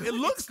so dumb. good. It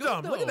looks It's good,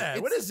 dumb. Look at though.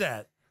 that. What is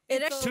that?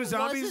 It actually Two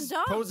wasn't zombies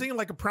dumb. posing in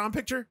like a prom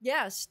picture.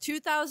 Yes,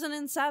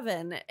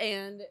 2007,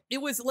 and it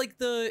was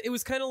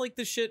kind of like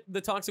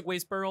the toxic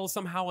waste barrel.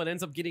 Somehow it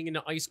ends up getting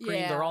into ice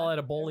cream. They're all at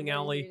a bowling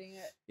everybody's alley. eating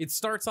it. It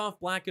starts off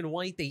black and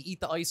white. They eat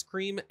the ice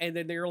cream, and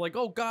then they're like,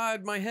 "Oh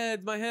God, my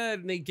head!"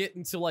 And they get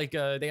into like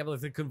they have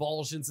like the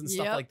convulsions and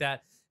stuff Yep. like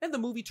that. And the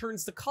movie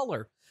turns to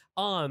color.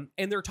 And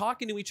they're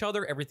talking to each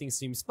other. Everything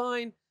seems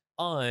fine.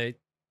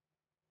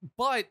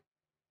 But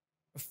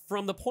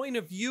from the point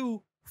of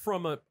view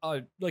from a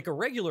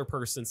regular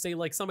person, say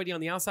like somebody on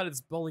the outside of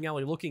this bowling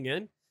alley looking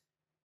in,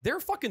 they're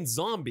fucking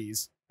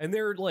zombies, and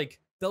they're like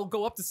they'll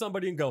go up to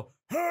somebody and go.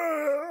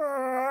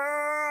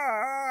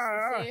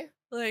 See?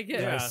 Like,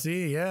 Yeah. I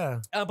see.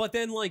 Yeah. But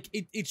then like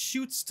it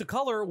shoots to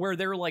color where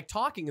they're like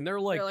talking and they're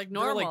like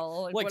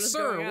normal. Like, like what is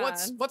sir, going on?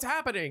 what's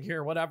happening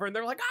here, whatever, and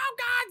they're like, oh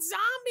God,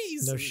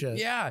 zombies. No shit.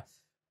 Yeah.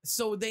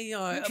 So they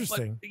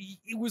Interesting. but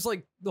it was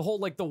like the whole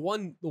like the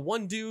one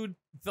dude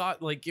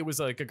thought like it was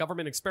like a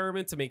government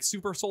experiment to make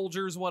super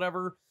soldiers,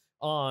 whatever.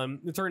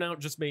 It turned out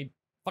just made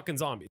fucking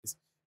zombies.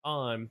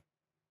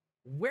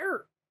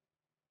 Where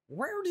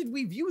did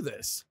we view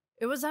this?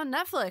 It was on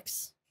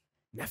Netflix.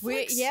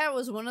 Netflix? It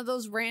was one of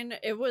those random.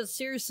 It was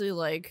seriously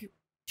like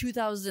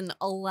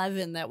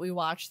 2011 that we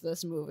watched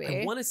this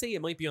movie. I want to say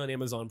it might be on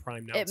Amazon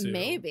Prime now it too.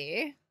 may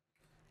be.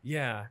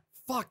 Yeah.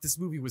 Fuck, this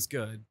movie was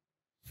good.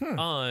 Hmm.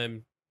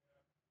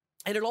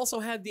 And it also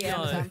had the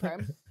Amazon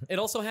Prime. it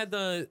also had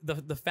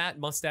the fat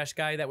mustache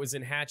guy that was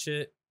in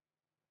Hatchet.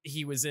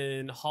 He was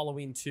in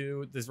Halloween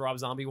 2, this Rob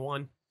Zombie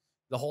one.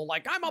 The whole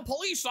like, I'm a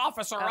police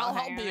officer, I'll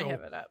help hang on, I you.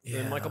 have it up.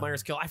 And Michael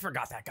Myers kill. I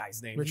forgot that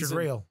guy's name. Richard He's in-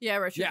 Reel. Yeah,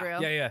 Richard Yeah,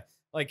 Reel. yeah.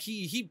 Like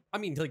he I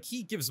mean, like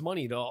he gives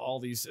money to all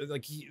these.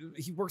 Like he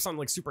works on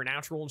like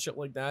Supernatural and shit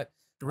like that.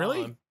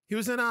 Really? He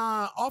was in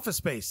Office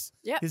Space.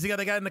 Yep. Is he got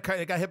the guy in the car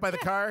that got hit by the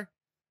car?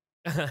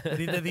 And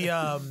he did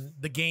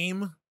the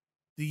game.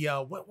 The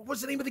what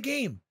was the name of the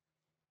game?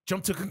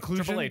 Jump to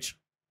conclusion. Triple H,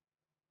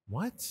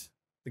 What?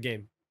 the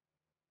game.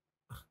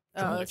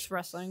 Oh, it's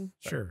wrestling.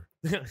 Sure.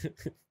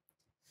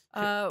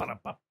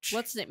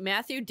 What's it?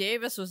 Matthew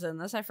Davis was in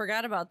this. I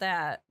forgot about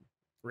that.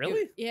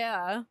 Really?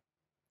 Yeah.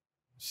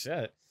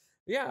 Shit.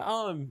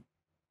 Yeah.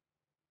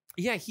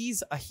 Yeah.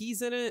 He's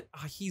in it.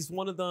 He's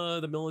one of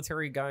the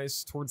military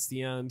guys towards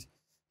the end.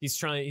 He's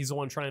the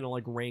one trying to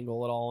like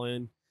wrangle it all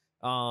in.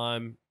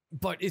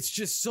 But it's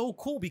just so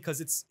cool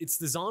because it's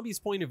the zombies'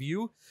 point of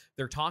view.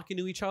 They're talking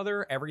to each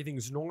other.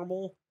 Everything's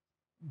normal.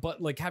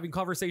 But like having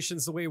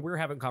conversations the way we're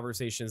having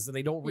conversations, and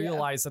they don't Yeah,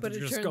 realize that but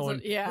they're it just turns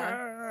going.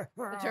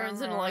 It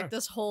turns into like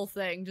this whole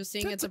thing, just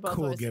seeing That's it a to both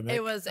cool ways. gimmick.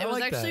 It was I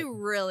like actually that.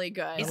 really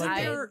good. Isn't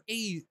like that. there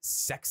a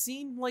sex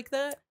scene like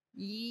that?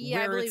 Yeah, I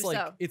where believe it's like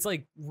so. it's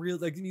like real,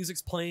 like the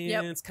music's playing,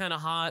 Yep. it's kind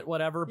of hot,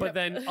 whatever. But Yep.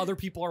 then other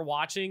people are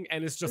watching,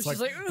 and it's just It's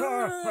like, just like,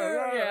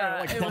 yeah,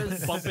 like it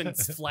was- bumping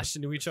flesh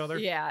into each other.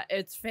 Yeah,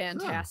 it's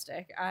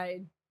fantastic.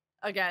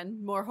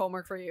 Again, more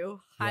homework for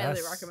you. Highly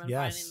Yes, recommend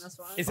yes. finding this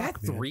one. Is that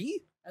Fuck, man.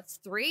 3? That's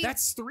 3.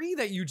 That's 3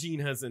 that Eugene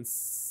hasn't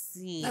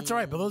seen. That's all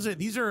right, but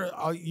these are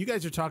you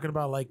guys are talking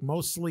about like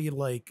mostly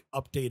like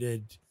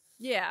updated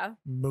yeah.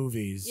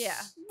 movies. Yeah.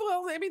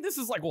 Well, I mean, this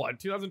is like what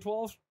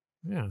 2012,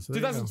 Yeah. So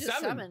there you go.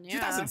 2007, 2007, yeah.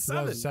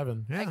 2007.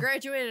 2007. I Yeah.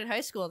 graduated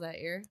high school that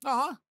year.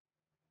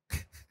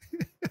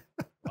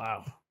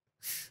 Wow.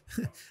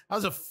 I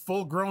was a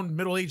full-grown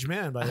middle-aged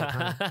man by that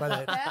time. By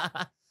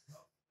that.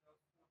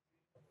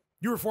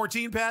 You were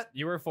 14, Pat?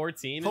 You were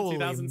 14 Holy in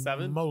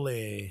 2007.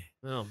 moly.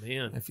 Oh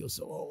man, I feel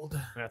so old.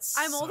 that's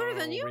I'm older so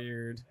than you?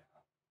 Weird.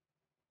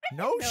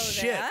 No know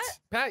shit. that.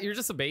 Pat, you're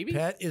just a baby.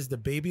 Pat is the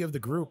baby of the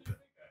group.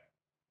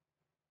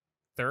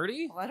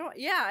 30. Well, I don't.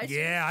 Yeah.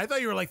 Yeah, I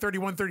thought you were like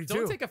 31, 32.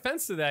 Don't take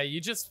offense to that. You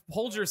just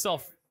hold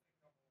yourself.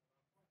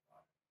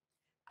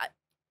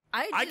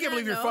 I did can't not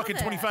believe you're know fucking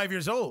that. 25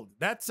 years old.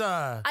 That's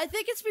I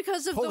think it's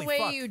because of the Holy way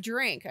fuck. you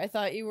drink. I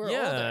thought you were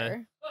Yeah.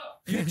 older.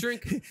 You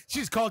drink.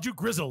 she's called you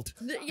grizzled.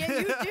 Yeah,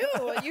 you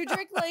do. You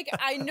drink like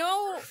I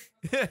know.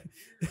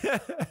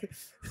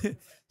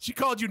 She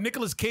called you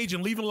Nicolas Cage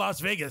and leaving Las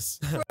Vegas.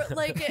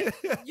 Like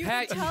you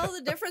Pat, can tell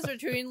the difference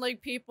between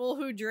like people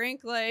who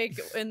drink like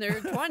in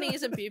their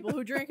 20s and people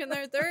who drink in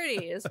their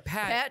 30s.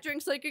 Pat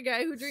drinks like a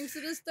guy who drinks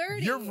in his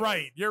 30s. You're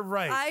right. You're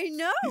right. I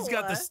know. He's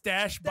got the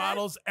stash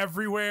bottles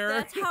everywhere.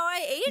 That's how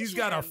I age. He's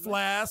got a him.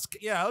 flask.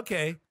 Yeah,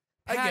 okay.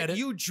 I Pat, get it.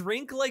 You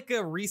drink like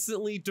a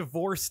recently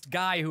divorced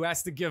guy who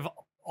has to give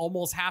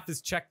almost half his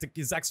check to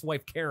his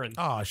ex-wife Karen.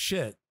 Oh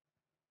shit.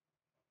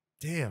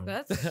 Damn.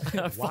 That's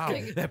Wow.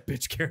 Fucking that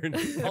bitch Karen.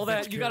 All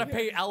that you got to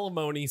pay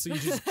alimony, so you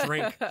just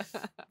drink.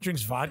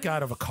 Drinks vodka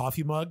out of a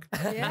coffee mug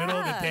in the middle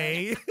of the Yeah.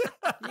 day.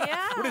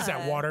 Yeah. What is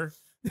that, water?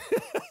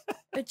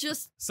 It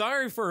just.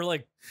 Sorry for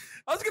like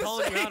I was gonna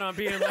calling say you out on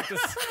being like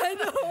this. I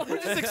know. we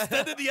just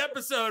extended the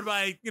episode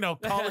by,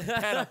 calling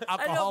Pat an I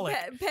know. alcoholic.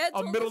 Pat A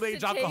told us middle-aged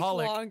to take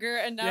alcoholic. longer,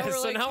 and now Yeah, we're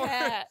so like, now we're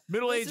Pat,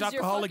 Middle-aged this is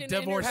your alcoholic fucking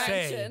divorcee.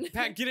 intervention.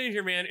 Pat, get in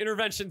here, man.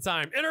 Intervention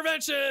time.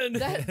 Intervention.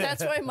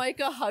 That's why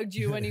Micah hugged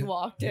you when he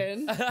walked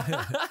in.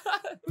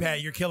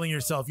 Pat, you're killing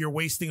yourself. You're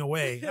wasting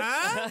away.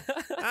 Huh?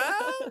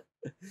 Huh?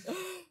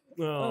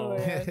 Oh,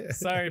 man.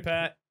 sorry,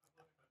 Pat.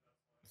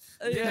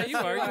 Yeah, you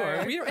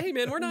are. You are. Hey,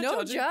 man, we're not no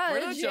judging. judge. We're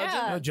not judging.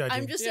 Yeah. No judging.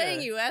 I'm just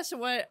saying you asked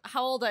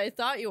how old I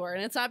thought you were,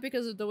 and it's not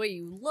because of the way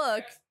you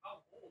look.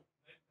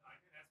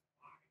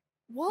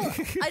 Well,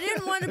 I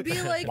didn't want to be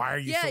like, why are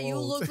you yeah, so you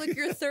old? look like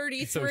you're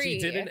 33. So he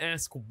didn't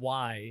ask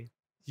why.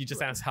 He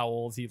just asked how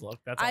old he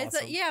looked. That's awesome. I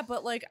thought, yeah,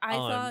 but like I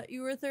thought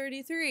you were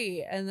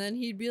 33, and then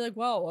he'd be like,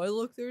 "Wow, I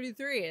look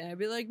 33," and I'd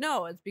be like,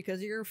 "No, it's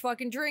because you're a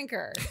fucking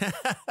drinker."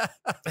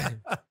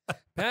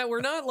 Pat, we're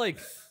not like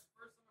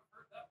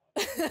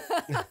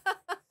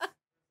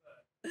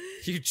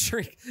you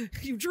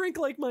drink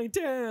like my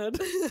dad.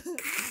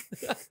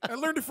 I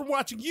learned it from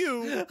watching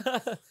you.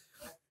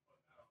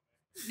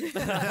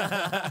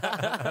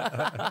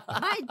 My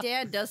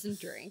dad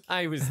doesn't drink.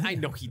 I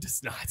know he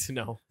does not.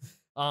 No.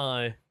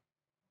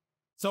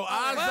 So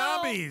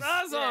zombies.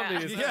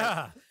 Zombies.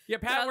 Yeah. Yeah,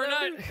 Pat, we're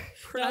not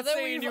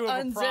saying you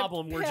have a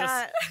problem. We're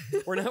not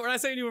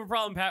saying you have a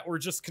problem, Pat. We're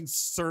just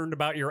concerned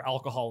about your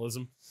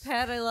alcoholism.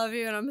 Pat, I love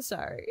you, and I'm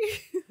sorry.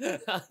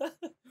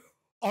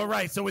 All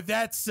right. So with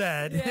that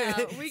said,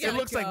 it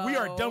looks like we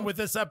are done with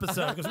this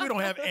episode because we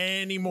don't have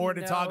any more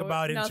to talk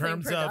about in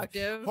terms of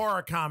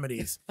horror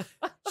comedies.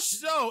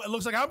 So it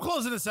looks like I'm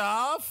closing this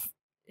off.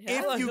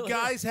 If you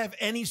guys have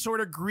any sort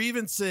of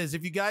grievances,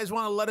 if you guys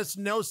want to let us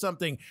know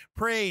something,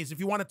 praise, if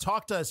you want to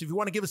talk to us, if you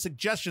want to give us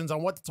suggestions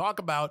on what to talk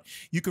about,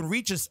 you can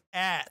reach us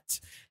at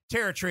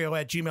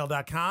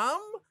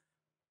terrortrio@gmail.com.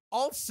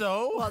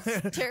 Also,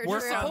 we're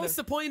supposed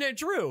to point at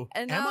Drew.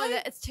 And now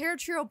it's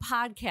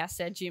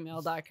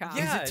terrortriopodcast@gmail.com.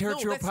 Yeah, is it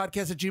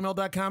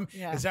terrortriopodcast@gmail.com?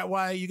 Yeah. Is that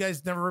why you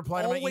guys never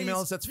reply to my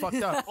emails? That's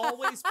fucked up.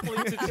 Always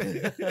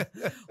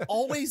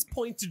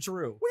point to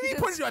Drew. What are you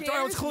pointing to? I thought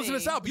I was closing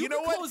this out, but you know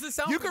what?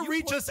 You can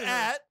reach us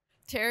at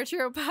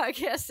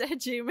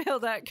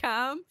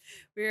terrortriopodcast@gmail.com.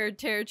 We are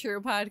Terror Trio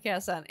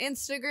Podcast on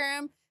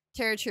Instagram,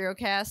 Terror Trio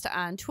Cast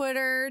on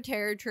Twitter,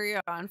 Terror Trio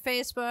on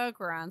Facebook.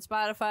 We're on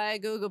Spotify,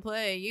 Google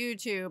Play,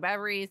 YouTube,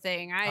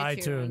 everything,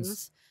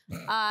 iTunes.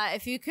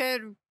 If you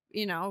could,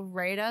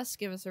 rate us,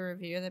 give us a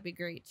review, that'd be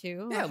great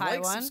too.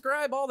 Yeah,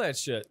 subscribe, all that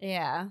shit.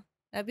 Yeah,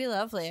 that'd be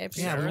lovely. I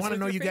appreciate we want to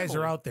know you guys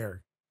are out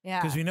there.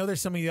 Yeah, because we know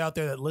there's some of you out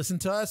there that listen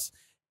to us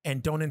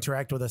and don't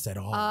interact with us at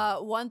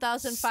all.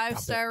 1,000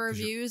 5-star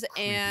reviews,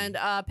 and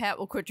Pat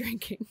will quit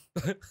drinking.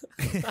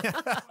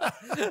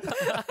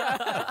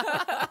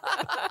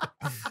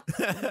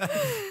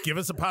 Give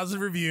us a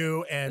positive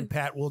review, and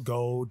Pat will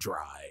go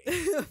dry.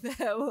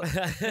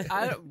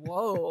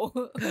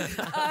 Whoa.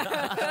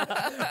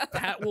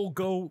 Pat will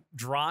go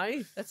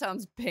dry? That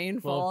sounds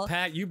painful. Well,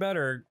 Pat, you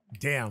better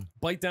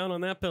bite down on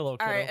that pillow,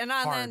 kiddo. All right, and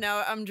on that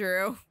note, I'm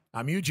Drew.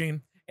 I'm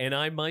Eugene. And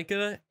I'm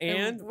Micah,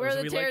 and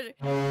we're the Terror.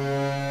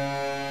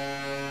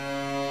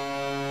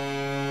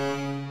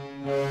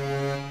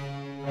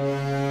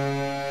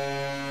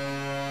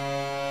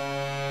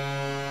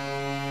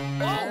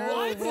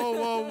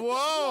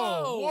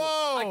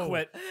 Whoa. I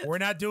quit. We're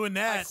not doing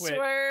that. I quit.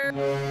 Swear.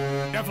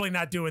 Definitely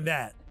not doing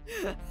that.